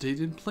is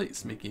levitated in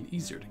place, making it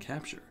easier to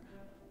capture.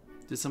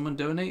 Did someone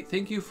donate?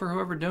 Thank you for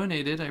whoever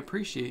donated. I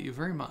appreciate you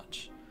very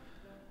much.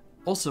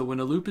 Also, when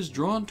a loop is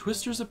drawn,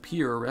 twisters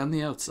appear around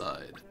the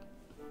outside.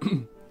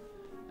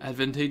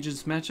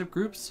 Advantageous matchup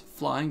groups: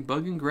 Flying,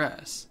 Bug, and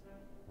Grass.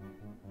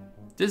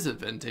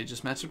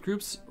 Disadvantageous matchup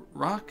groups: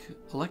 Rock,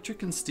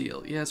 Electric, and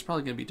Steel. Yeah, it's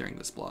probably going to be during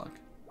this block.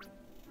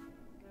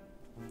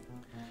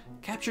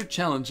 Capture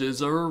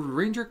challenges are a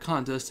ranger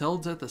contest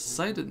held at the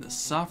site in the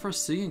Safra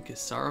Sea and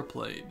Kisara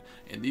Plain.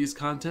 In these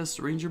contests,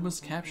 the ranger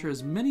must capture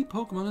as many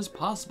Pokemon as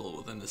possible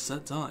within a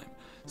set time.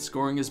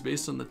 Scoring is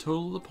based on the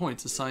total of the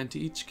points assigned to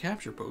each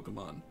capture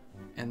Pokemon.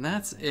 And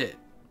that's it.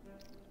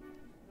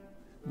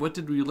 What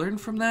did we learn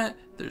from that?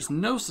 There's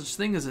no such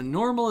thing as a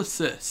normal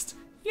assist.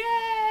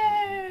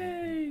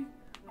 Yay!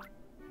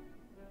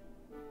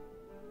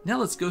 Now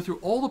let's go through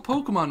all the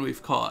Pokemon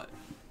we've caught.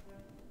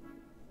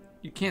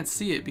 You can't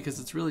see it because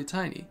it's really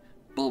tiny.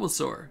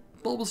 Bulbasaur.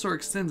 Bulbasaur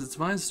extends its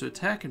vines to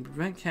attack and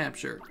prevent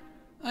capture.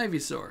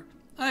 Ivysaur.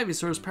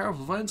 Ivysaur's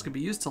powerful vines can be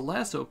used to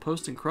lasso a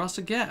post and cross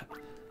a gap.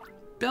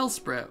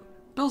 Bellsprout.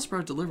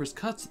 Bellsprout delivers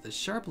cuts with its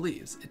sharp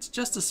leaves. It's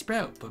just a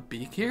sprout, but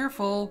be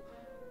careful.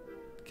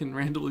 Can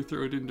randomly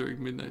throw it in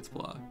during Midnight's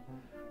block.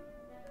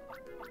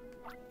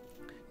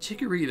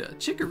 Chikorita.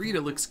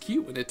 Chikorita looks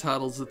cute when it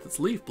toddles with its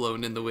leaf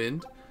blown in the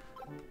wind.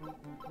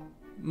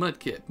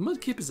 Mudkip.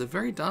 Mudkip is a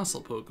very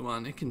docile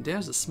Pokemon. It can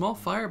douse a small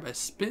fire by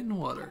spitting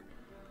water.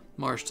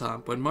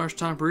 Marshtomp. When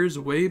Marshtomp rears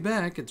way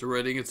back, it's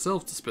readying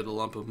itself to spit a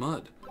lump of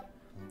mud.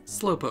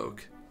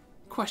 Slowpoke.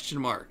 Question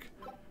mark.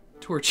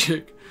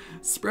 Torchic.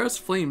 Sprouts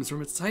flames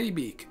from its tiny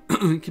beak.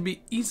 Can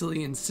be easily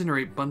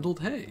incinerate bundled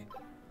hay.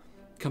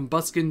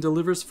 Combuskin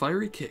delivers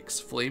fiery kicks.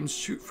 Flames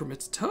shoot from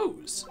its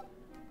toes.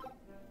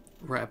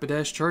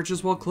 Rapidash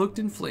charges while cloaked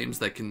in flames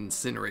that can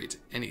incinerate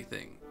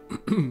anything.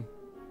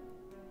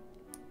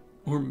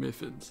 Or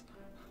Miffins.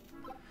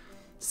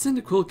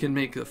 Cyndaquil can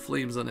make the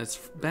flames on its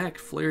back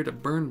flare to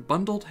burn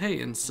bundled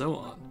hay and so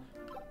on.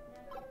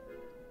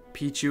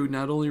 Pichu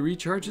not only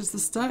recharges the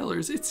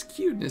stylers, its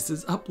cuteness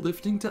is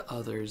uplifting to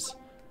others.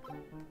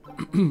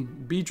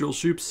 Beedrill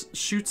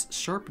shoots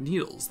sharp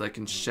needles that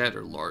can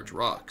shatter large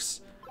rocks.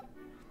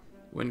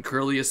 When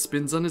Curlius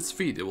spins on its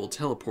feet, it will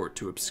teleport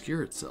to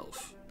obscure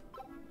itself.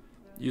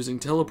 Using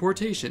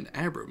teleportation,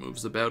 Abra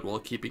moves about while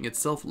keeping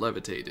itself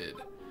levitated.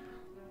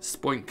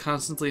 Spoink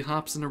constantly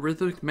hops in a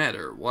rhythmic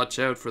manner. Watch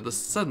out for the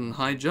sudden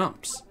high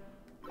jumps.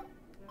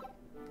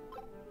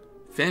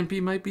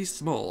 Phanpy might be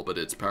small, but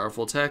its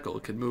powerful tackle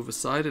can move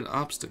aside an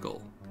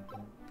obstacle.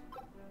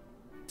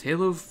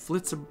 Taillow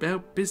flits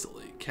about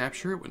busily.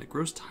 Capture it when it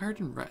grows tired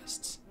and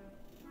rests.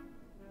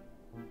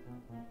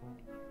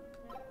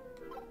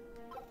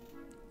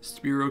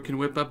 Spearow can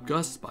whip up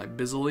gusts by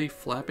busily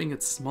flapping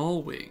its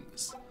small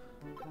wings.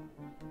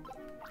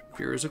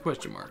 Fear is a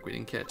question mark. We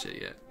didn't catch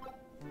it yet.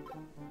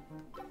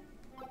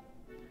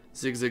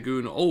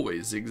 Zigzagoon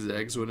always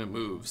zigzags when it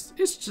moves.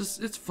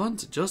 It's fun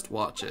to just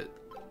watch it.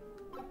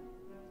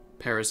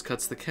 Paris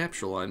cuts the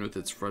capture line with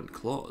its front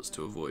claws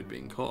to avoid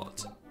being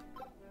caught.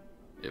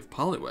 If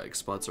Poliwag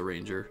spots a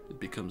ranger, it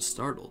becomes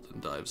startled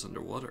and dives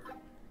underwater.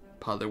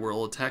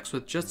 Poliwhirl attacks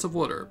with jets of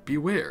water.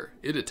 Beware,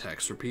 it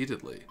attacks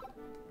repeatedly.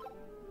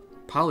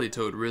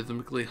 Politoad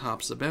rhythmically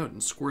hops about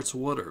and squirts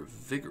water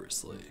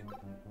vigorously.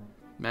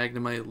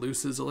 Magnemite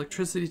looses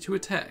electricity to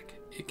attack.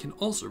 It can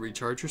also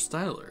recharge your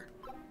styler.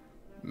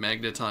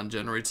 Magneton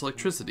generates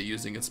electricity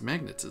using its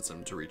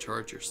magnetism to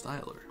recharge your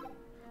styler.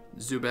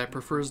 Zubat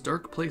prefers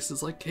dark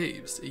places like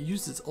caves. It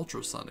uses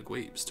ultrasonic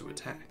waves to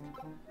attack.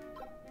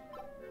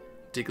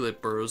 Diglett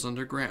burrows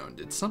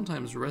underground. It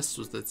sometimes rests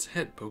with its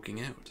head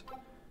poking out.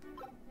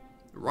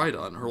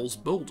 Rhydon hurls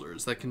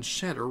boulders that can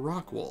shatter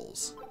rock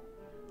walls.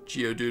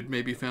 Geodude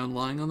may be found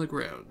lying on the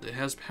ground. It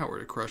has power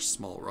to crush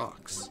small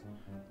rocks.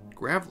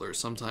 Graveler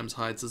sometimes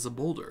hides as a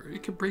boulder.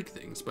 It can break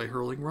things by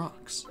hurling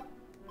rocks.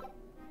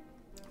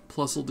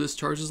 Plusle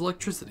discharges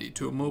electricity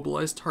to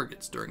immobilize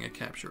targets during a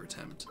capture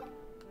attempt.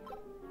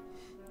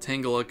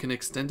 Tangela can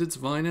extend its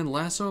vine and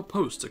lasso a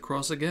post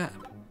across a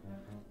gap.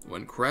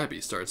 When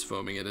Krabby starts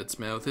foaming at its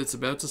mouth, it's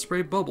about to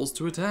spray bubbles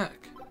to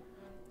attack.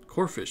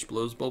 Corphish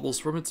blows bubbles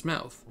from its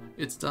mouth.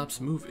 It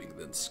stops moving,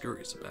 then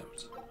scurries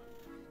about.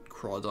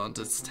 Crawdont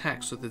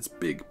attacks with its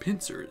big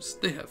pincers.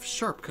 They have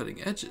sharp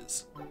cutting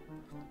edges.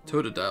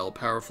 Totodile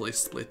powerfully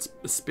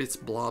spits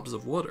blobs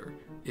of water.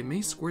 It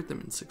may squirt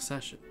them in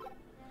succession.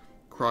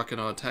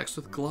 Croconaw attacks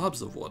with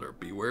globs of water.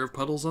 Beware of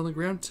puddles on the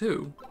ground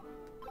too.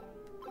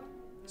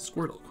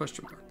 Squirtle,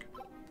 question mark.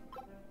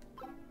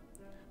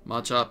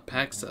 Machop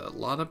packs a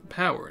lot of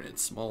power in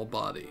its small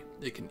body.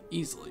 It can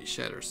easily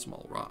shatter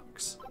small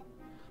rocks.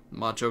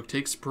 Machoke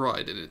takes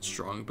pride in its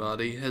strong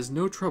body, has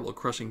no trouble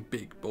crushing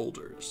big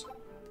boulders.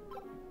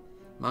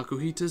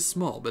 Makuhita is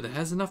small, but it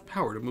has enough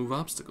power to move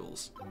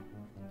obstacles.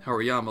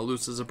 Hariyama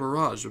looses a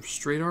barrage of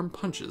straight-arm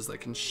punches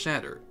that can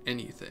shatter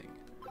anything.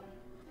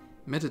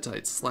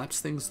 Metatite slaps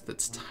things with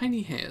its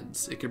tiny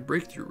hands. It can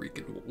break through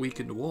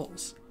weakened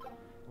walls.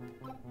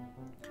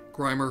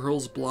 Grimer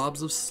hurls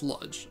blobs of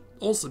sludge.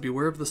 Also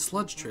beware of the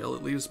sludge trail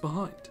it leaves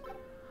behind.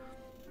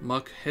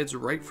 Muck heads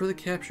right for the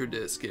capture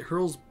disc. It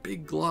hurls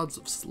big globs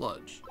of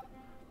sludge.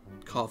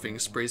 Coughing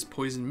sprays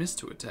poison mist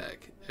to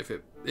attack.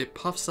 It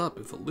puffs up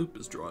if a loop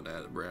is drawn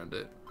out around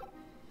it.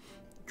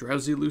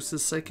 Drowsy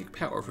looses psychic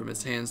power from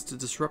its hands to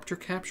disrupt your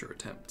capture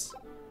attempts.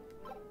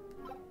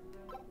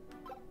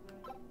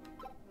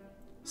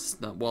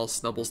 While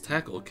Snubble's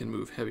tackle can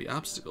move heavy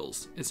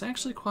obstacles, it's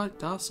actually quite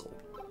docile.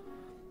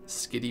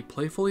 Skitty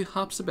playfully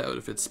hops about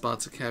if it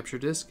spots a capture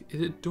disc.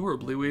 It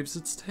adorably waves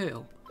its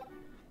tail.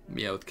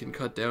 Meowth can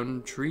cut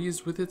down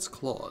trees with its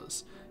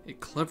claws. It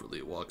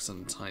cleverly walks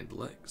on its hind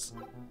legs.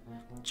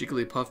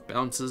 Jigglypuff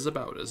bounces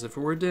about as if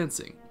it were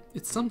dancing.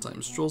 It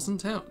sometimes strolls in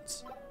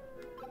towns.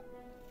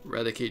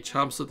 Raticate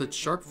chomps with its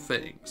sharp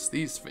fangs.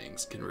 These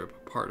fangs can rip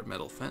apart a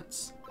metal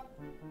fence.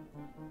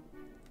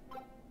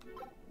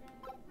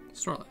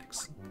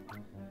 Snorlax.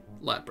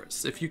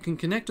 Lapras. If you can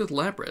connect with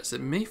Lapras,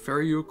 it may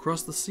ferry you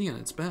across the sea on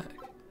its back.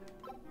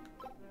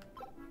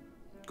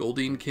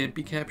 Goldeen can't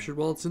be captured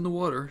while it's in the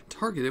water.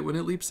 Target it when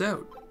it leaps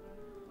out.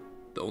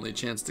 The only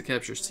chance to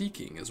capture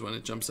Seaking is when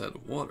it jumps out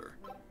of water.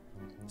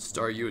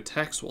 Staryu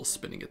attacks while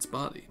spinning its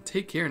body.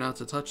 Take care not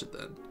to touch it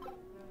then.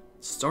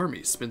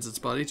 Starmie spins its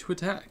body to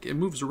attack. It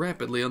moves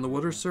rapidly on the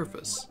water's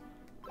surface.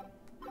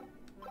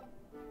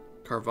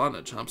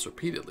 Carvanha chomps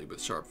repeatedly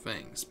with sharp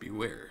fangs.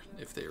 Beware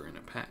if they are in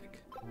a pack.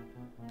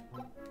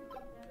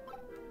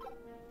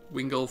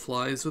 Wingull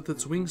flies with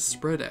its wings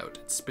spread out.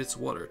 It spits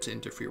water to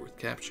interfere with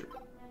capture.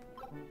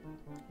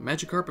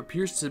 Magikarp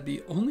appears to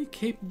be only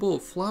capable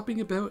of flopping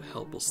about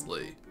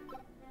helplessly.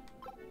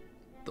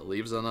 The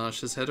leaves on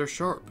Ash's head are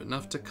sharp,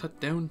 enough to cut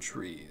down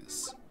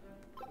trees.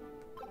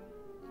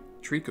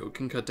 Trico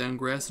can cut down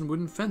grass and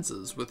wooden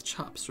fences with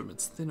chops from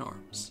its thin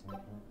arms.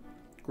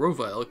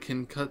 Grovyle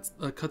can cuts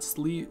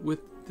with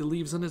the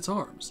leaves on its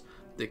arms.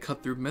 They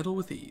cut through metal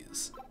with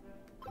ease.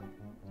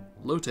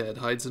 Lotad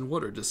hides in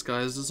water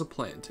disguised as a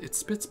plant. It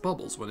spits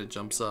bubbles when it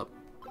jumps up.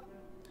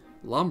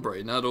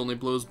 Lombre not only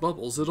blows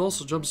bubbles, it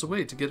also jumps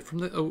away to get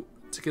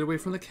away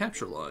from the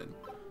capture line.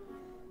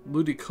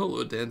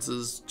 Ludicolo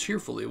dances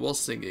cheerfully while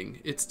singing.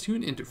 Its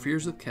tune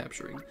interferes with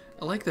capturing.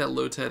 I like that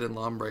Lotad and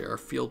Lombre are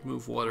field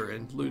move water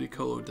and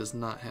Ludicolo does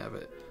not have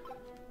it.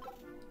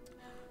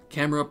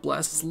 Camera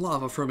blasts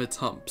lava from its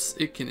humps.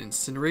 It can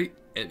incinerate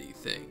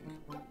anything.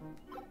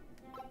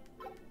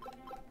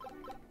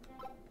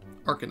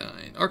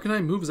 Arcanine.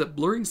 Arcanine moves at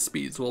blurring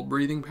speeds while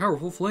breathing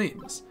powerful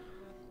flames.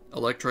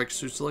 Electrike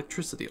shoots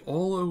electricity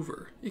all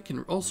over. It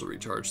can also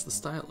recharge the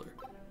styler.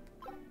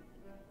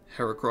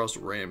 Heracross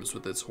rams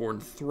with its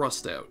horn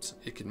thrust out.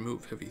 It can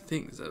move heavy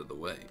things out of the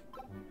way.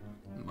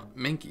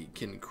 Mankey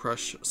can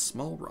crush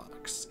small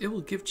rocks. It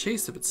will give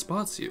chase if it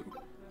spots you.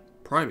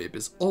 Primeape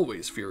is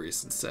always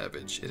furious and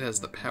savage. It has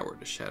the power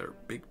to shatter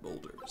big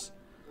boulders.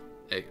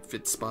 If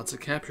it spots a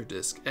capture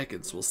disc,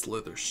 Ekans will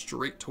slither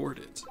straight toward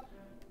it.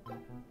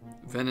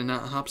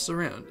 Venonat hops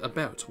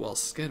about while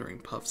scattering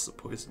puffs of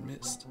poison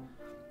mist.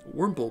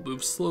 Wurmple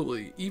moves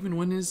slowly even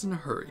when it is in a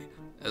hurry.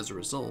 As a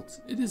result,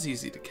 it is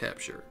easy to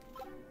capture.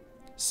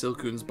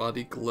 Silcoon's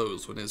body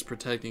glows when it is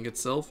protecting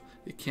itself.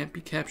 It can't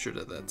be captured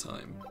at that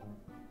time.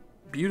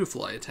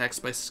 Beautifly attacks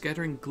by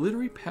scattering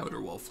glittery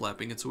powder while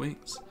flapping its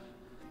wings.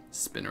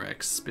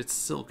 Spinarak spits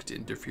silk to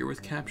interfere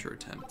with capture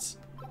attempts.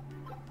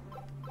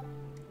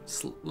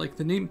 Like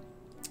the name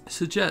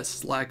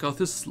suggests,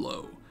 Slackoth is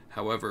slow.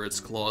 However, its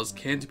claws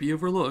can't be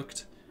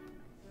overlooked.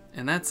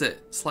 And that's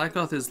it.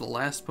 Slackoth is the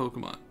last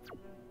Pokemon.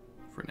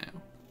 For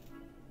now.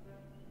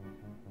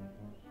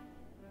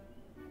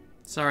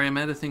 Sorry, I'm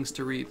out of things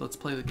to read. Let's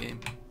play the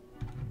game.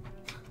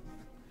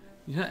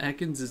 You know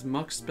Ekans is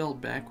muck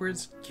spelled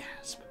backwards?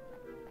 Gasp.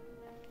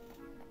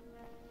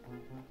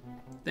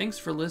 Thanks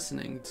for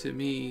listening to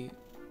me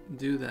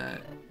do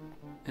that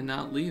and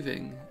not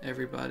leaving,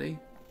 everybody.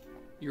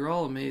 You're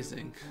all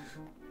amazing.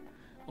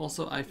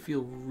 Also, I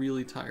feel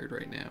really tired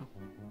right now.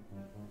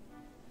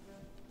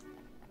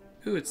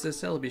 Ooh, it's the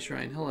Celebi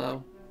Shrine.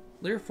 Hello.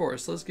 Lear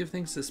Forest, let's give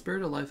thanks to the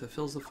spirit of life that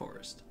fills the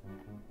forest.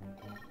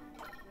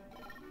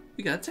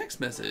 We got a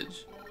text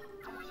message.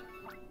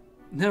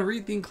 Now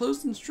read the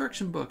enclosed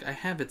instruction book. I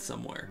have it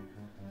somewhere.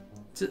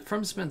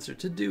 From Spencer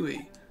to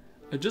Dewey.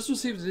 I just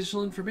received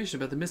additional information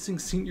about the missing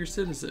senior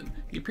citizen.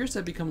 He appears to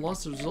have become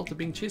lost as a result of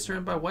being chased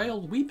around by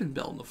wild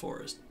Weepinbell in the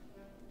forest.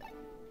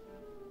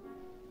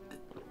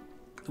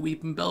 The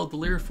Weepinbell of the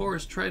Lear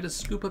Forest try to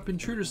scoop up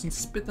intruders and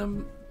spit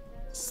them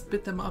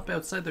up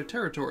outside their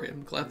territory.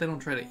 I'm glad they don't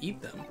try to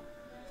eat them.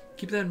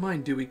 Keep that in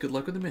mind, Dewey. Good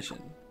luck with the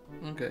mission.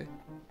 Okay.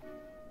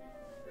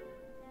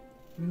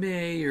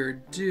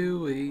 Mayor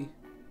Dewey.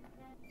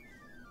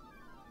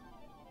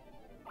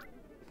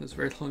 It was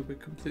very long,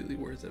 but completely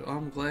worth it.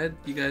 I'm glad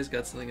you guys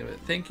got something of it.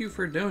 Thank you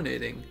for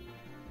donating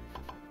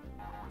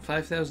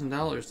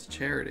 $5,000 to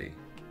charity,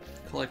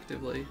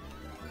 collectively.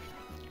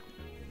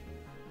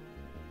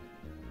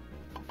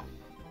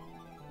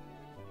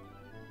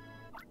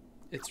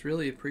 It's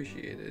really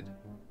appreciated.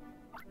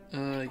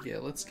 Yeah,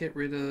 let's get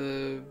rid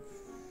of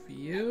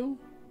you.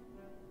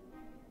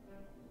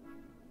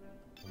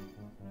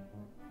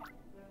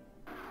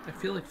 I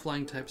feel like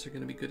flying types are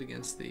going to be good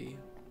against the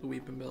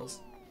Weepinbells.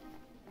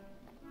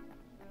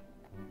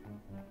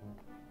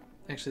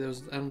 Actually,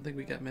 I don't think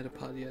we got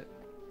Metapod yet.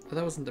 Oh,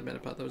 that wasn't the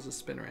Metapod, that was a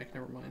Spinarak,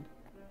 never mind.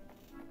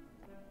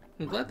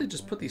 I'm glad they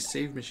just put these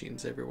save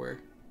machines everywhere.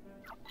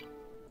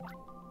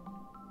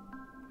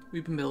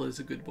 Weepinbell is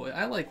a good boy.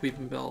 I like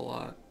Weepinbell a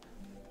lot.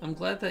 I'm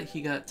glad that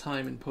he got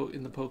time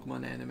in the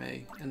Pokemon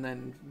anime, and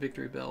then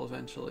Victory Bell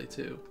eventually,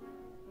 too.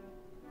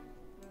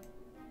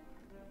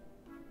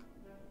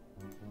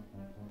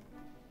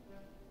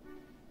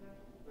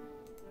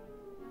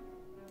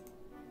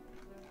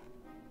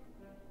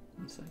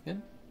 One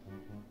second.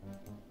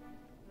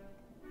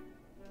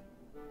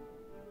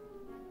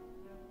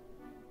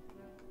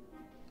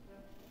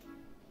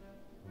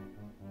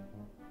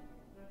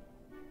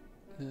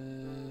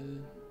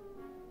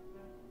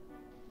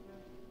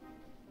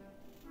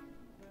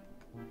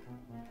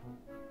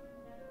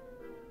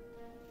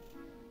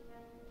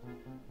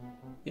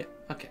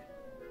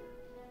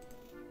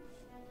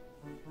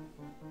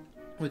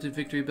 What did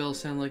Victory Bell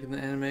sound like in the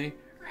anime?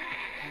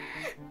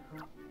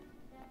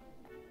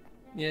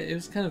 Yeah, it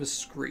was kind of a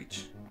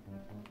screech.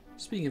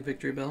 Speaking of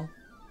Victory Bell,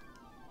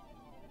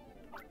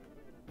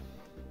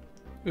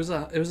 it was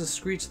a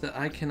screech that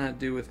I cannot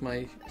do with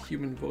my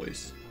human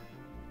voice.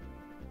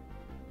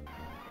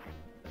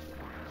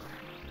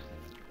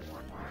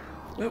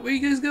 Oh, where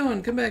you guys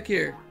going? Come back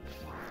here.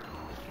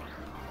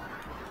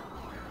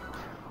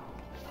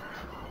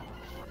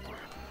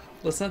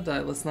 Let's not die.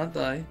 Let's not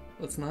die.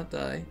 Let's not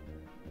die.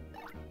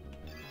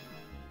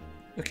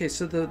 Okay,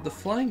 so the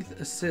flying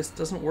assist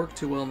doesn't work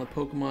too well when the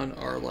Pokemon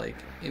are like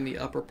in the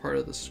upper part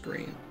of the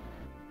screen.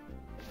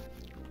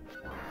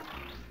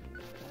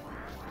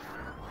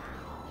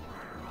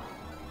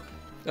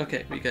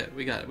 Okay, we got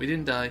it. We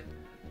didn't die.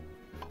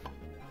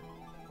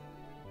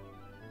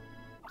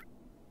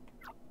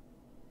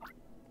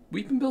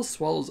 Weeping Bell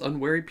swallows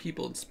unwary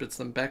people and spits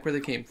them back where they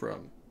came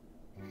from.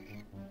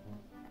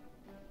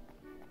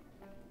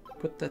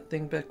 Put that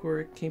thing back where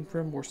it came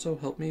from, or so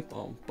help me.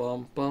 Bum,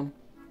 bum, bum.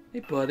 Hey,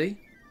 buddy.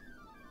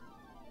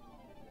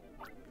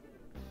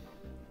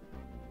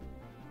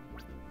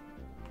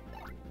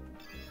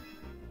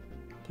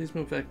 Please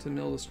move back to the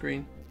middle of the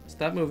screen.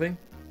 Stop moving.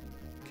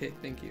 Okay,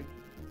 thank you.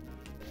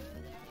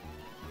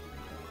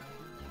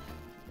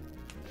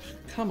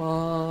 Come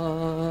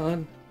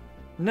on.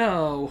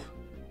 No.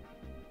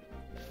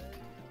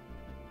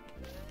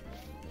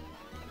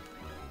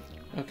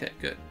 Okay,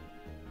 good.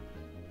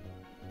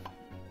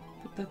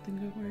 Put that thing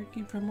back where it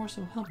came from, or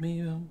so help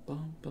me. Bum,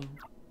 bum, bum.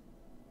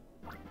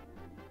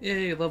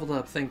 Yay, leveled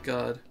up, thank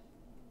God.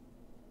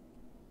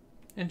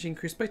 Energy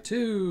increased by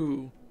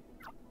 2.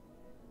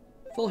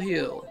 Full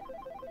heal.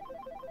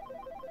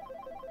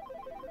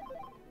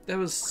 That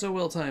was so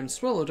well timed.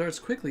 Swallow darts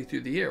quickly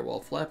through the air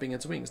while flapping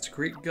its wings to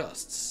create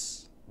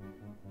gusts.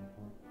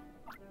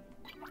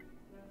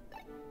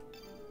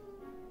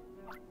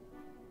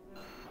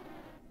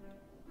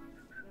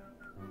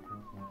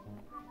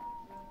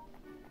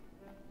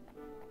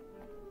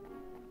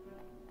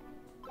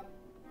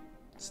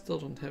 Still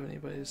don't have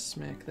anybody to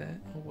smack that.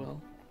 Oh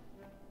well.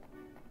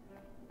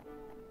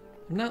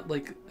 I'm not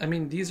like, I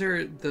mean, these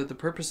are, the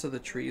purpose of the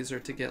trees are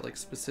to get like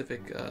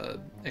specific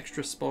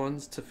extra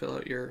spawns to fill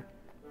out your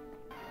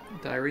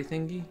diary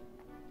thingy.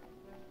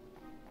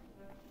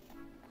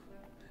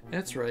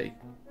 That's right.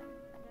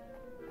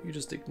 You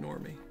just ignore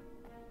me.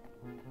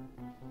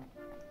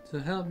 So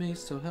help me,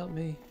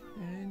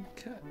 and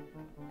cut.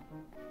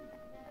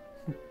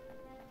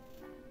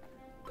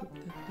 Put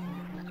that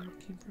thing where it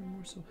came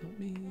from, or so help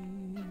me.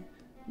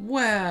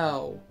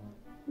 Wow!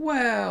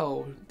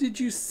 Wow! Did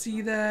you see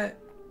that?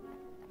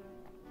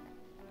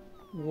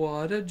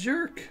 What a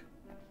jerk!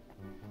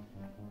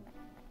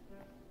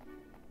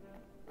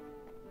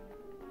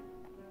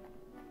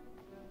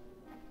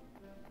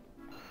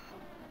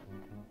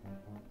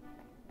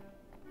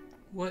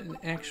 What an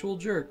actual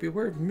jerk.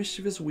 Beware of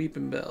mischievous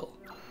Weeping Bell.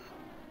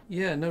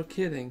 Yeah, no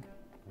kidding.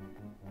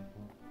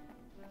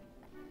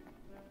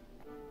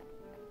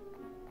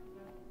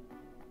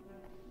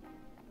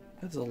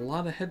 There's a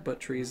lot of headbutt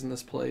trees in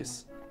this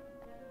place.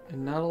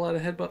 And not a lot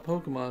of headbutt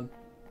Pokemon.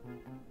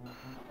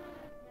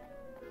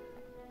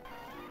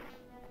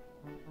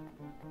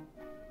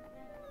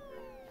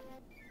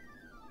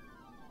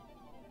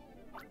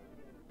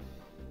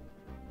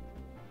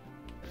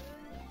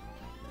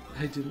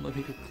 I didn't let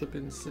me go clip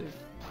in and see. Put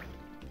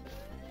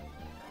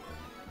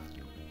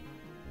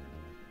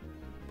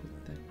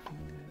that thing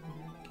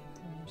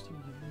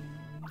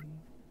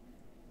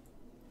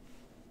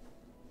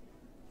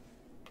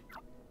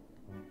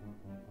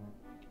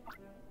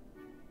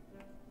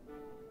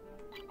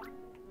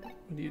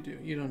What do you do?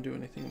 You don't do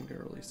anything, I'm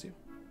gonna release you.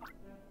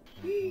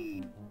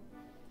 Whee!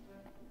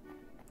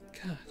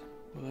 God,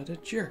 what a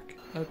jerk.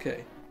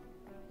 Okay,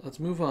 let's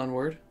move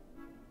onward.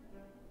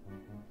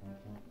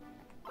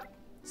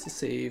 It's a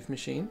save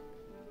machine.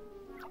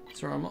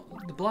 So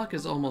the block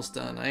is almost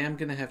done. I am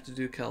gonna have to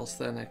do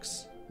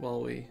calisthenics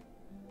while we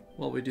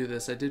do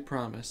this. I did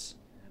promise.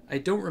 I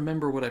don't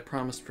remember what I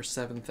promised for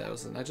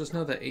 7,000. I just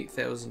know that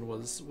 8,000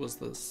 was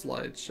the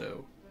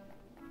slideshow,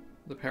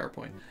 the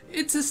PowerPoint.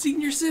 It's a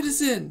senior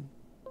citizen.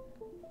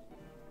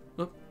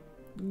 Oh,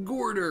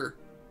 Gorder.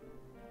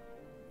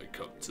 I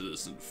come to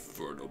this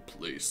infernal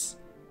place,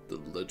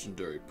 the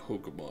legendary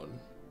Pokemon.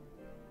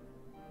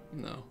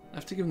 No, I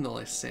have to give him the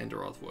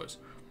Lysanderoth voice.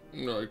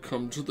 I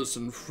come to this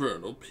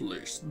infernal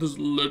place, this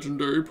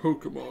legendary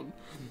Pokemon.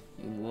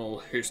 All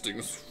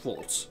Hastings'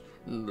 fault.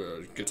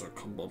 Get a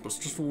comeuppance,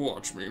 just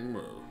watch me.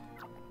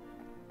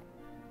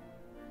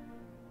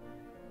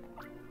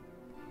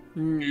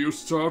 You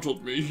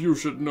startled me. You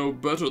should know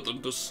better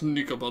than to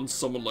sneak up on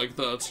someone like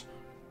that.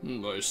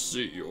 I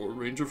see you're a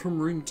ranger from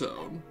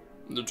Ringtown.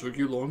 It took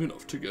you long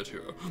enough to get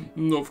here.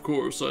 Of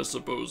course, I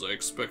suppose I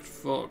expect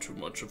far too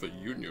much of a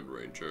Union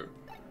Ranger.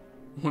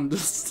 One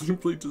does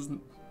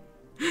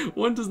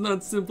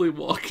not simply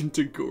walk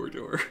into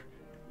Gordor.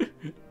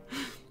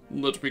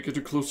 Let me get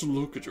a closer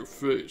look at your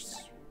face.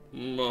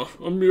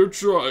 A mere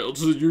child.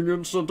 The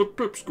Union sent a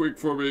pipsqueak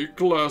for me.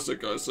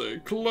 Classic, I say.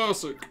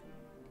 Classic.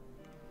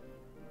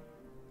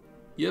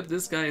 Yep,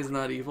 this guy is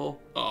not evil.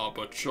 Ah,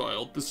 but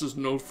child, this is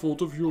no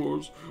fault of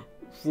yours.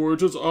 For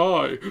it is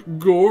I,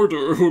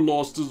 Gorder, who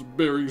lost his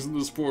bearings in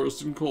this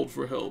forest and called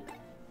for help.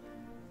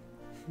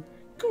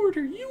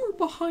 Gorder, you were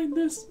behind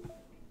this.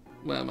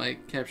 Wow, my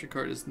capture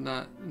card is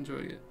not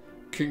enjoying it.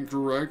 King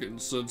Dragon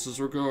sends his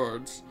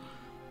regards.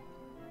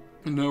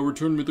 And now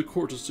return me the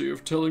courtesy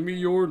of telling me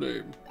your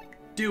name.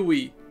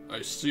 Dewey.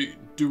 I see.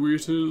 Dewey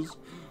it is.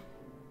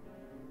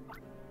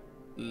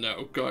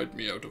 Now guide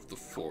me out of the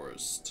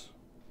forest.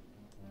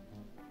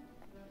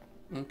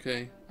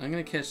 Okay, I'm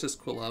gonna catch this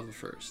Quilava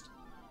first.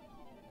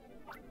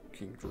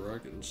 King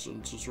Dragon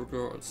sends his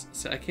regards.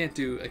 See, I can't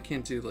do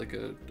like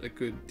a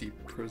good deep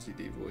Prosy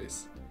D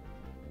voice.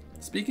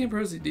 Speaking of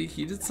Prosy D,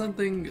 he did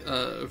something,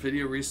 a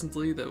video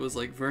recently that was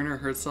like Werner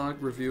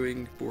Herzog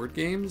reviewing board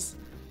games,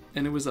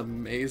 and it was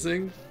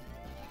amazing.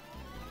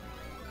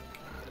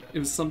 It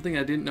was something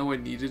I didn't know I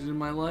needed in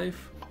my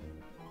life.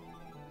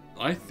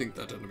 I think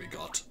that enemy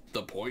got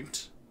the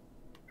point.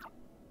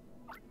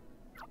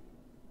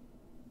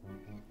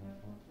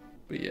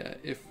 But yeah,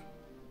 if...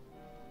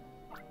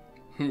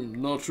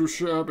 not too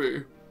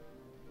shabby.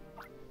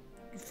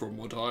 From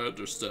what I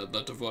understand,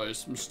 that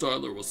device,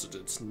 Styler was it,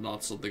 it's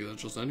not something that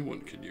just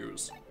anyone can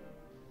use.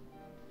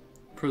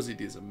 Prosy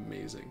D is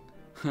amazing.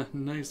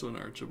 Nice one,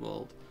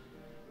 Archibald.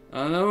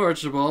 I know,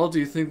 Archibald, do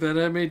you think that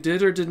enemy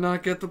did or did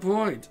not get the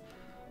point?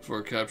 For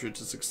a capture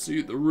to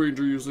succeed, the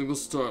ranger using the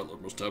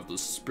styler must have the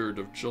spirit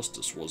of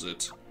justice, was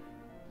it?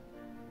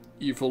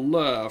 Evil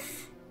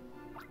laugh.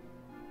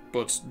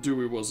 But,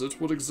 Dewey, was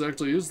it? What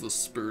exactly is the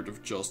spirit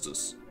of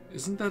justice?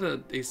 Isn't that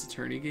a Ace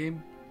Attorney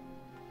game?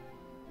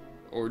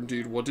 Or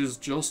indeed, what is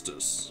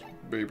justice?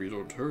 Baby,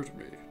 don't hurt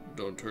me.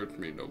 Don't hurt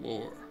me no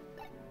more.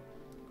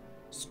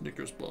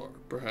 Snickers bar.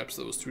 Perhaps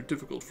that was too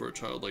difficult for a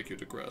child like you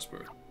to grasp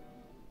her.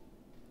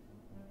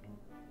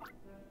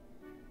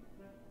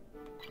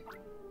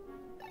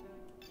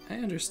 I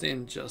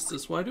understand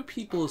justice. Why do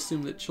people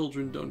assume that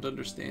children don't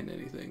understand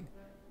anything?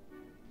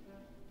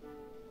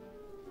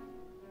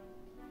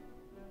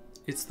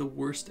 It's the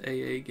worst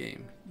AA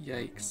game.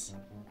 Yikes.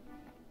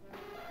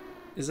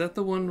 Is that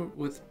the one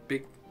with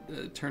big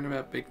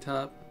Turnabout Big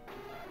Top?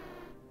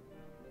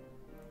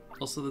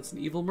 Also, that's an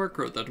evil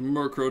Murkrow. That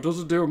Murkrow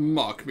doesn't dare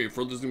mock me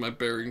for losing my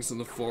bearings in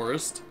the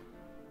forest.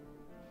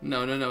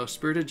 No.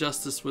 Spirit of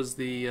Justice was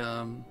the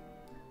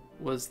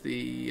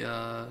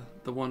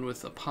one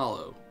with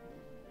Apollo.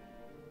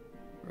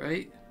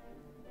 Right?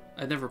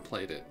 I never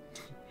played it.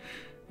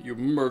 You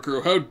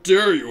Murkrow, how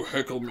dare you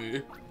heckle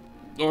me?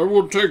 I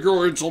won't take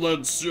your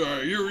insolence, you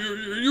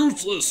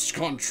useless,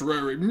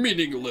 contrary,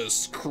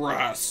 meaningless,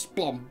 crass,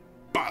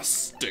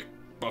 bombastic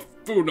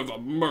buffoon of a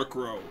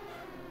Murkrow.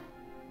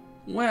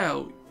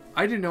 Wow,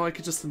 I didn't know I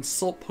could just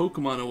insult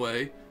Pokemon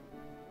away.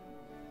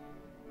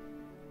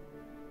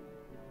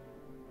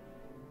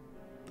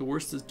 The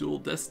worst is Dual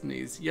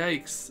Destinies.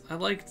 Yikes, I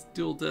liked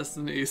Dual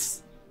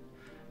Destinies.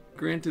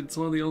 Granted, it's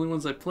one of the only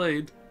ones I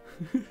played.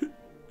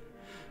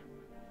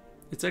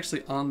 It's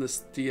actually on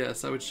this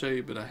DS. I would show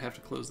you, but I have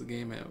to close the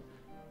game out.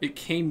 It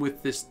came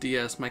with this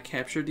DS, my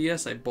Capture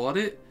DS. I bought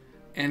it,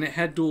 and it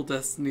had Dual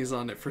Destinies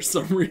on it for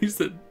some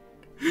reason.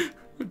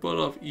 I bought it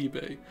off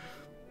eBay.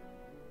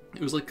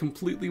 It was like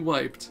completely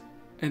wiped,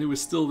 and it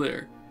was still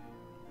there.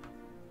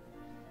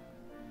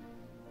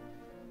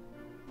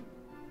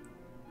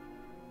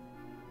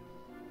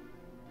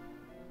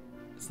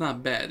 It's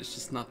not bad, it's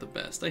just not the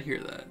best. I hear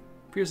that.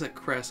 Appears that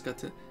Crass got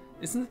to...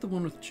 Isn't it the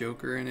one with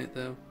Joker in it,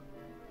 though?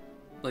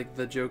 Like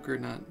the Joker,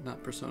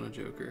 not Persona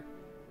Joker.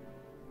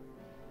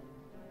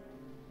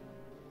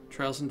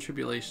 Trials and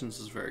Tribulations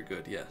is very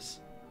good, yes.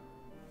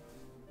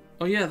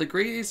 Oh yeah, the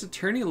Great Ace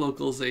Attorney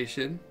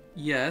localization.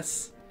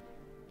 Yes.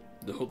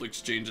 The whole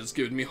exchange has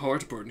given me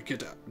heartburn.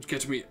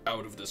 Get me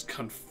out of this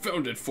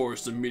confounded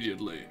forest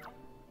immediately.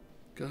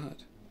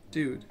 God.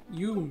 Dude,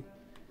 you...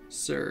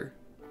 Sir.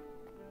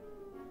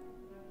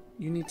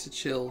 You need to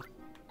chill.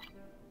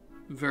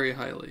 Very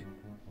highly.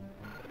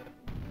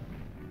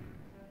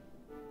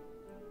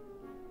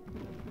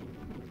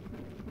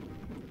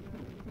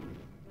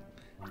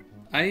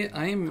 I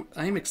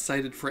am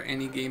excited for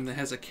any game that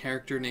has a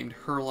character named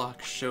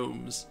Sherlock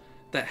Sholmes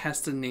that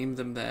has to name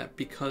them that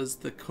because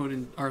the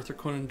Arthur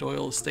Conan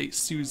Doyle estate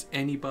sues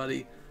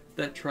anybody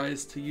that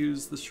tries to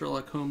use the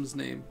Sherlock Holmes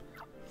name.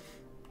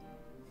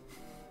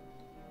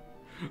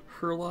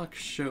 Sherlock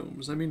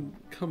Sholmes. I mean,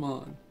 come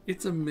on.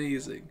 It's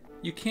amazing.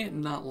 You can't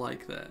not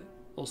like that.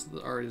 Also,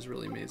 the art is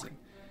really amazing.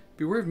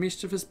 Beware of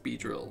mischievous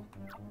Beedrill.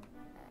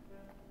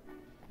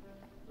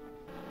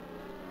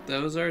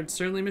 Those are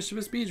certainly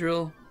mischievous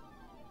Beedrill.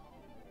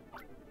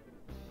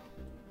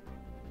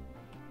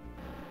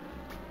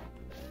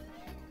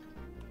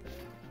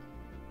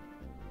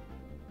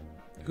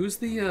 Who's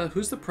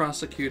the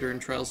prosecutor in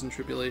Trials and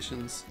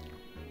Tribulations?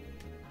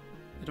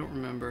 I don't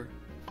remember.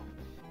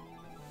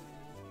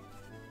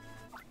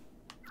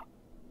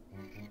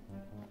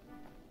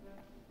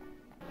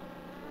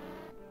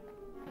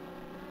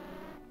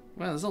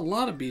 Wow, there's a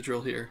lot of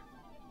Beedrill here.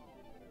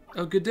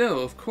 Oh, Godot,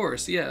 of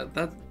course. Yeah,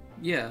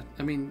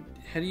 I mean,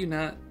 how do you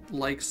not...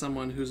 like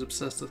someone who's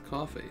obsessed with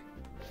coffee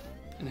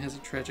and has a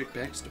tragic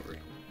backstory.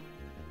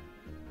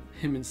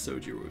 Him and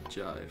Soji would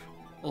jive.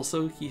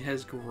 Also, he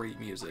has great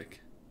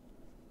music.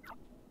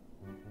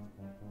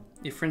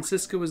 Yeah,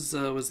 Francisco was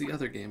the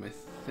other game, I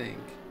think.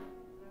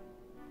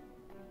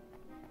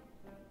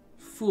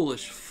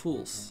 Foolish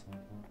fools.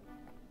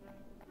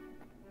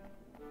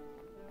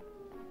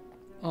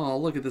 Oh,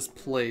 look at this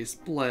place.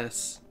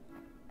 Bless.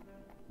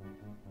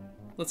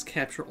 Let's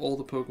capture all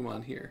the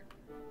Pokemon here.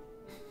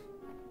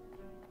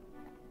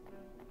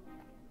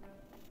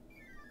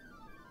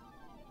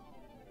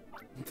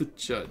 The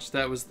judge.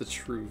 That was the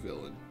true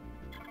villain.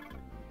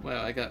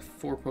 Wow, I got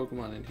 4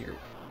 Pokemon in here.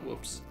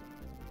 Whoops.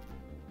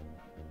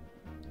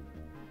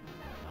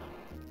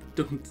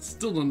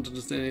 Still don't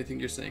understand anything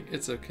you're saying.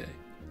 It's okay.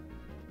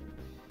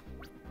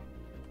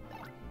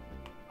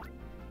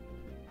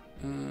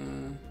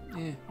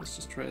 Yeah, let's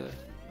just try to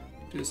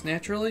do this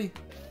naturally.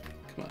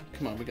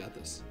 Come on, we got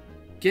this.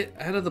 Get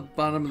out of the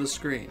bottom of the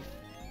screen.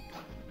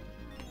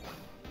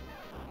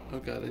 Oh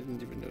god, I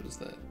didn't even notice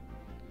that.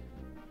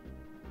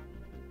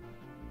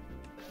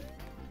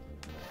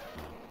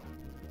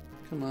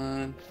 Come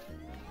on.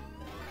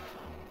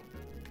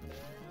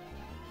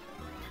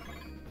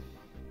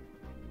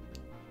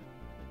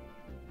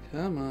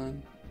 Come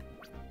on.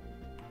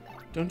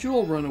 Don't you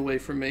all run away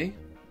from me.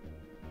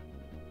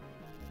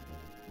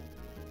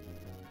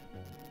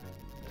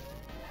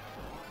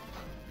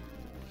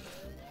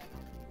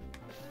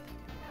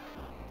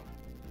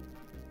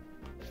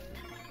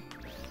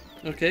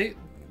 Okay,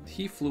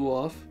 he flew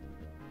off.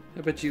 How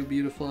about you,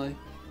 Beautifly?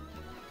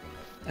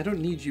 I don't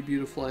need you,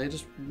 Beautifly. I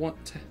just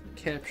want to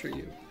capture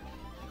you.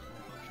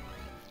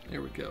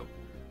 There we go.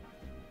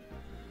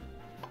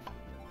 I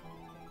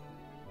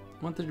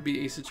want there to be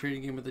an Ace Attorney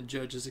game where the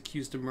judge is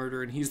accused of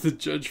murder and he's the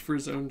judge for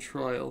his own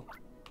trial.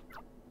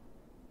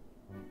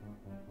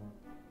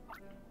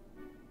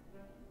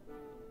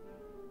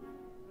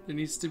 There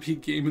needs to be a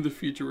game in the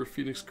future where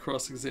Phoenix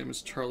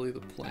cross-examines Charlie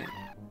the plant.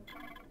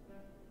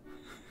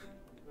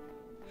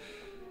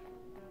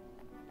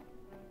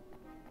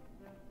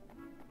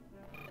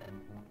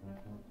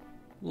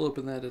 We'll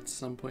open that at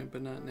some point,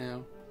 but not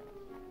now.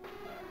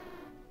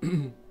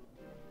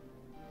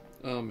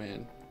 Oh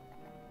man.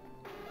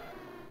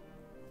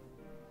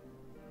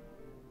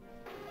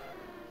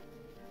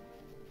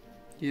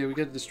 Yeah, we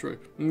gotta destroy.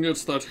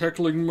 It's that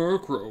heckling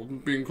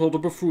Murkrow. Being called a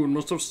buffoon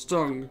must have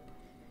stung.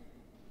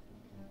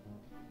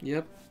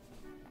 Yep.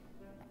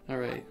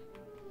 Alright.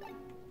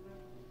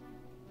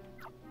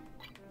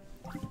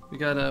 We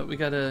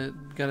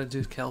gotta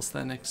do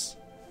calisthenics.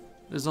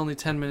 There's only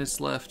 10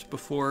 minutes left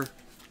before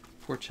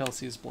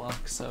Chelsea's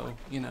block, so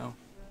you know.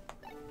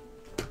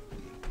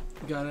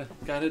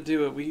 Gotta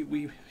do it.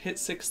 We hit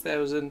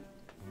 6,000.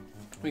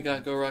 We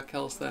got Go-Rock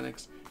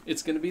Calisthenics.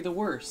 It's gonna be the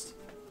worst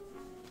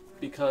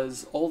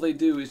because all they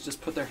do is just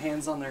put their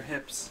hands on their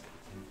hips.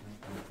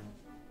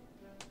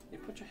 You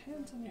put your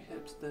hands on your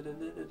hips. Da, da,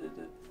 da, da, da,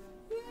 da.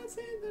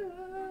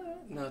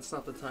 No, it's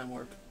not the time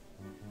warp.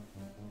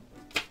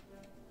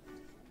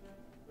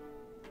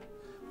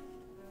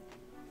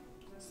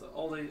 So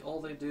all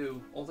they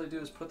do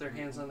is put their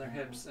hands on their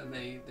hips and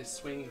they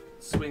swing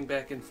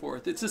back and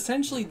forth. It's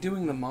essentially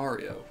doing the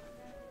Mario.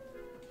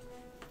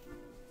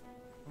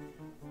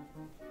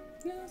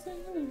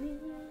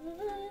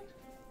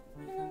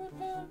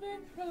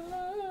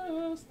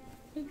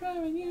 They're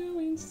driving you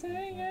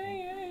insane.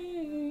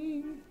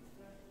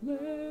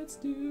 Let's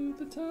do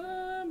the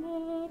time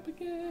up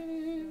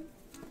again.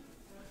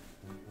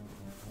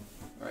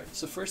 Alright,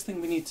 so first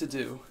thing we need to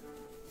do.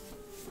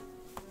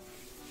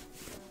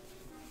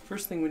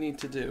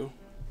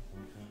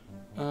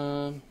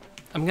 I'm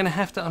gonna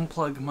have to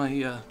unplug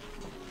my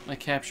my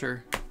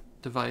capture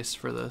device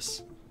for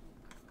this,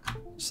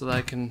 so that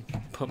I can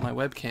put my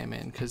webcam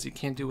in, because you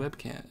can't do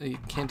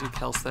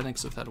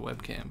calisthenics without a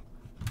webcam,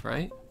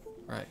 right?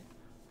 Right.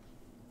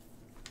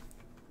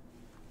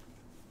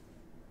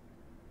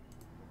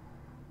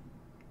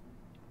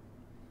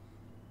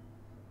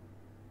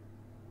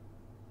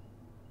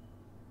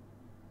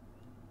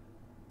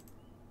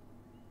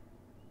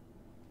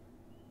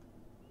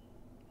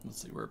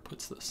 Let's see where it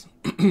puts this.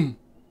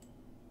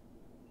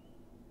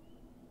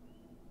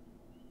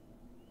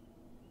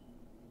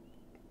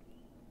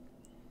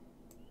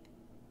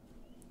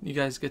 You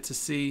guys get to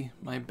see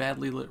my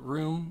badly lit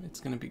room. It's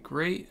gonna be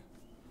great.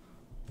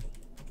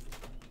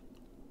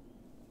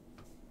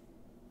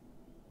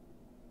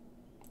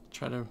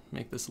 Try to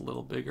make this a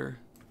little bigger.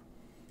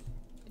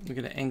 I'm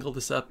gonna angle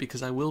this up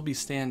because I will be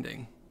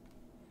standing.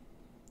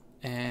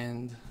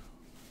 And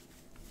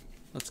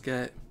let's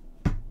get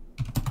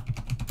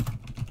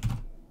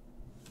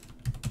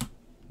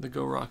the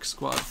Go-Rock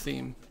Squad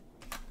theme.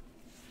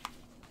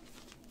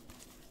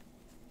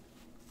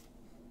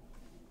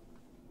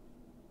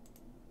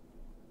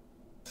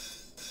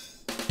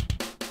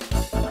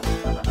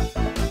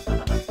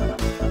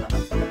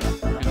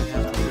 I'm gonna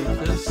have to move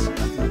this,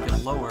 make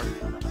it lower.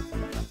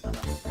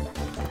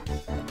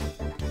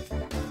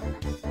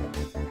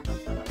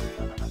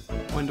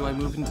 When do I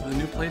move into the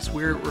new place?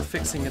 We're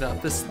fixing it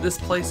up. This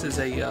place is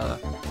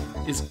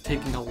is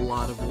taking a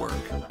lot of work.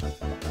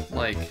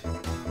 Like,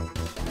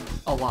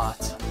 a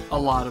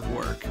lot of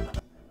work.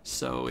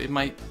 So it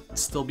might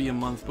still be a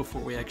month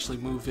before we actually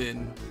move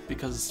in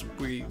because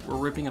we're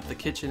ripping up the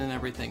kitchen and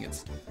everything.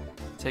 It's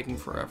taking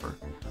forever.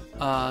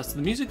 So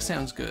the music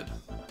sounds good.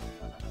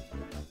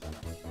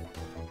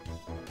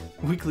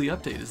 Weekly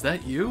update, is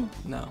that you?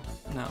 No,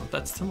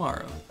 that's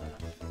tomorrow.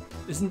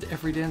 Isn't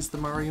every dance the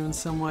Mario in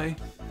some way?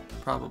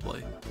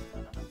 Probably.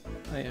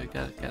 Oh yeah,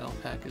 got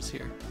alpacas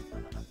here.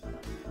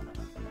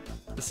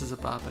 This is a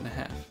bop and a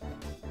half.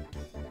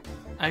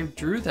 I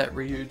drew that,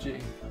 Ryuji.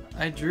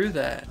 I drew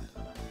that.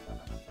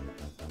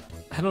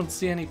 I don't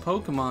see any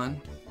Pokemon.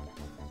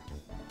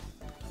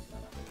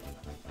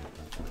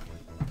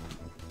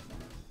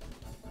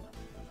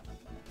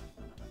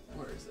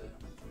 Where is it?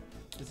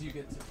 As you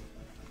get to...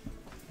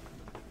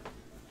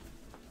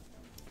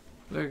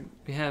 I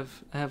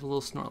have a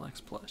little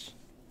Snorlax plush.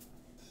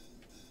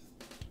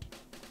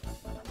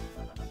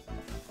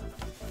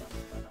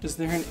 Is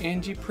there an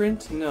Angie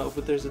print? No,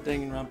 but there's a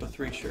Danganronpa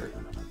 3 shirt.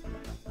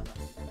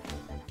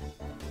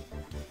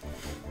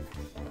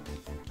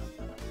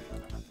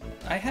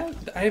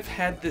 I've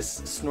had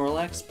this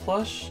Snorlax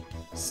plush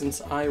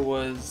since I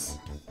was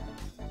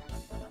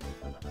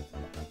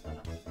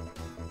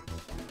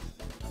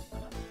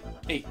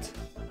 8.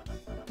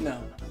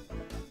 No.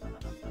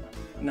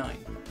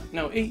 9.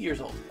 No, 8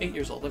 years old. 8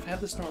 years old. I've had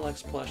the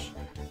Snorlax plush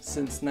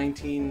since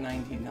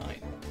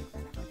 1999.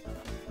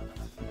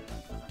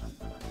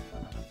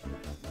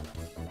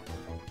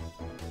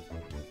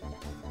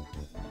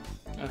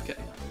 Okay.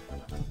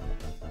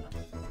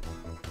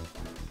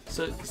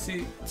 So,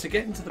 see, to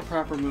get into the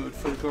proper mood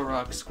for the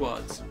Go-Rock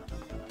squads,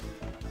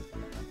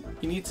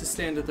 you need to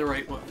stand at the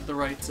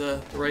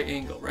right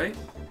angle, right?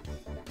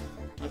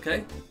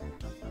 Okay?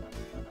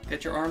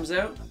 Get your arms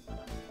out.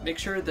 Make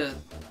sure the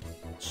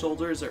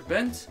shoulders are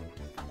bent.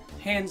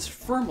 Hands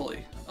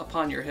firmly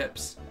upon your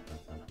hips.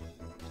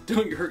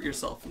 Don't hurt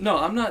yourself. No,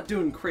 I'm not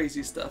doing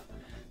crazy stuff.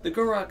 The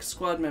Go-Rock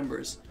squad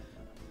members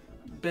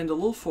bend a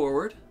little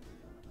forward.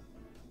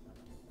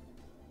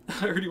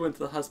 I already went to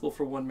the hospital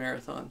for one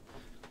marathon.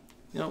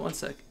 You know, one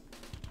sec.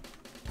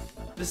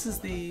 This is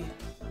the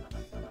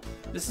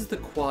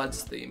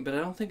quads theme, but I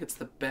don't think it's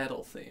the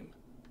battle theme.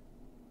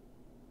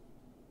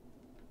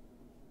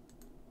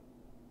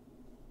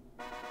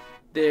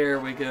 There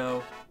we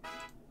go.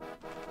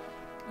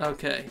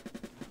 Okay.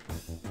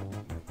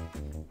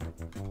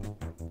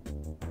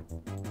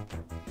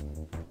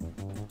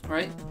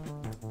 Alright.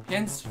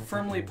 Hands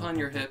firmly upon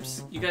your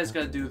hips. You guys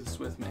gotta do this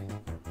with me.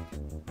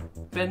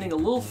 Bending a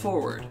little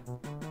forward.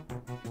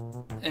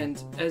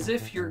 And as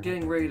if you're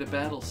getting ready to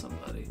battle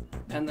somebody.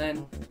 And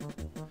then,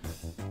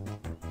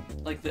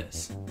 like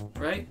this,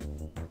 right?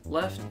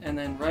 Left, and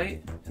then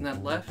right, and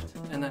then left,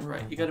 and then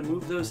right. You gotta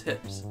move those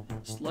hips,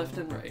 just left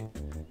and right.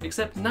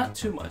 Except not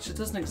too much, it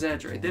doesn't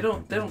exaggerate. They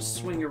don't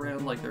swing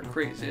around like they're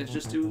crazy, it's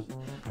just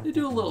they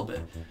do a little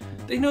bit.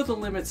 They know the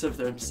limits of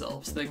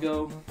themselves. They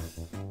go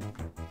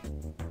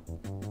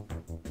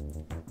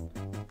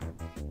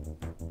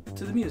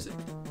to the music.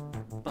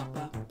 Ba,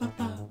 ba, ba,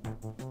 ba.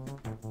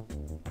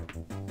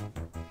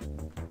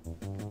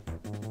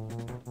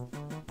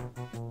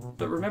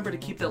 But remember to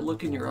keep that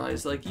look in your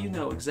eyes, like you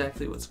know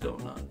exactly what's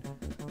going on.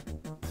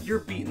 You're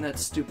beating that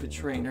stupid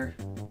trainer,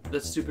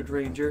 that stupid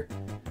ranger.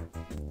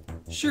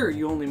 Sure,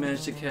 you only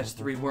managed to catch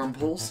 3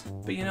 wormholes,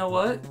 but you know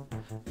what?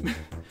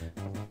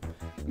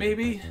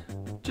 Maybe,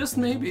 just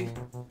maybe,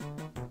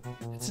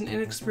 it's an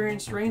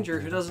inexperienced ranger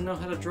who doesn't know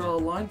how to draw a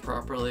line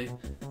properly,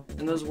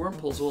 and those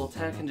wormholes will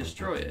attack and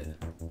destroy it.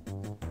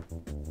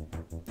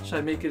 Should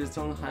I make it its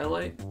own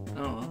highlight?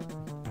 I don't know.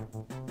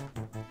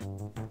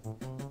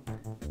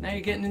 Now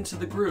you're getting into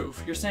the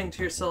groove. You're saying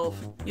to yourself,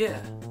 yeah,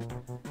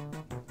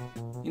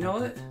 you know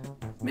what?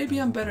 Maybe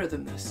I'm better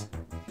than this.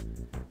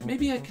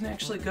 Maybe I can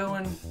actually go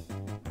and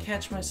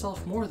catch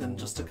myself more than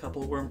just a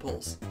couple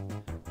wormholes.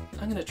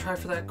 I'm gonna try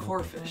for that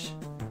core fish.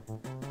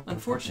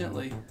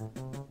 Unfortunately,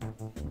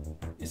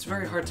 it's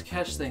very hard to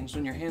catch things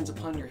when your hand's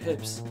upon your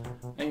hips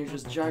and you're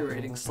just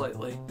gyrating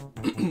slightly.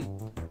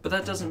 But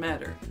that doesn't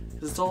matter,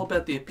 because it's all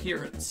about the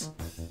appearance.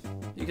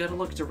 You gotta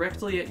look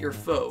directly at your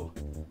foe,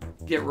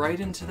 get right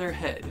into their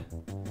head,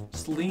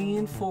 just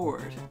lean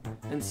forward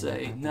and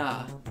say,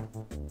 nah,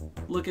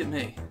 look at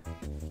me.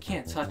 You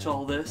can't touch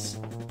all this.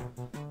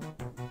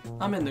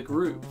 I'm in the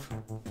groove.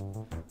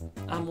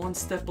 I'm one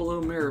step below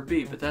Mirror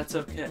B, but that's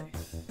okay.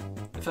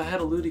 If I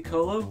had a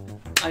Ludicolo,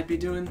 I'd be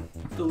doing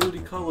the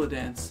Ludicolo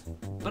dance.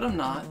 But I'm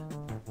not,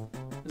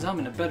 because I'm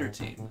in a better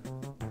team.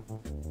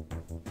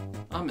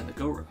 I'm in the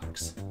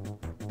Go-Rocks.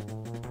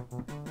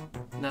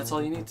 And that's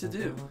all you need to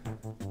do.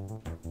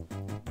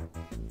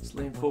 Just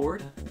lean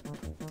forward,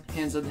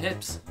 hands on the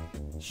hips,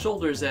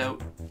 shoulders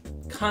out,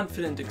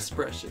 confident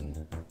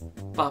expression.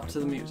 Bop to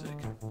the music.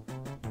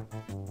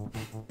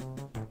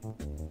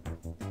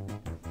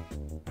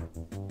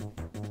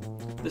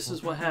 This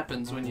is what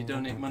happens when you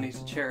donate money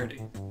to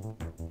charity.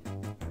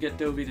 Get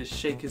Dovey to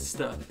shake his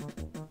stuff.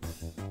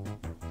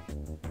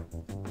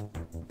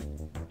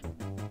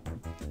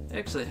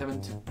 Actually, I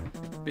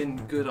haven't been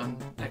good on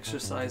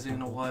exercising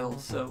in a while,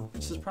 so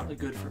this is probably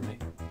good for me.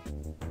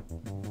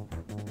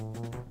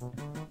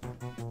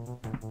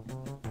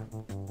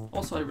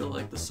 Also, I really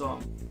like the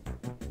song.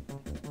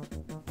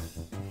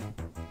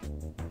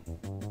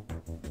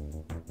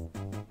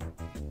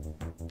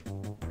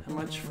 How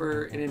much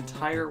for an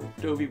entire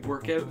Adobe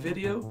workout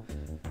video?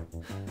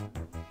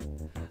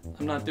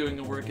 I'm not doing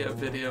a workout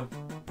video.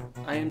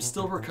 I am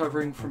still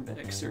recovering from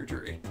back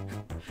surgery.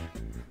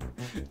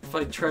 If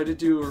I try to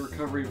do a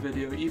recovery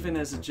video, even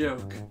as a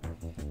joke,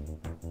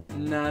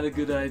 not a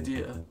good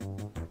idea.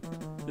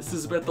 This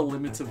is about the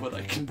limits of what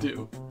I can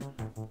do.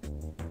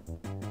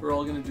 We're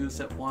all gonna do this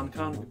at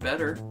WonCon, we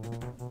better.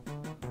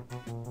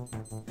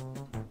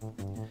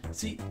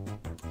 See,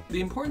 the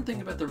important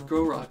thing about the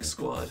Go-Rock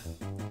squad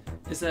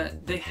is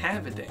that they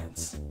have a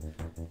dance.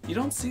 You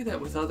don't see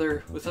that with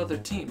other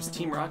teams.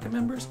 Team Rocket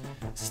members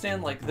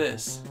stand like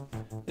this.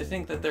 They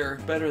think that they're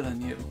better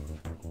than you.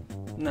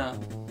 No.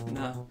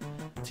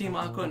 Team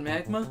Aqua and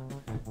Magma,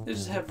 they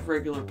just have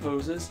regular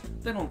poses.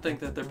 They don't think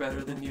that they're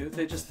better than you.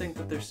 They just think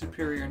that they're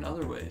superior in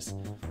other ways.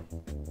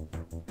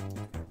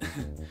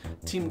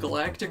 Team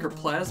Galactic or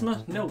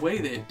Plasma, no way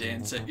they'd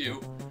dance at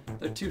you.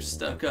 They're too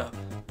stuck up.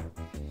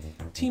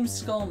 Team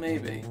Skull,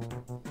 maybe.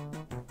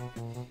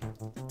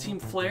 Team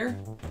Flare,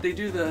 they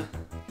do the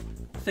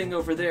thing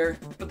over there,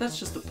 but that's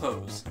just a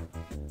pose.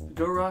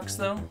 Go-Rocks,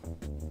 though,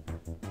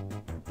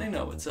 they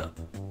know what's up.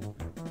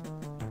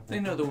 They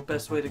know the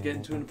best way to get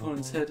into an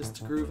opponent's head is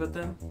to groove at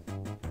them.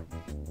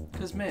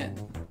 Cause man,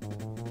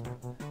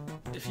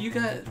 if you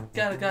got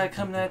a guy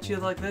coming at you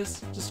like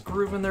this, just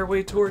grooving their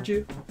way towards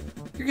you,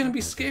 you're gonna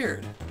be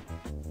scared.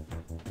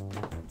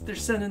 They're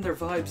sending their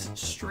vibes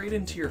straight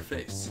into your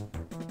face.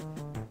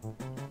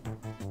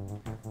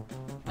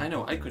 I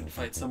know I couldn't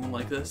fight someone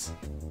like this.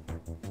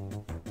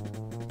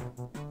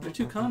 They're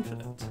too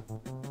confident.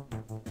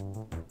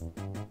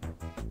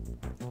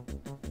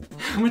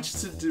 How much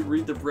to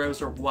read the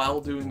browser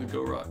while doing the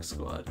Go-Rock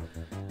squad?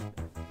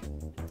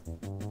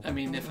 I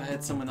mean, if I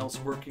had someone else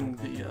working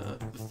the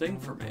thing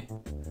for me.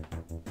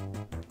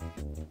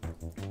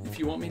 If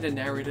you want me to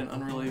narrate an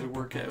unrelated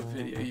workout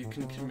video, you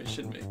can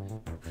commission me.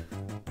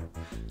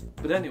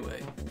 But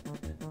anyway,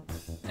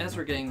 as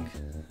we're getting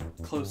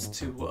close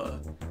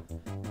to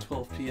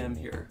 12 p.m.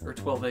 here, or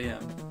 12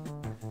 a.m.,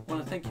 I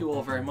want to thank you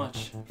all very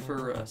much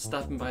for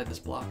stopping by this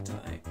block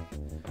tonight.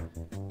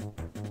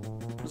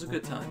 It was a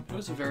good time. It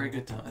was a very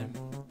good time.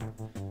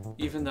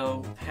 Even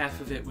though half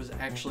of it was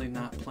actually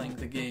not playing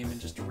the game and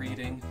just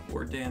reading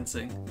or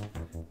dancing.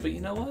 But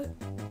you know what?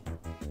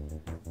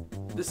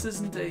 This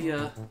isn't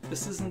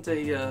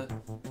a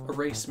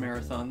race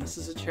marathon. This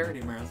is a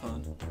charity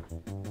marathon.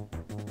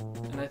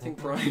 And I think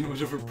Brian would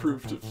have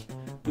approved of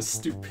the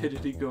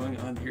stupidity going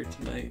on here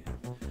tonight.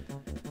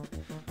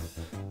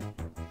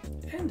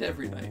 And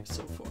every night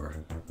so far.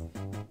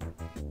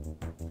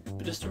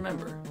 But just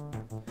remember,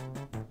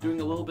 doing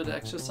a little bit of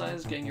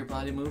exercise, getting your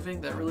body moving,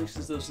 that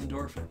releases those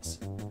endorphins.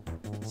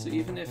 So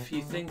even if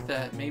you think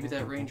that maybe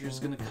that ranger is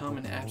going to come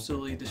and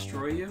absolutely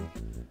destroy you,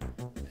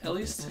 at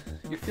least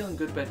you're feeling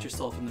good about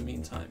yourself in the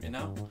meantime, you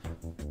know?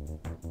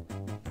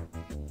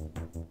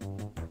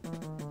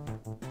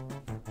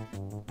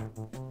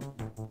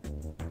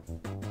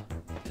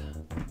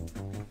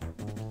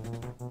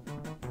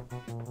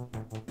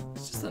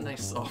 It's just a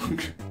nice song.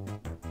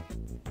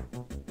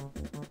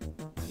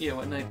 Yeah,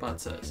 what Nightbot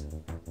says.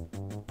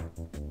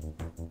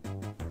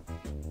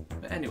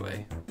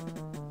 Anyway,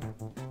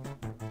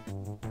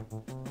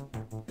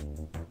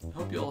 I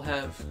hope you all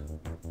have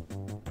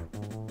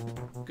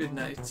good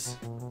nights.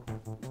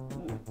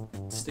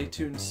 Stay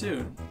tuned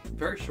soon,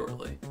 very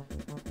shortly.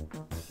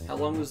 How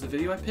long was the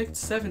video I picked?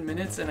 7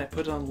 minutes, and I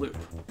put it on loop.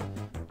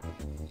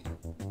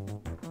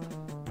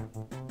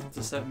 It's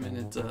a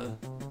 7-minute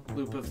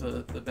loop of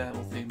the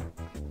battle theme.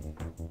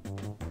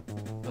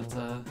 But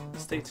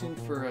stay tuned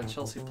for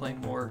Chelsea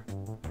playing more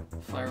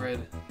Fire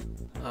Red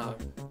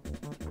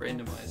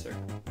randomizer.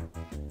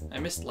 I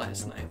missed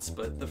last night's,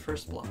 but the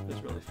first block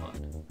was really fun.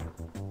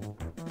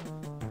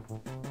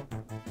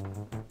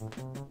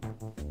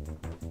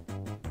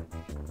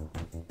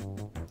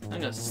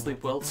 I'm gonna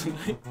sleep well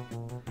tonight.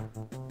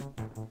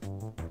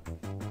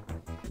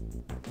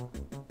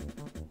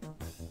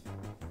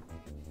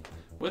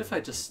 What if I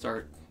just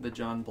start the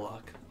John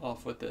block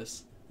off with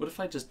this? What if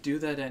I just do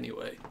that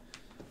anyway?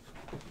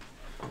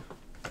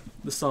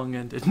 The song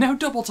ended. Now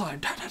double time!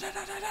 Da, da, da,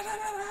 da, da, da, da.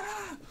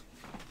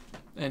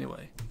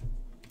 Anyway,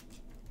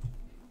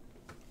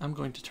 I'm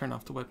going to turn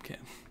off the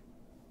webcam.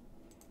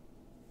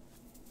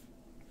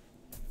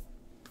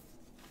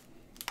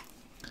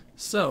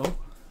 So,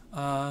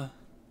 yeah,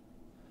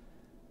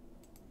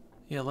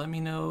 let me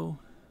know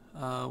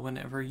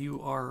whenever you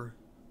are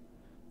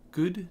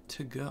good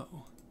to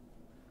go.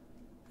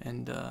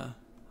 And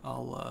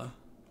I'll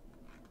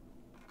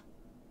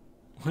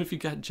what if you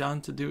got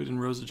John to do it in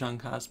Rosa John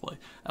cosplay?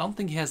 I don't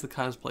think he has the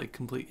cosplay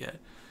complete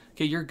yet.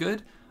 Okay, you're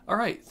good?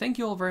 Alright, thank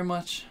you all very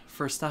much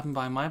for stopping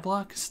by my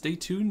block. Stay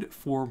tuned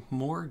for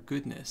more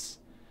goodness.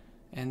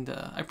 And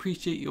I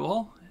appreciate you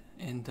all,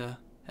 and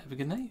Have a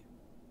good night.